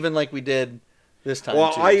make it even like we did this time.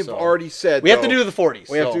 Well, I've already said we have to do the 40s.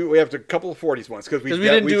 We have to a couple of 40s ones because we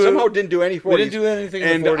somehow didn't do any 40s. We didn't do anything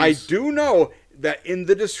in the 40s. And I do know that in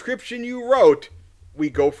the description you wrote, we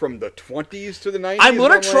go from the 20s to the 90s.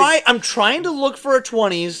 I'm trying to look for a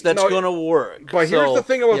 20s that's going to work. But here's the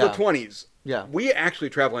thing about the 20s. Yeah. We actually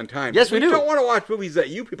travel in time. Yes, we do. We don't want to watch movies that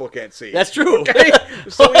you people can't see. That's true. Okay?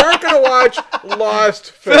 So we aren't going to watch lost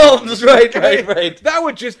films. Right. That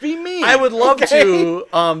would just be me. I would love to.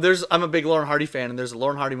 I'm a big Lauren Hardy fan, and there's a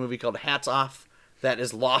Lauren Hardy movie called Hats Off that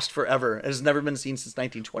is lost forever. It has never been seen since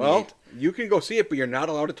 1928. Well, you can go see it, but you're not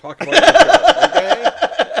allowed to talk about it.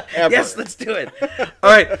 Okay? Ever. Yes, let's do it. All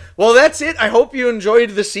right. Well, that's it. I hope you enjoyed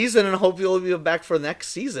the season, and I hope you'll be back for next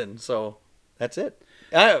season. So that's it.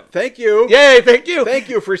 Thank you. Yay, thank you. Thank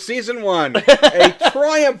you for season 1. A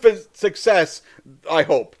triumphant success, I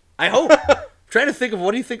hope. Trying to think of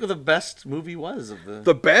what do you think of the best movie was of the...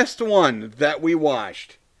 The best one that we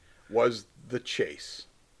watched was The Chase.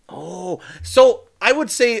 Oh, so I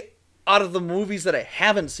would say out of the movies that I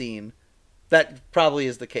haven't seen, that probably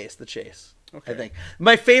is the case, The Chase. Okay. I think.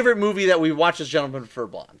 My favorite movie that we watched is Gentlemen Prefer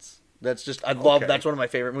Blondes. That's just, that's one of my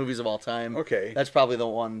favorite movies of all time. Okay. That's probably the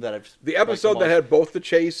one that I've... The episode that had both The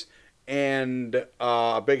Chase and Big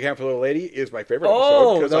Hand for Little Lady is my favorite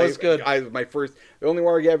episode. Oh, that was good. The only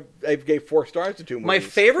one I gave 4 stars to 2 movies. My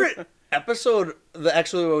favorite episode,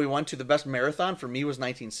 what we went to, the best marathon for me was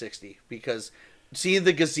 1960, because seeing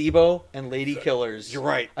the gazebo and Lady Killers. You're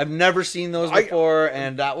right. I've never seen those before,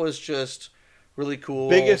 and that was just really cool.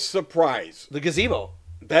 Biggest surprise. The gazebo.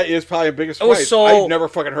 That is probably the biggest surprise. I've never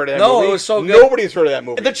fucking heard of that movie. No, it was so good. Nobody's heard of that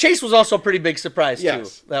movie. The Chase was also a pretty big surprise, too.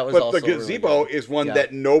 That was but the gazebo is one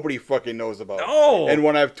that nobody fucking knows about. Oh. And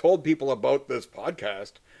when I've told people about this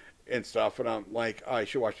podcast and stuff, and I'm like, I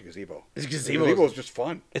should watch the gazebo. The gazebo is just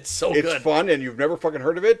fun. It's so good. It's fun, and you've never fucking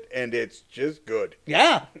heard of it, and it's just good.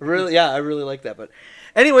 Yeah, really. Yeah, I really like that. But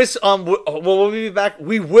anyways, we'll be back.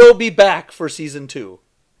 We will be back for season 2.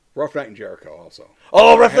 Rough Night in Jericho also.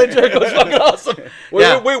 Oh, Rough Night in Jericho is fucking awesome.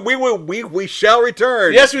 We shall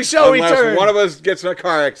return. Yes, we shall return. Unless one of us gets in a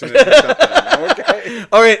car accident or something. Okay.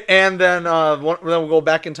 All right, and then we'll go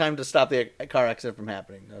back in time to stop the car accident from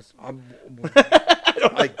happening.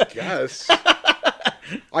 I guess.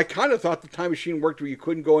 I kind of thought the time machine worked where you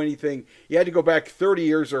couldn't go anything. You had to go back 30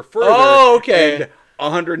 years or further. Oh, okay. And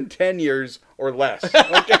 110 years or less.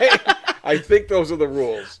 Okay. I think those are the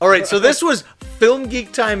rules. All right, so this was Film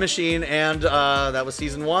Geek Time Machine, and that was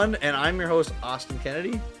season 1, and I'm your host, Austin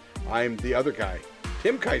Kennedy. I'm the other guy,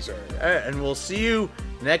 Tim Kaiser. All right, and we'll see you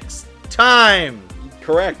next time.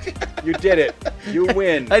 Correct. You did it. You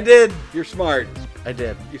win. I did. You're smart. I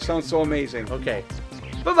did. You sound so amazing. Okay.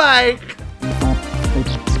 Bye-bye.